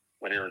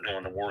when they were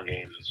doing the war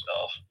games and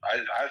stuff.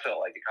 I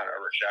felt like it kind of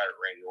overshadowed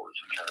Randy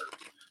Orton's return.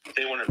 If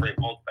they wanted to bring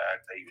Punk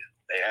back,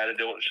 they had to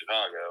do it in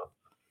Chicago.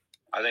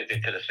 I think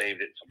they could have saved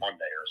it to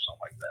Monday or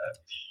something like that,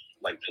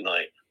 like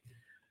tonight.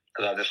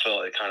 Because I just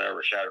felt it kind of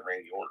overshadowed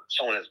Randy Orton.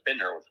 Someone that's been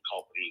there with the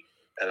company,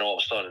 and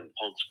all of a sudden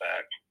Punk's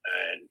back,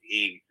 and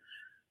he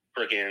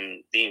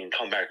freaking didn't even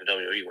come back to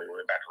WWE when he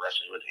went back to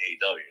wrestling with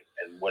AEW.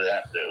 And what did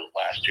that do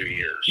last 2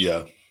 years?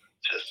 Yeah.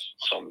 Just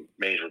some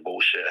major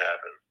bullshit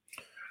happened.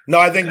 No,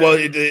 I think, well,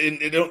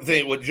 I don't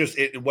think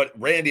what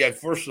Randy,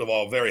 first of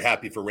all, very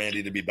happy for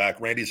Randy to be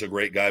back. Randy's a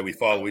great guy. We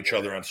follow each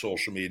other on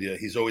social media.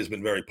 He's always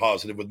been very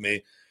positive with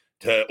me.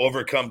 To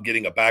overcome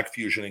getting a back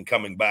fusion and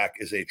coming back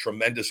is a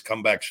tremendous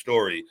comeback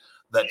story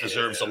that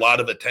deserves a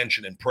lot of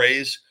attention and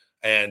praise.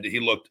 And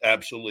he looked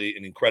absolutely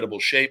in incredible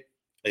shape,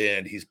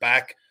 and he's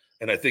back.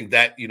 And I think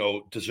that,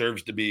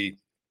 deserves to be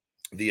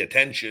the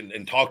attention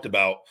and talked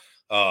about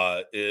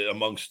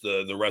amongst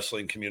the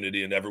wrestling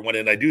community and everyone.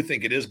 And I do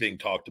think it is being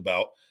talked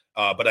about,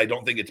 but I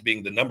don't think it's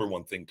being the number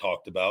one thing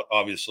talked about.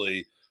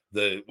 Obviously,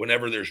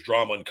 whenever there's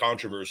drama and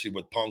controversy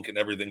with Punk and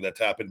everything that's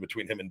happened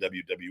between him and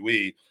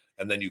WWE,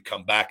 and then you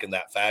come back in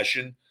that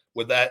fashion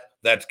with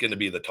that's going to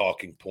be the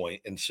talking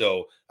point. And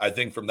so I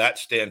think from that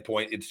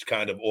standpoint, it's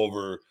kind of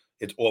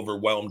it's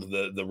overwhelmed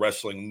the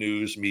wrestling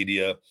news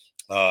media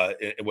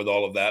with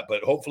all of that.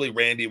 But hopefully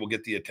Randy will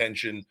get the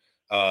attention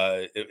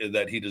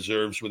that he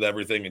deserves with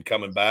everything and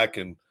coming back.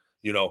 And,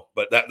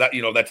 but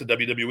that's a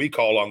WWE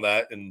call on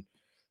that. And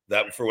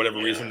that for whatever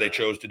reason, they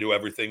chose to do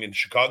everything in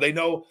Chicago.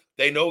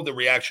 They know the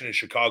reaction in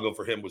Chicago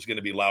for him was going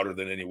to be louder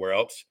than anywhere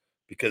else,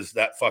 because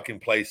that fucking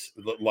place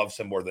loves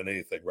him more than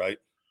anything, right?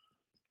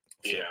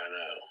 So. Yeah, I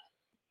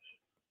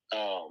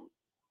know.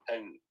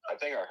 And I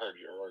think I heard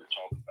you earlier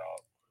talk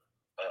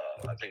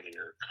about, I think in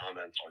your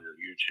comments on your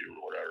YouTube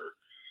or whatever,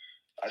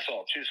 I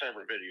saw two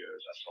separate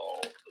videos. I saw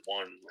the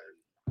one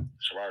when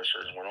Survivor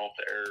Series went off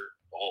the air,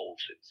 the whole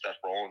Seth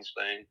Rollins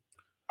thing.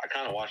 I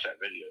kind of watched that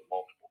video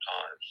multiple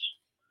times.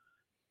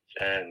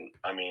 And,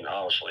 I mean,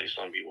 honestly,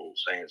 some people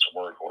saying it's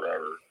work or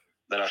whatever.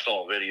 Then I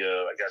saw a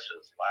video, I guess it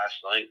was last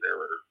night, they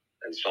were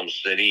in some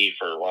city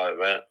for a live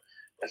event,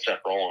 and Seth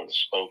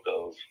Rollins spoke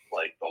of,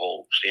 like, the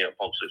whole CM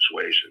Punk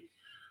situation.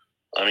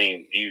 I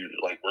mean, do you,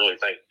 like, really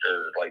think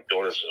they're, like,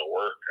 doing this as a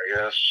work, I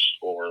guess?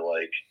 Or,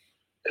 like,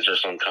 is there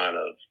some kind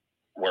of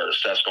where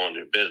Seth's going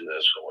to do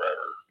business or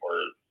whatever? Or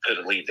could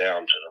it lead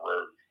down to the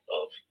road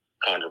of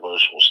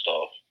controversial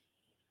stuff?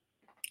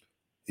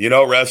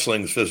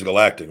 Wrestling's physical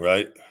acting,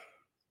 right?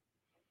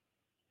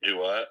 Do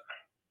what?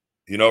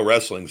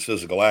 Wrestling's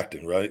physical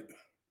acting, right?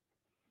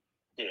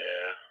 Yeah.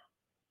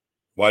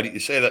 Why do you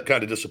say that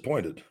kind of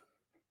disappointed?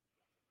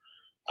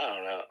 I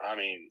don't know. I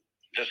mean,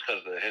 just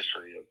because of the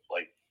history of,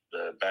 like,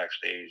 the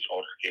backstage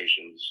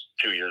altercations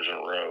 2 years in a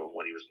row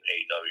when he was in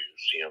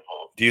AEW, CM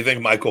Punk. Do you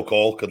think Michael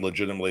Cole could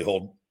legitimately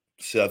hold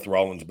Seth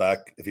Rollins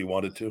back if he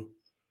wanted to?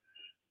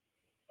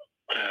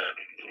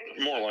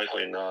 More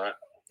likely not.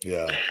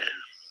 Yeah.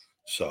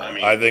 So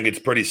I think it's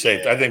pretty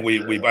safe. Yeah, I think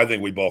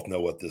we both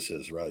know what this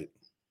is, right?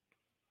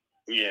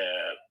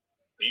 Yeah.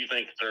 Do you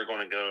think they're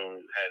going to go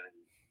ahead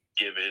and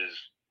give his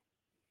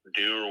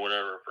due or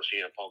whatever for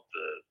CM Punk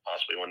to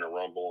possibly win the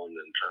Rumble and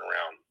then turn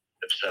around?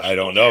 I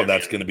don't know.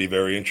 That's going to be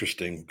very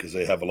interesting because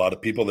they have a lot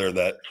of people there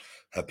that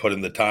have put in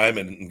the time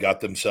and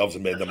got themselves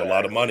and made them a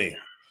lot of money.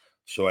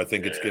 So I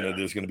think there's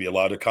going to be a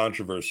lot of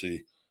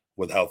controversy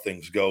with how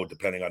things go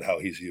depending on how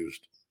he's used.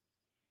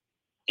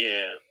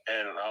 Yeah,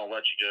 and I'll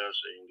let you go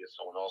so you can get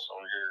someone else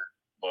on here.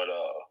 But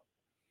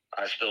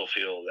I still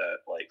feel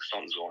that, like,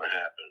 something's going to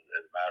happen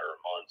in a matter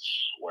of months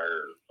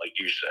where, like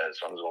you said,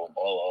 something's going to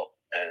blow up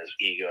and his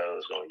ego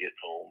is going to get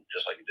to him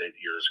just like it did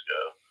years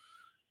ago.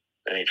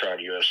 And he tried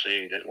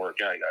UFC, didn't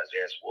work out. He got his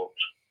ass whooped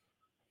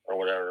or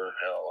whatever.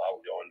 Hell, I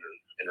would go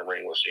in the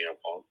ring with CM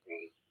Punk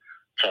and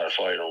try to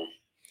fight him.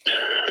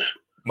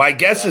 My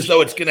guess is,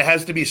 though,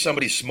 has to be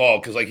somebody small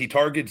because, like, he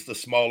targets the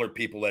smaller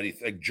people that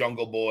like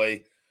Jungle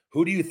Boy.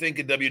 Who do you think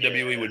in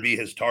WWE would be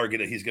his target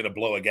that he's going to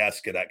blow a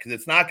gasket at? Because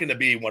it's not going to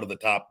be one of the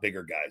top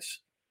bigger guys.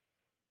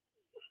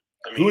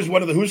 I mean,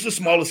 who's the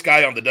smallest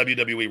guy on the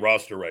WWE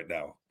roster right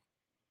now?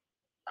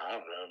 I don't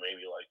know,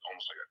 maybe like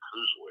almost like a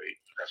cruiserweight.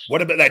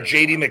 What about that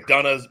JD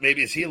McDonough?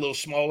 Maybe is he a little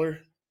smaller?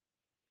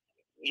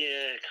 Yeah,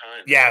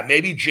 kind of. Yeah,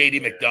 maybe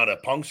JD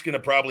McDonough. Punk's going to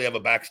probably have a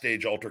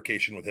backstage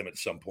altercation with him at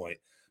some point.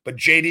 But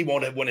JD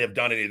wouldn't have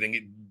done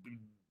anything.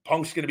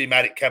 Punk's going to be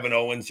mad at Kevin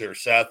Owens or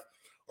Seth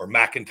or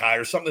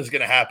McIntyre. Something's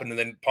going to happen, and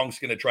then Punk's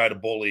going to try to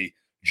bully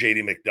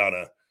JD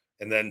McDonough,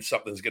 and then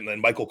then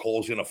Michael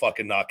Cole's going to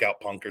fucking knock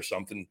out Punk or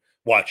something.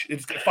 Watch.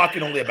 It's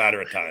fucking only a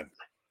matter of time.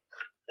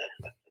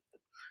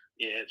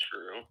 Yeah, it's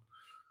true.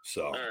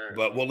 So,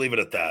 but we'll leave it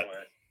at that.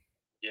 Anyway,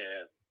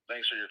 yeah,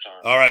 thanks for your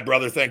time. All right,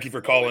 brother. Thank you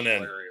for calling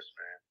in. Hilarious,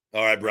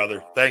 man. All right,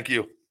 brother. Thank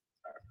you.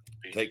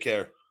 Peace. Take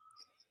care.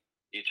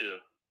 You too.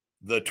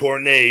 The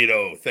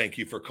Tornado. Thank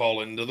you for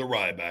calling to the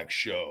Ryback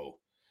Show.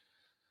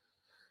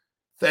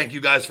 Thank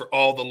you guys for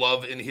all the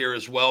love in here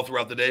as well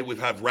throughout the day. We've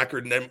had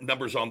record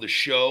numbers on the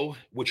show,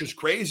 which is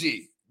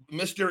crazy.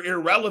 Mr.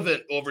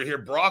 Irrelevant over here,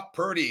 Brock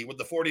Purdy with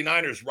the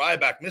 49ers,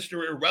 Ryback,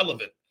 Mr.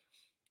 Irrelevant.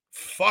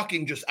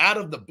 Fucking just out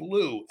of the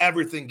blue,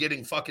 everything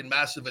getting fucking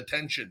massive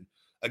attention.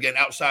 Again,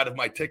 outside of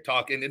my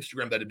TikTok and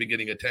Instagram that had been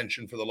getting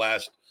attention for the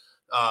last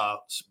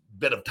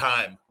bit of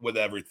time with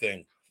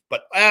everything.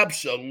 But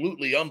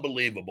absolutely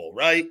unbelievable,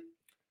 right?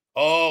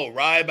 Oh,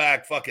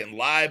 Ryback, fucking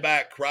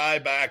lieback,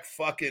 cryback,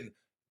 fucking.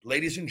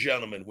 Ladies and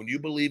gentlemen, when you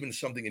believe in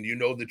something and you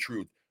know the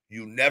truth,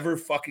 you never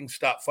fucking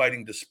stop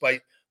fighting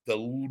despite the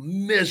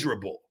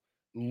miserable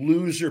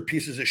loser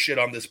pieces of shit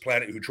on this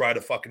planet who try to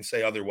fucking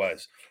say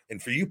otherwise.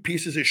 And for you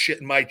pieces of shit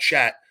in my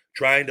chat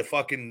trying to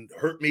fucking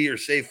hurt me or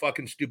say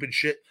fucking stupid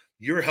shit,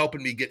 you're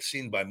helping me get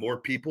seen by more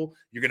people.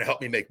 You're going to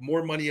help me make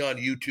more money on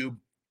YouTube,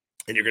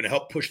 and you're going to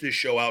help push this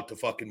show out to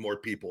fucking more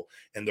people.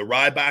 And the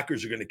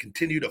Rybackers are going to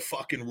continue to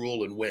fucking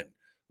rule and win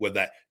with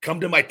that.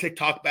 Come to my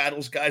TikTok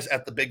battles, guys,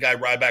 at the Big Guy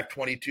Ryback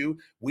 22.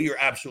 We are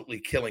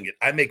absolutely killing it.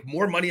 I make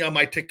more money on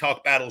my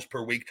TikTok battles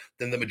per week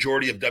than the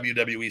majority of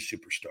WWE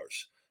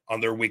superstars on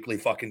their weekly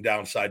fucking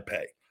downside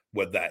pay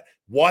with that.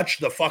 Watch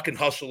the fucking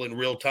hustle in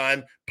real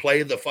time.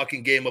 Play the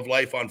fucking game of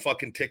life on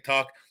fucking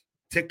TikTok.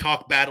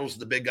 TikTok battles,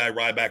 the Big Guy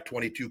Ryback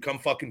 22. Come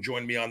fucking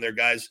join me on there,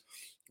 guys,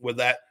 with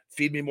that.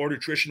 Feed Me More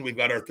Nutrition. We've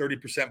got our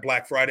 30%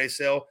 Black Friday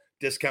sale.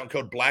 Discount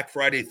code Black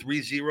Friday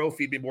 30,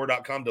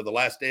 feedmemore.com to the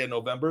last day of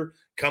November.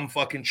 Come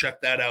fucking check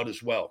that out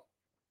as well.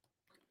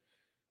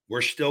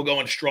 We're still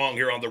going strong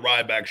here on the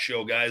Ryback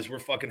Show, guys. We're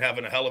fucking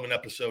having a hell of an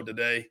episode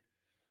today.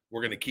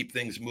 We're going to keep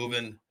things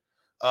moving.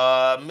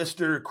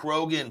 Mr.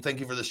 Krogan, thank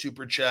you for the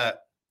super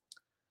chat.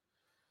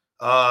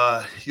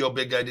 Yo,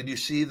 Big Guy, did you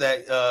see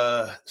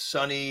that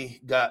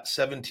Sonny got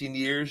 17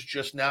 years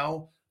just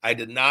now? I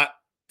did not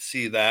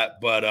see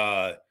that,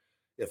 but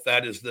if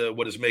that is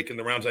what is making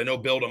the rounds. I know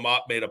Bill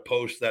DeMott made a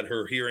post that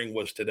her hearing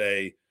was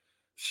today.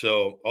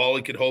 So all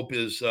I could hope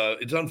is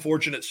it's an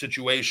unfortunate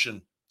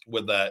situation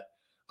with that.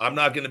 I'm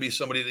not going to be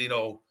somebody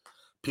that,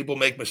 people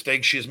make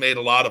mistakes. She's made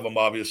a lot of them,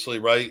 obviously,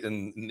 right?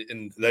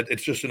 And that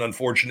it's just an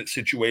unfortunate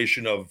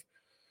situation of,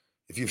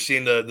 if you've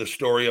seen the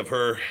story of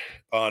her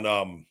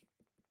on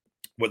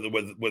with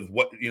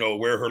what,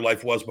 where her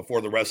life was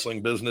before the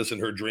wrestling business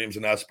and her dreams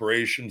and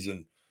aspirations,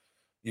 and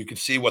you can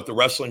see what the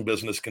wrestling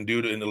business can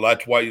do and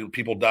that's why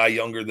people die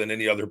younger than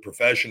any other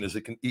profession, is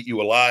it can eat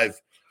you alive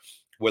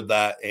with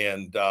that.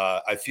 And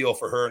I feel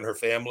for her and her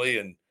family,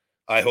 and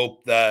I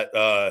hope that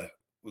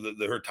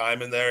her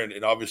time in there,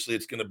 and obviously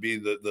it's going to be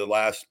the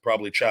last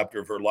probably chapter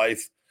of her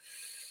life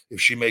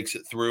if she makes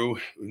it through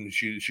and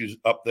she's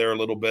up there a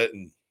little bit,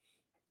 and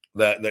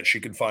that she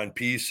can find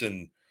peace.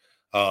 And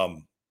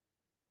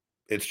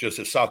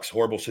it sucks.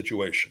 Horrible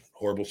situation.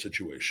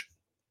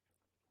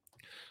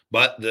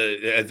 But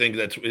I think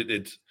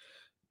it's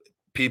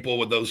people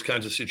with those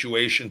kinds of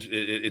situations.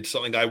 It's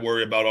something I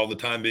worry about all the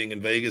time, being in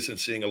Vegas and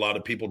seeing a lot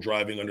of people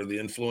driving under the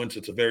influence.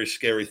 It's a very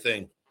scary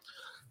thing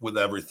with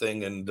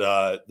everything. And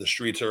the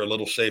streets are a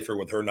little safer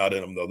with her not in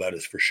them, though. That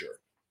is for sure.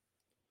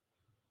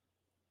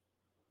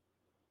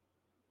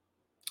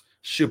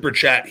 Super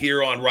chat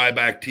here on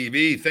Ryback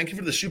TV. Thank you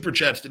for the super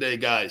chats today,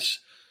 guys.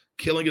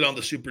 Killing it on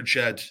the super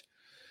chats.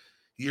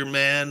 Your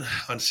man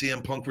on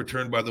CM Punk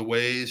returned by the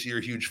ways. You're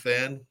a huge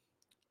fan.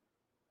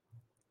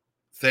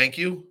 Thank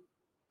you,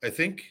 I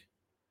think.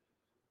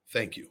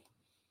 Thank you.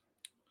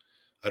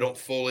 I don't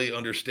fully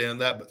understand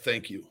that, but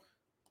thank you.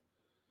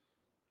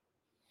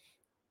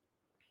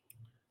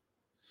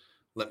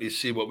 Let me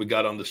see what we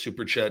got on the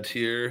super chats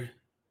here.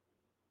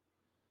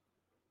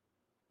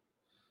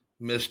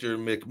 Mr.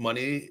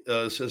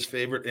 McMoney says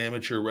favorite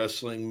amateur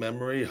wrestling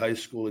memory, high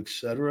school,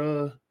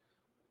 etc.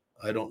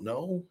 I don't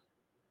know.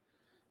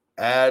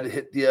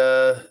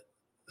 Adhitya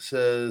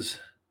says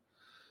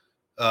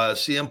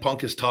CM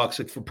Punk is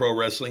toxic for pro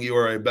wrestling. You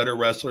are a better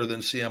wrestler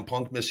than CM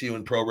Punk. Miss you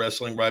in pro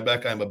wrestling,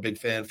 Ryback. I'm a big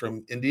fan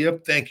from India.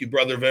 Thank you,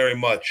 brother, very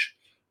much.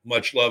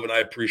 Much love, and I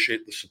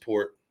appreciate the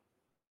support.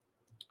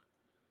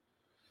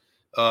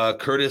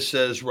 Curtis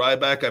says,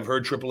 Ryback, I've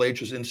heard Triple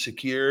H is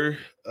insecure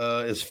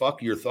as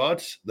fuck. Your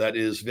thoughts? That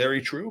is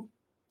very true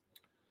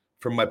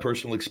from my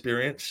personal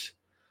experience.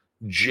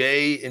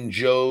 Jay in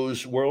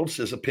Joe's World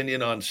says,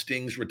 opinion on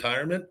Sting's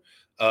retirement.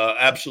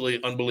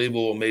 Absolutely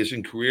unbelievable,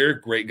 amazing career.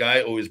 Great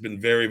guy. Always been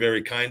very,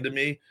 very kind to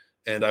me.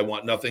 And I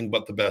want nothing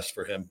but the best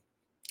for him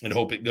and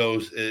hope it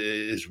goes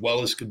as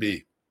well as could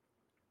be.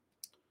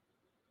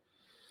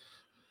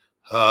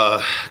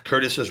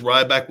 Curtis says,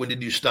 Ryback, when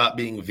did you stop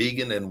being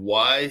vegan and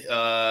why?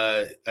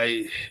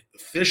 I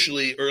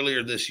officially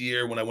earlier this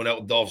year when I went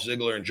out with Dolph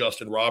Ziggler and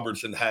Justin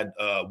Robertson had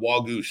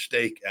Wagyu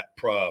steak at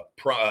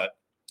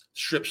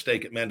strip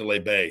steak at Mandalay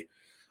Bay.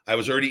 I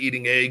was already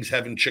eating eggs,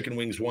 having chicken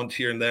wings once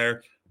here and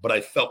there, but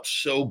I felt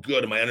so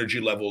good and my energy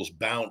levels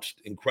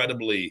bounced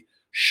incredibly,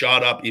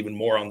 shot up even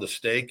more on the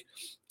steak.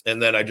 And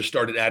then I just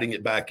started adding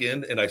it back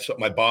in and I saw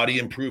my body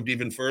improved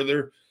even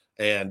further.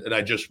 And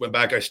I just went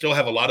back. I still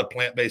have a lot of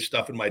plant-based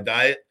stuff in my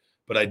diet,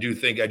 but I do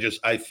think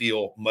I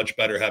feel much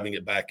better having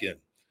it back in.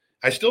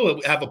 I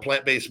still have a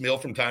plant-based meal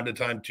from time to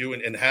time too,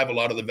 and have a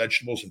lot of the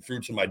vegetables and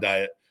fruits in my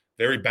diet.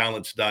 Very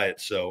balanced diet.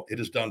 So it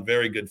has done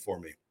very good for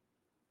me.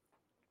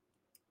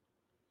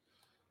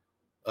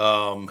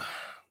 Wait,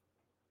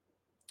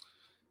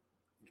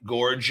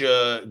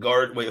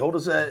 hold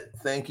us that.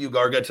 Thank you,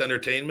 Garguts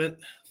Entertainment.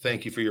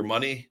 Thank you for your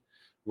money.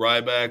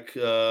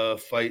 Ryback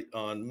fight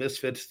on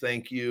Misfits.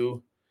 Thank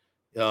you.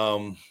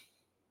 I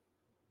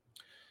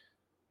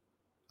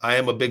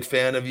am a big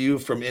fan of you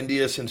from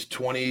India since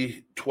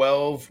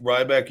 2012.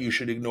 Ryback, you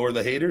should ignore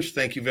the haters.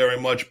 Thank you very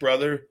much,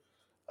 brother.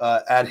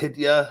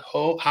 Adhitya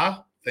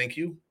Ha, thank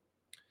you.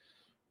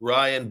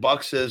 Ryan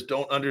Buck says,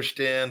 don't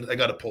understand. I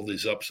got to pull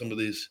these up, some of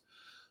these.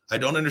 I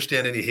don't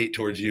understand any hate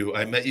towards you.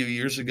 I met you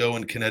years ago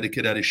in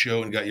Connecticut at a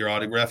show and got your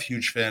autograph.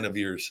 Huge fan of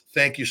yours.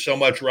 Thank you so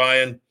much,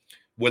 Ryan.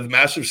 With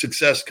massive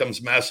success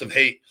comes massive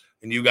hate.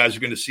 And you guys are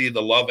going to see the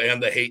love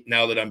and the hate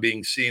now that I'm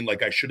being seen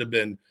like I should have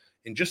been.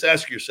 And just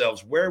ask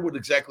yourselves, where would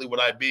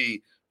I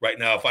be right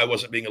now if I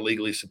wasn't being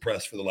illegally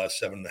suppressed for the last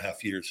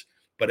 7.5 years?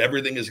 But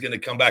everything is going to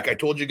come back. I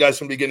told you guys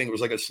from the beginning, it was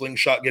like a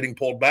slingshot getting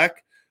pulled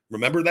back.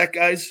 Remember that,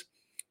 guys?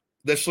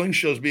 The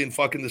slingshot's being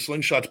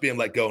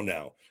let go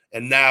now.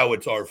 And now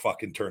it's our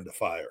fucking turn to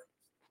fire.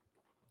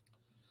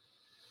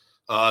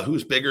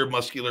 Who's bigger,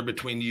 muscular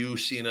between you,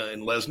 Cena,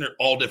 and Lesnar?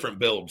 All different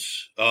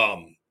builds.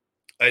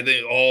 I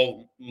think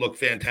all look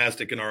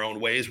fantastic in our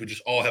own ways. We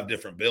just all have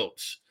different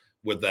builds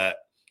with that.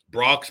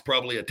 Brock's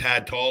probably a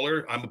tad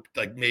taller. I'm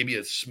like maybe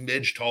a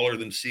smidge taller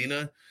than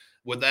Cena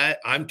with that.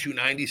 I'm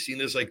 290.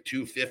 Cena's like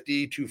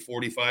 250,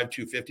 245,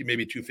 250,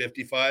 maybe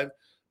 255.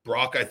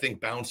 Brock, I think,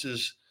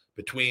 bounces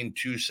between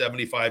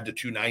 275 to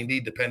 290,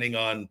 depending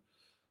on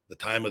the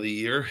time of the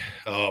year.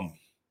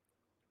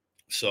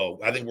 So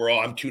I think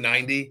I'm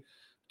 290.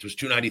 It was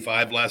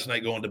 295 last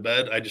night going to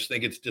bed. I just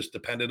think it's just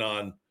dependent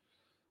on,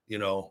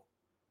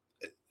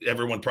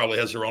 everyone probably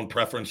has their own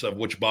preference of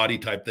which body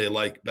type they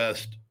like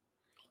best.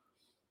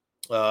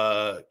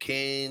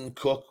 Kane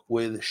Cook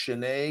with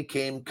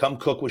Shanae. Come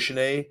cook with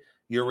Shanae.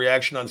 Your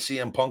reaction on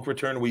CM Punk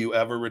return. Will you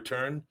ever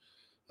return?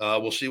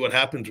 We'll see what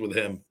happens with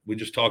him. We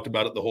just talked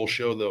about it the whole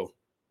show, though.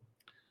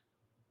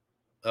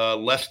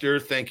 Lester,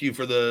 thank you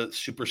for the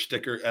super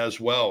sticker as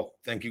well.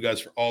 Thank you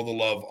guys for all the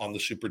love on the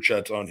super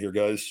chats on here,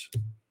 guys.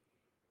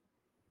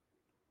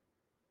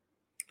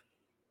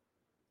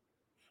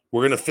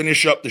 We're going to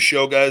finish up the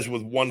show, guys,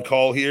 with one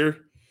call here.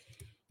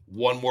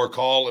 One more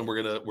call, and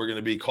we're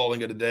gonna be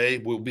calling it a day.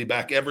 We'll be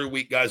back every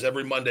week, guys,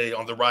 every Monday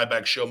on the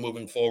Ryback Show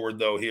moving forward,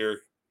 though,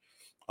 here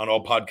on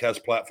all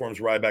podcast platforms,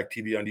 Ryback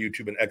TV on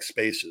YouTube and X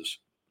Spaces.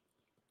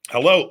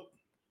 Hello.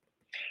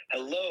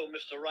 Hello,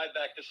 Mr.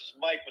 Ryback. This is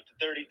Mike with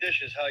the Dirty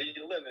Dishes. How you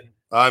living?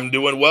 I'm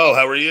doing well.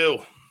 How are you?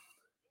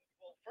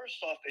 Well,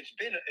 first off, it's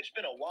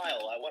been a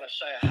while. I want to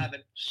say I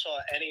haven't saw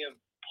any of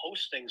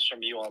postings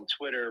from you on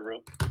Twitter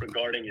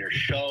regarding your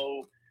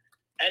show,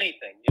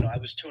 anything. I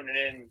was tuning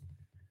in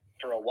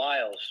for a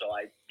while, so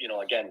I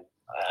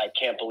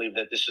can't believe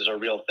that this is a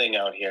real thing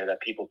out here, that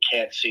people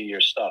can't see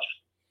your stuff.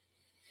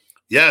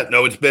 Yeah,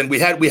 no, it's been, we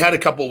had a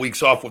couple of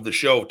weeks off with the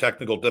show,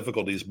 technical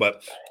difficulties,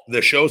 but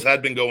the shows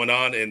had been going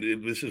on,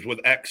 and this is with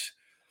X.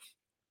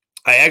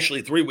 I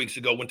actually 3 weeks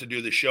ago went to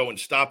do the show and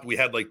stopped. We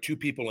had like 2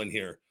 people in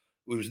here.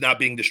 It was not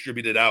being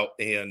distributed out,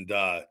 and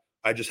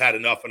I just had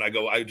enough, and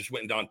I just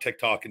went on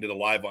TikTok and did a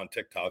live on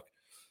TikTok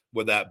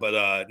with that.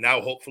 But now,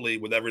 hopefully,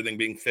 with everything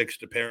being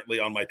fixed, apparently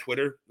on my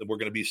Twitter, that we're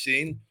going to be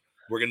seeing,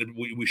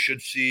 we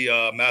should see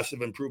a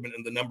massive improvement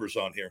in the numbers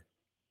on here.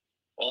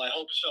 Well, I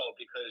hope so,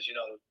 because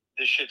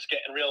this shit's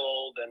getting real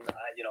old, and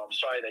I'm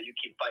sorry that you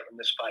keep fighting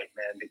this fight,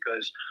 man.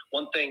 Because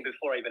one thing,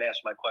 before I even ask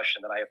my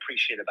question, that I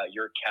appreciate about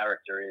your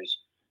character is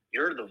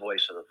you're the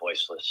voice of the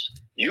voiceless.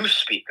 You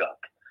speak up.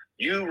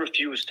 You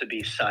refuse to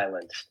be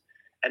silenced,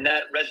 and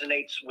that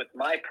resonates with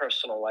my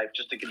personal life.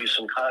 Just to give you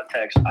some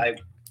context, I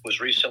was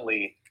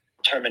recently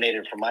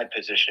terminated from my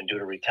position due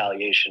to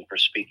retaliation for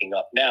speaking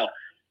up. Now,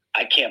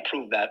 I can't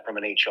prove that from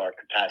an HR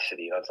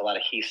capacity. It's a lot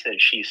of he said,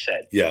 she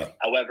said. Yeah.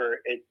 However,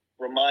 it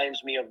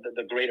reminds me of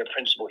the greater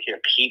principle here.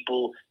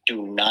 People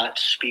do not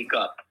speak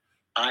up.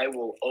 I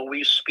will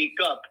always speak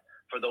up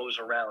for those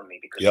around me,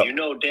 because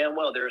damn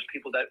well there's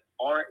people that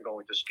aren't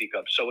going to speak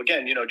up. So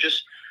again,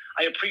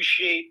 I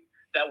appreciate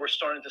that we're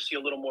starting to see a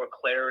little more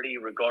clarity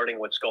regarding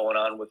what's going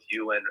on with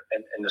you and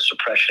the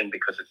suppression,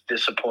 because it's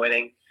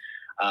disappointing.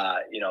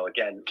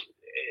 Again,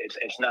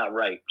 it's not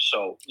right.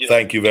 So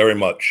thank you very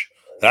much.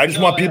 And I just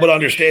want people to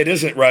understand it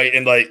isn't right.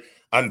 And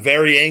I'm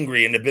very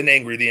angry and have been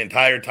angry the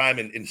entire time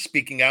in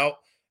speaking out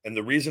And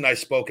the reason I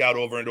spoke out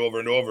over and over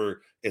and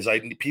over is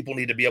people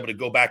need to be able to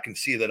go back and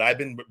see that I've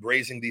been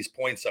raising these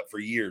points up for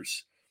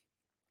years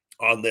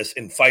on this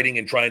and fighting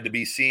and trying to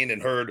be seen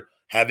and heard,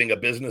 having a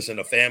business and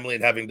a family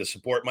and having to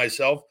support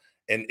myself.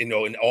 And,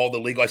 in all the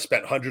legal, I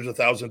spent hundreds of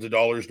thousands of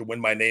dollars to win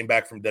my name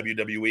back from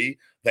WWE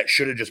that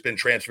should have just been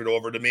transferred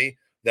over to me,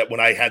 that when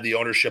I had the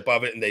ownership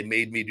of it and they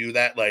made me do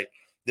that, like,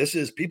 this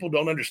is, people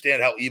don't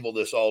understand how evil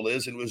this all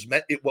is. And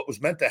what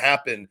was meant to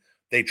happen,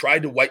 they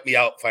tried to wipe me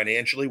out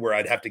financially where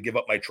I'd have to give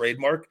up my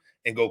trademark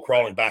and go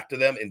crawling back to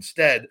them.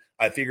 Instead,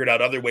 I figured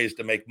out other ways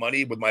to make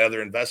money with my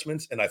other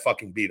investments, and I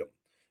fucking beat them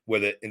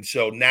with it. And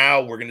so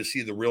now we're going to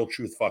see the real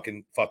truth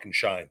fucking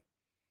shine.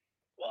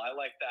 Well, I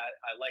like that.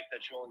 I like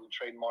that you own the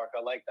trademark.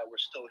 I like that we're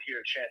still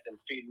here chanting,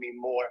 feed me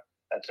more.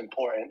 That's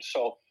important.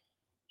 So,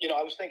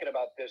 I was thinking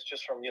about this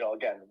just from,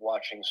 again,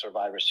 watching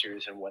Survivor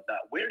Series and whatnot.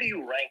 Where do you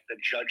rank the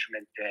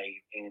Judgment Day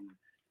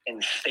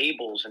in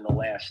stables in the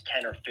last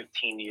 10 or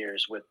 15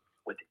 years with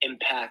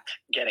Impact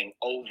getting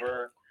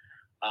over?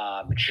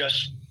 A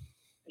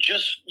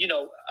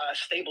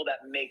stable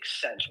that makes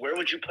sense. Where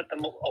would you put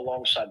them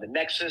alongside the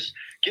Nexus?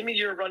 Give me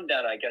your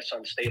rundown, I guess,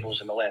 on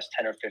stables in the last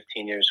 10 or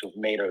 15 years who've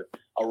made a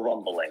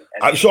rumbling.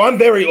 So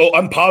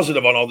I'm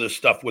positive on all this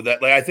stuff with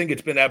that. Like, I think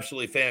it's been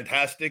absolutely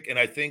fantastic. And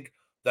I think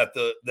that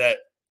that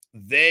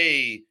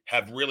they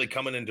have really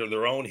coming into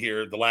their own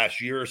here the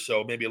last year or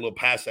so, maybe a little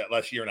past that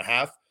last year and a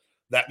half.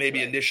 That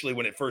maybe initially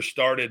when it first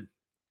started,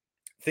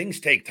 things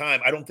take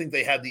time. I don't think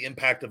they had the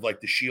impact of like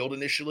the Shield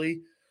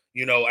initially.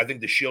 I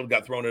think the Shield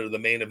got thrown into the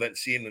main event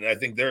scene, and I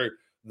think they're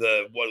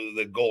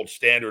the gold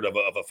standard of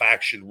a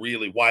faction.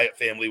 Really, Wyatt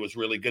family was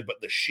really good,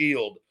 but the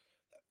Shield,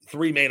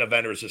 3 main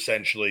eventers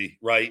essentially,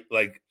 right?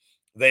 Like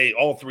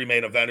all 3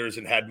 main eventers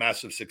and had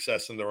massive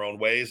success in their own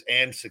ways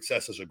and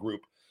success as a group.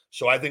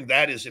 So I think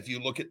that is, if you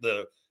look at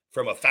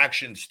from a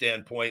faction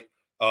standpoint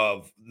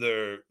of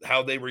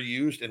how they were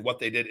used and what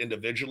they did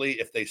individually,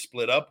 if they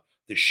split up,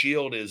 the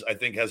Shield I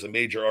think has a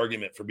major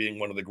argument for being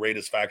one of the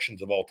greatest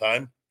factions of all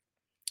time.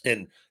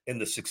 In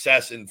the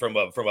success and from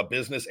a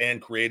business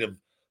and creative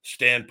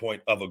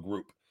standpoint of a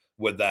group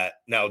with that.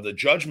 Now, the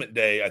Judgment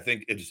Day, I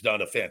think it's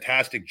done a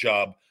fantastic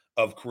job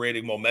of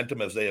creating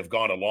momentum as they have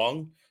gone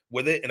along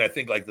with it. And I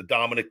think like the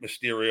Dominic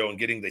Mysterio and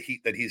getting the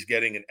heat that he's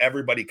getting and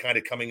everybody kind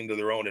of coming into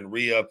their own, and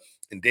Rhea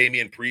and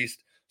Damian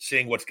Priest,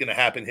 seeing what's going to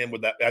happen to him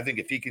with that. I think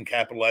if he can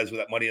capitalize with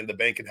that Money in the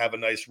Bank and have a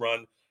nice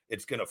run,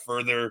 it's going to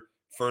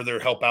further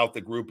help out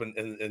the group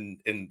and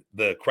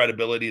the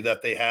credibility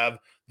that they have.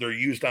 They're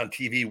used on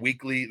TV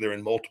weekly. They're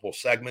in multiple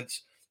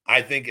segments.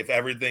 I think if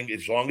everything,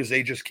 as long as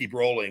they just keep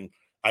rolling,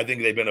 I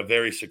think they've been a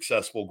very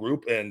successful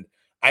group. And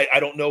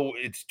I don't know,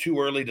 it's too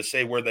early to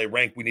say where they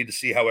rank. We need to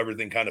see how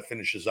everything kind of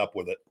finishes up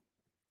with it.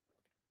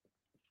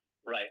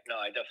 Right. No,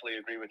 I definitely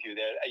agree with you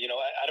there.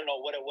 I don't know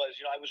what it was.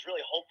 I was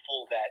really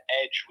hopeful that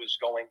Edge was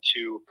going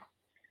to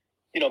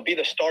be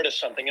the start of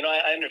something.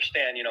 I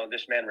understand,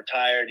 this man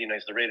retired,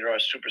 he's the rated R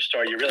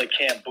superstar. You really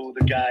can't boo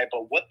the guy.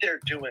 But what they're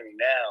doing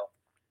now,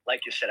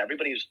 like you said,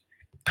 everybody's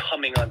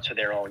coming onto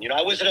their own.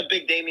 I wasn't a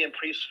big Damian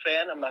Priest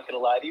fan, I'm not going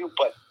to lie to you,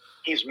 but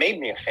he's made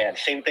me a fan.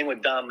 Same thing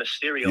with Dom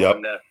Mysterio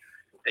and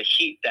the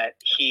heat that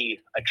he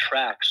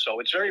attracts. So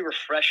it's very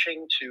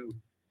refreshing to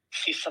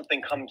see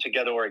something come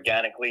together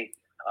organically.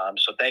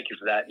 So thank you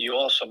for that. You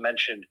also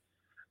mentioned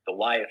the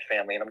Wyatt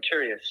family, and I'm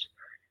curious,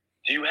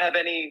 do you have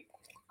any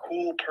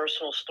cool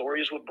personal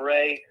stories with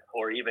Bray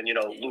or even,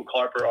 Luke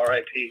Harper,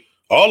 RIP?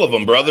 All of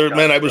them, brother.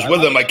 Man, I was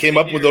with them. I came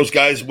up with those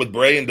guys with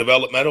Bray in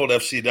developmental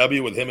at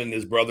FCW with him and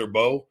his brother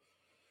Bo,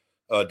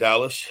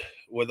 Dallas,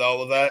 with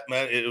all of that,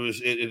 man. It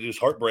was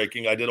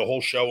heartbreaking. I did a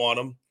whole show on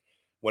him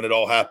when it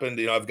all happened.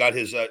 I've got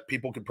his,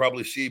 people could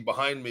probably see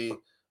behind me,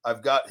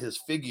 I've got his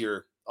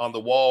figure on the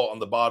wall on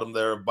the bottom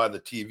there by the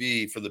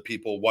TV for the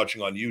people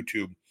watching on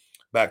YouTube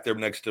back there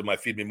next to my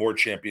Feed Me More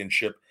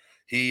championship.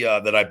 He,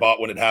 that I bought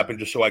when it happened,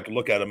 just so I could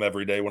look at him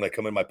every day when I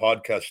come in my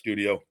podcast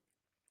studio.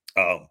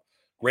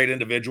 Great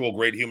individual,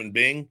 great human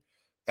being.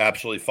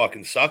 Absolutely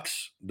fucking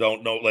sucks.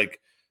 Don't know,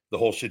 like, the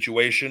whole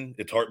situation.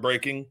 It's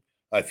heartbreaking.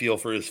 I feel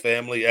for his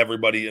family,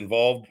 everybody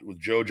involved with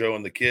JoJo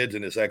and the kids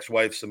and his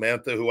ex-wife,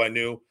 Samantha, who I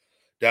knew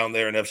down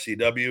there in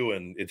FCW.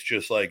 And it's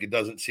just like, it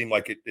doesn't seem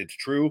like it's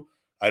true.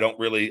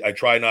 I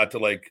try not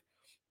to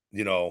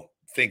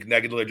think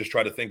negatively. I just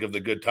try to think of the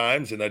good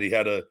times and that he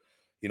had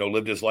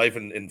lived his life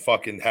and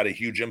fucking had a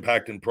huge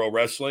impact in pro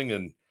wrestling.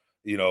 And,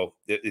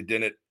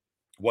 it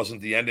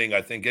wasn't the ending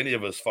I think any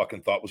of us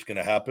fucking thought was going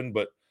to happen,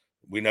 but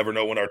we never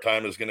know when our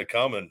time is going to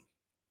come. And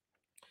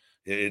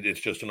it's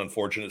just an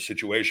unfortunate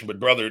situation. But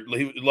brother,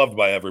 he loved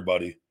by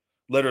everybody,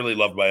 literally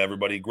loved by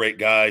everybody. Great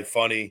guy,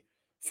 funny,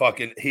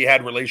 he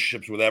had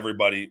relationships with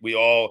everybody. We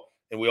all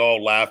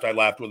laughed. I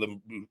laughed with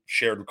him. We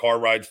shared car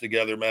rides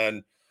together,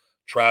 man,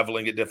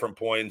 traveling at different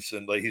points.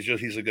 And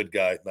he's a good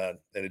guy, man.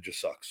 And it just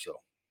sucks. So.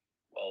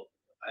 Well,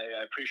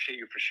 I appreciate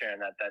you for sharing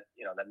that.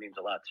 That means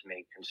a lot to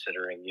me,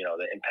 considering,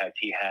 the impact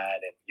he had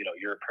and,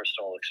 your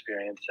personal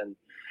experience. And,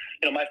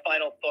 my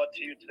final thought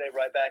to you today,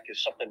 Ryback,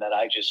 is something that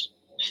I just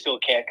still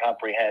can't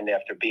comprehend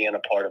after being a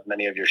part of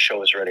many of your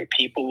shows already.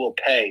 People will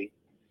pay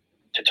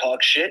to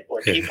talk shit,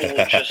 or people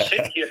will just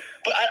sit here.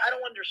 But I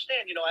don't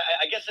understand. You know,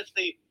 I guess it's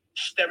the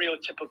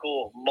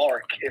stereotypical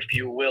mark, if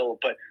you will.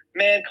 But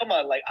man, come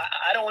on, like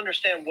I don't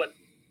understand what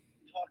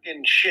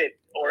talking shit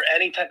or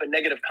any type of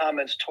negative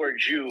comments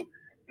towards you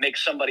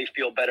makes somebody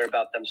feel better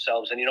about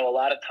themselves. And you know, a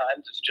lot of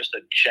times it's just a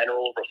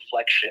general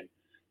reflection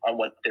on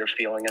what they're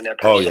feeling in their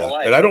personal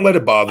life. And I don't let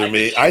it bother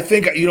me. I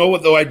think, you know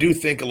what, though, I do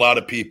think a lot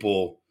of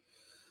people,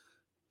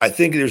 I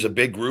think there's a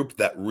big group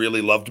that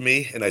really loved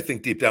me, and I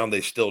think deep down they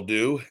still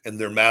do, and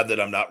they're mad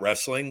that I'm not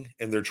wrestling,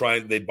 and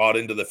they bought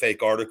into the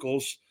fake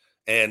articles,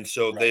 and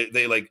so they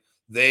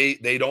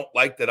don't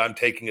like that I'm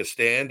taking a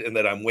stand and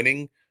that I'm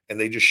winning, and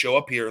they just show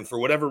up here, and for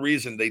whatever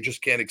reason, they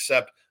just can't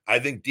accept. I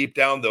think deep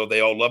down, though, they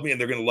all love me, and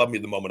they're going to love me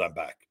the moment I'm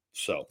back.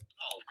 So, of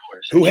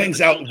course. Who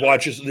hangs out and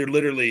watches? They're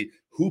literally,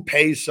 who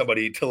pays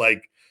somebody to,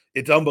 like,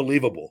 it's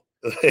unbelievable.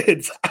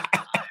 It's I've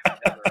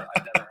never heard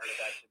of that,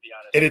 to be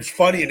honest. And it's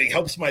funny, and it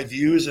helps my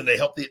views, and they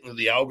help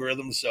the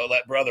algorithm. So,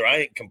 that brother, I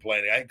ain't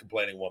complaining. I ain't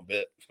complaining one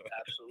bit.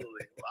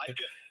 Absolutely. I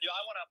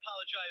want to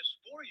apologize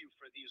for you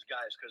for these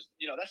guys, because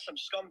that's some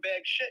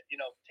scumbag shit.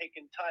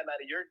 Taking time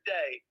out of your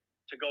day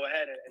to go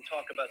ahead and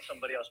talk about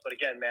somebody else. But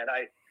again, man,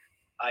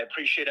 I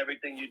appreciate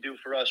everything you do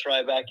for us,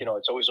 Ryback.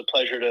 It's always a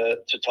pleasure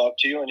to talk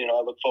to you, and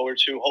I look forward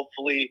to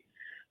hopefully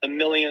the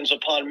millions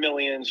upon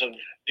millions of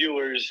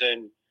viewers,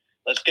 and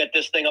let's get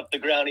this thing up the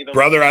ground even.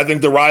 Brother, I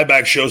think the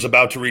Ryback show's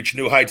about to reach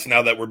new heights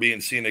now that we're being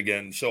seen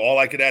again. So all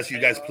I could ask you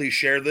guys, please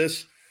share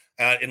this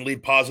and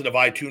leave positive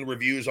iTunes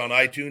reviews on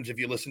iTunes if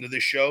you listen to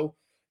this show.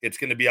 It's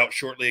going to be out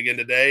shortly again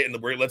today. And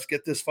let's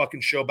get this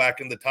fucking show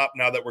back in the top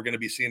now that we're going to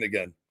be seen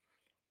again.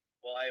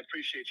 Well, I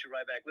appreciate you,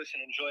 Ryback.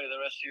 Listen, enjoy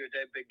the rest of your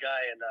day, big guy,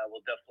 and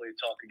we'll definitely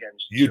talk again.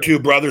 You too,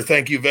 brother.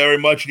 Thank you very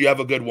much. You have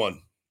a good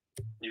one.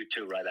 You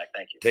too, Ryback.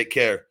 Thank you. Take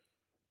care.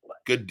 Bye.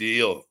 Good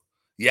deal.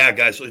 Yeah,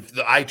 guys, if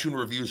the iTunes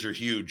reviews are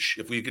huge.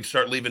 If we could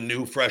start leaving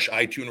new, fresh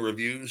iTunes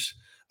reviews,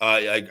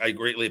 I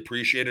greatly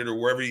appreciate it. Or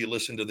wherever you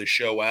listen to the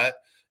show at,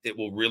 it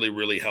will really,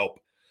 really help.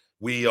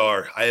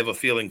 I have a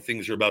feeling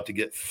things are about to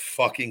get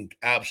fucking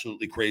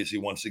absolutely crazy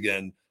once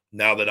again,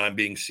 now that I'm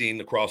being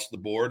seen across the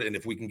board. And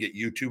if we can get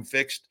YouTube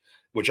fixed,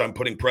 which I'm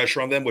putting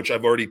pressure on them, which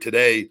I've already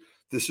today,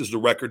 this is the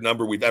record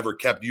number we've ever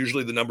kept.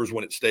 Usually the numbers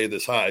wouldn't stay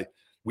this high.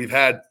 We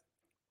had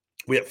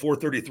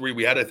 433.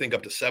 We had, I think,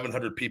 up to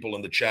 700 people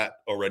in the chat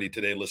already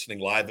today listening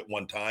live at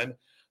one time.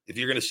 If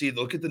you're going to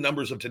look at the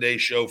numbers of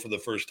today's show for the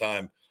first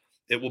time,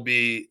 it will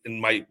be in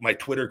my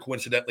Twitter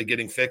coincidentally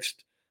getting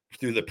fixed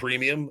through the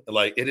premium.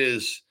 Like, it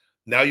is,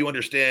 now you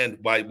understand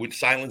why with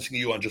silencing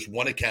you on just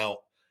one account,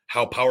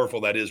 how powerful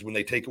that is when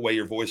they take away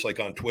your voice, like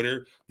on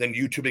Twitter. Then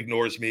YouTube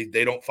ignores me.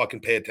 They don't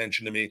fucking pay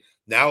attention to me.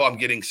 Now I'm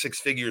getting 6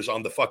 figures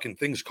on the fucking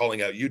things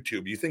calling out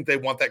YouTube. You think they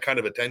want that kind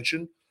of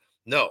attention?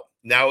 No.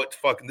 Now it's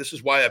fucking, this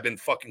is why I've been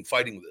fucking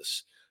fighting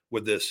this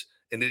with this.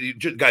 And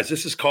guys,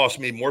 this has cost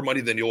me more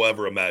money than you'll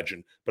ever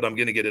imagine, but I'm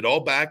going to get it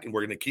all back, and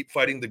we're going to keep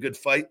fighting the good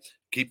fight,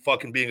 keep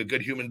fucking being a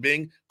good human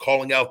being,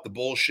 calling out the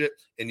bullshit,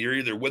 and you're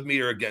either with me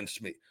or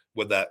against me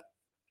with that.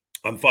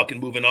 I'm fucking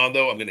moving on,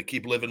 though. I'm going to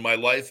keep living my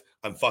life.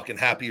 I'm fucking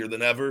happier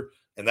than ever,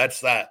 and that's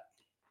that.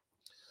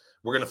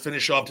 We're going to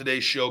finish off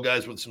today's show,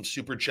 guys, with some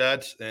super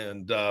chats,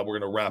 and we're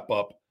going to wrap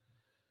up.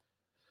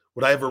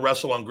 Would I ever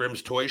wrestle on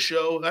Grimm's toy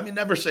show? I mean,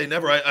 never say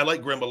never. I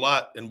like Grimm a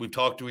lot, and we've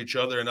talked to each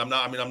other, and I'm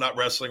not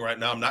wrestling right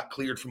now. I'm not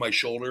cleared for my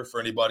shoulder for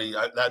anybody.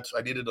 I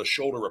needed a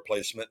shoulder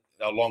replacement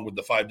along with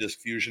the 5-disc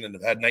fusion, and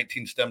I've had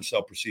 19 stem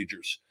cell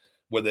procedures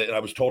with it, and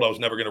I was told I was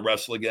never going to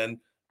wrestle again.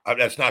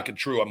 That's not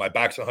true. My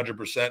back's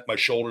 100%. My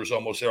shoulder's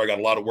almost there. I got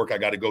a lot of work I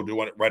got to go do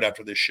on it right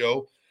after this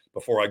show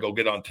before I go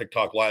get on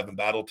TikTok Live and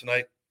battle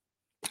tonight.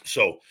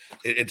 So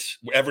it's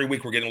every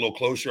week we're getting a little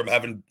closer. I'm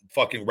having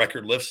fucking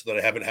record lifts that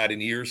I haven't had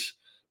in years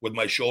with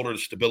my shoulder. The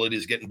stability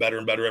is getting better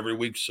and better every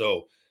week.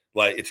 So,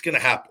 like, it's going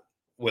to happen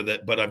with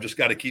it, but I've just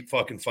got to keep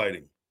fucking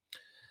fighting.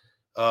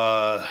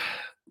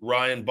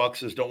 Ryan Buck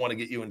says, don't want to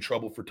get you in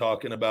trouble for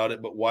talking about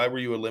it, but why were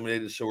you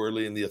eliminated so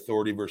early in the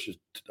Authority versus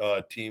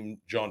Team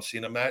John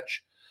Cena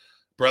match?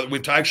 Brother,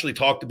 we've actually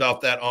talked about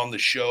that on the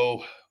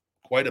show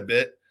quite a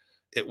bit.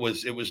 It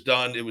was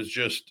done. It was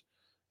just,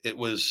 from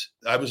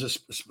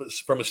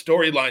a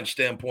storyline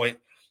standpoint,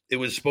 it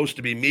was supposed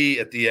to be me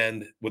at the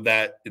end with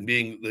that, and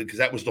because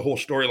that was the whole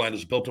storyline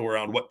was built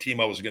around what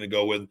team I was going to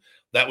go with.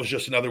 That was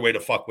just another way to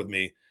fuck with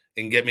me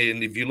and get me.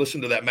 And if you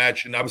listen to that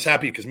match, and I was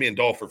happy because me and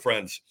Dolph are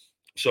friends.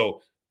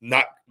 So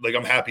not like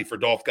I'm happy for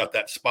Dolph got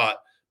that spot,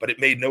 but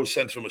it made no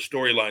sense from a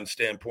storyline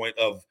standpoint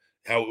of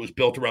how it was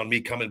built around me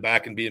coming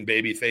back and being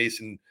babyface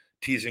and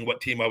teasing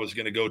what team I was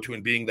going to go to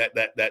and being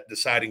that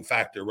deciding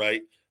factor,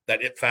 right?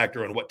 That it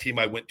factor on what team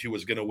I went to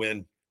was going to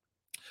win.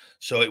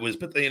 So it was,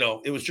 but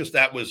it was just,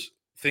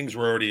 things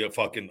were already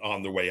fucking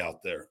on their way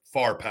out there,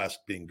 far past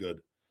being good.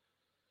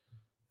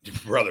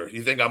 Brother,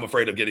 you think I'm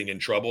afraid of getting in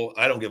trouble?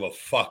 I don't give a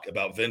fuck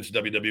about Vince,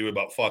 WWE,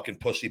 about fucking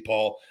Pussy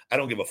Paul. I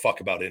don't give a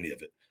fuck about any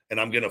of it. And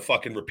I'm going to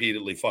fucking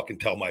repeatedly fucking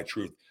tell my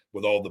truth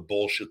with all the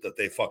bullshit that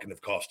they fucking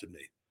have costed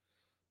me.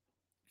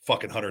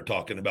 Fucking Hunter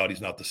talking about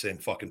he's not the same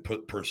fucking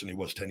person he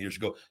was 10 years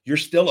ago. You're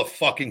still a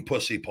fucking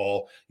pussy,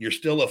 Paul. You're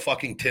still a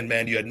fucking tin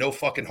man. You had no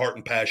fucking heart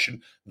and passion.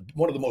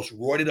 One of the most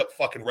roided up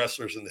fucking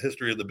wrestlers in the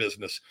history of the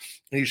business.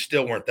 And you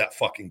still weren't that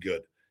fucking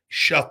good.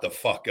 Shut the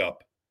fuck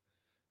up.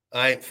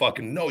 I ain't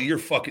fucking, no, you're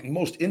fucking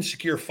most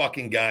insecure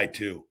fucking guy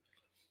too.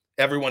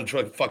 Everyone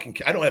try fucking,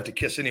 I don't have to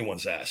kiss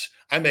anyone's ass.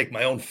 I make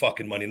my own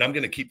fucking money and I'm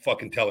going to keep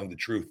fucking telling the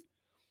truth.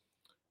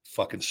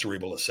 Fucking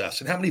cerebral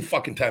assassin. How many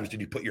fucking times did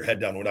you put your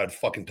head down when I'd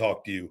fucking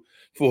talk to you?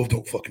 Fool,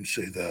 don't fucking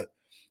say that.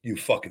 You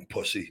fucking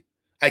pussy.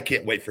 I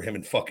can't wait for him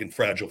and fucking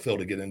Fragile Phil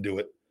to get into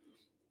it.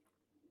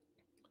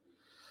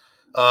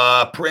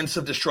 Prince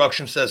of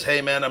Destruction says,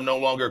 hey man, I'm no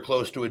longer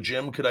close to a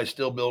gym. Could I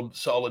still build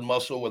solid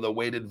muscle with a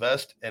weighted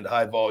vest and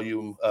high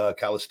volume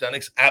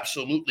calisthenics?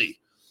 Absolutely.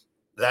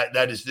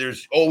 That is,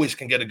 there's always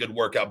can get a good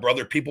workout,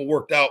 brother. People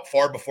worked out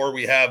far before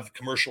we have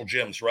commercial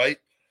gyms, right?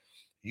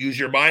 Use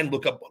your mind.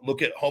 Look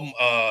at home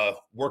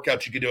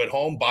workouts you can do at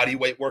home, body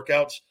weight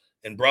workouts.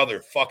 And brother,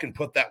 fucking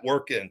put that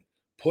work in.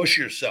 Push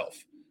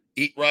yourself.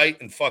 Eat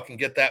right and fucking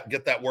get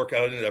that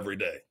workout in every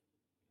day.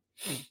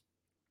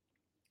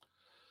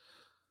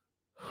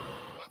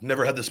 I've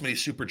never had this many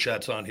super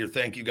chats on here.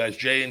 Thank you guys.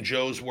 Jay and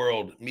Joe's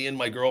World. Me and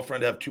my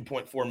girlfriend have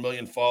 2.4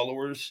 million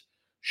followers.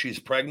 She's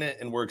pregnant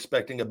and we're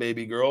expecting a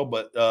baby girl,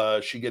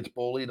 but she gets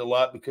bullied a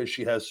lot because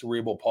she has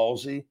cerebral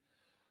palsy.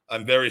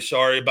 I'm very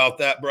sorry about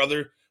that,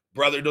 brother.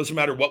 Brother, it doesn't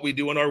matter what we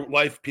do in our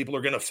life. People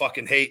are going to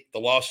fucking hate the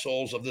lost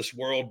souls of this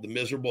world, the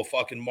miserable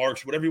fucking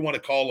marks, whatever you want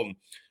to call them,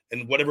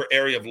 in whatever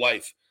area of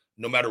life.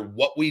 No matter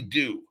what we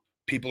do,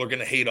 people are going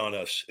to hate on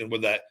us. And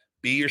with that,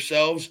 be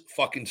yourselves,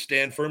 fucking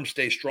stand firm,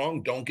 stay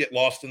strong. Don't get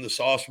lost in the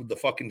sauce with the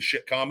fucking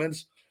shit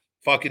comments.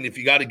 Fucking, if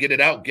you got to get it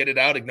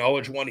out,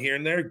 acknowledge one here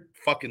and there.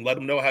 Fucking let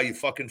them know how you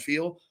fucking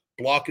feel.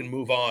 Block and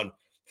move on.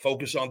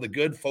 Focus on the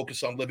good.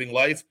 Focus on living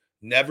life.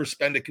 Never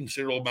spend a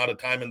considerable amount of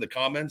time in the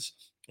comments.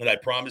 And I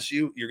promise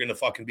you, you're going to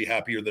fucking be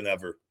happier than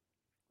ever.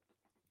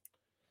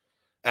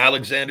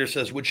 Alexander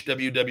says, which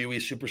WWE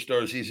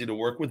superstar is easy to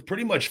work with?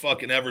 Pretty much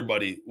fucking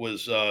everybody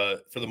was,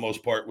 for the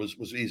most part, was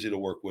easy to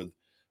work with.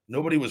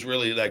 Nobody was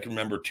really, that I can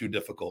remember, too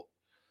difficult.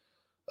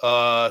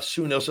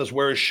 Sunil says,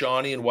 where is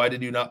Shawnee and why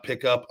did you not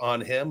pick up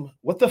on him?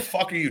 What the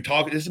fuck are you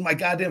talking? This is my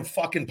goddamn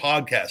fucking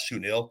podcast,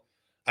 Sunil.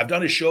 I've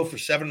done a show for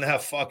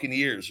 7.5 fucking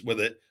years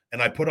with it,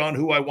 and I put on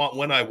who I want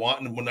when I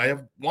want, and when I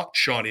want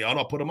Shawnee on,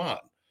 I'll put him on.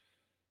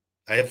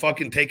 I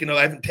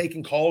haven't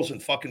taken calls in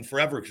fucking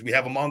forever because we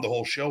have them on the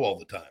whole show all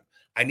the time.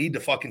 I need to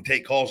fucking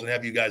take calls and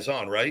have you guys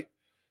on, right?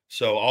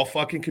 So I'll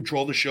fucking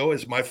control the show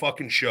as my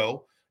fucking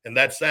show. And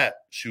that's that,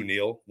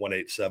 Sunil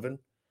 187.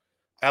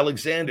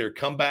 Alexander,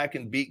 come back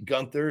and beat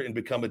Gunther and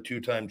become a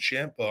 2-time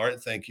champ. All right,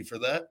 thank you for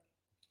that.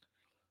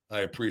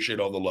 I appreciate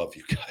all the love,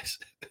 you guys.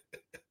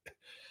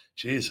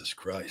 Jesus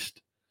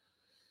Christ.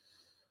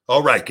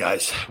 All right,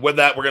 guys. With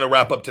that, we're going to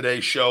wrap up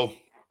today's show.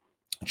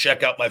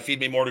 Check out my Feed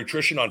Me More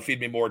Nutrition on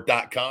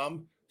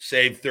feedmemore.com.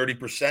 Save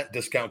 30%.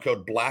 Discount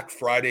code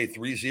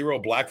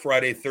BLACKFRIDAY30, Black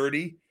Friday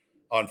 30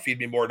 on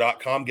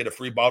feedmemore.com. Get a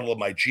free bottle of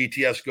my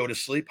GTS Go to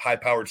Sleep,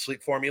 high-powered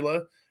sleep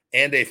formula,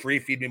 and a free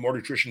Feed Me More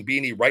Nutrition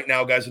beanie right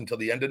now, guys, until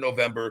the end of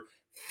November.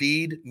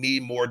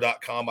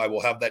 Feedmemore.com. I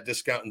will have that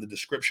discount in the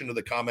description of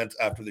the comments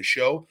after the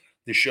show.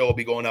 The show will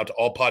be going out to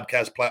all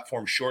podcast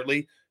platforms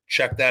shortly.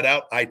 Check that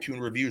out.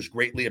 iTunes reviews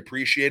greatly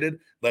appreciated.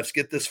 Let's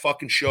get this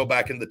fucking show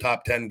back in the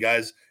top 10,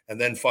 guys,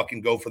 and then fucking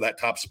go for that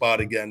top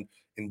spot again.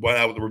 And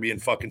when we're being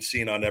fucking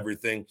seen on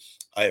everything.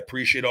 I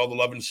appreciate all the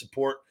love and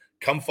support.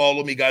 Come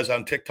follow me, guys,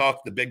 on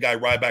TikTok, the big guy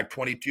Ryback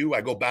 22.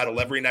 I go battle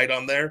every night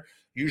on there,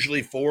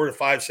 usually 4 to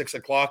 5, 6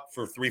 o'clock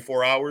for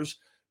 3-4 hours.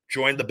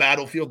 Join the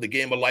battlefield, the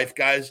game of life,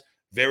 guys.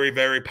 Very,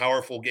 very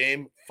powerful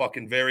game.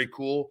 Fucking very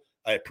cool.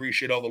 I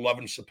appreciate all the love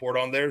and support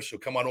on there. So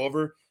come on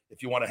over.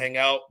 If you want to hang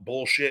out,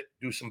 bullshit,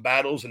 do some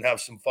battles, and have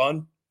some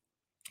fun.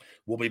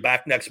 We'll be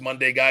back next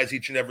Monday, guys,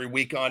 each and every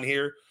week on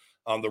here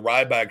on the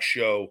Ryback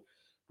Show,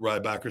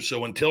 Rybackers.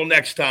 So until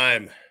next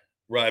time,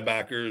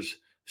 Rybackers,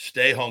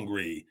 stay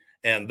hungry.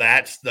 And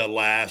that's the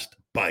last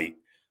bite.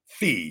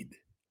 Feed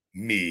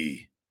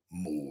me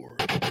more.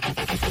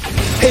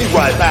 Hey,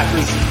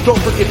 Rybackers, don't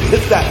forget to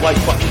hit that like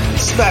button,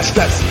 smash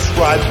that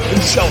subscribe,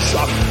 and shell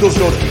shock those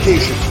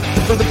notifications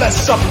for the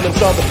best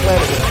supplements on the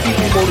planet with Feed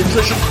Me More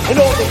Nutrition and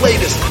all the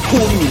latest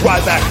cool new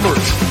Ryback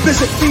merch.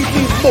 Visit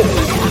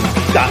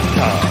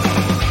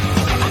feedmemore.com.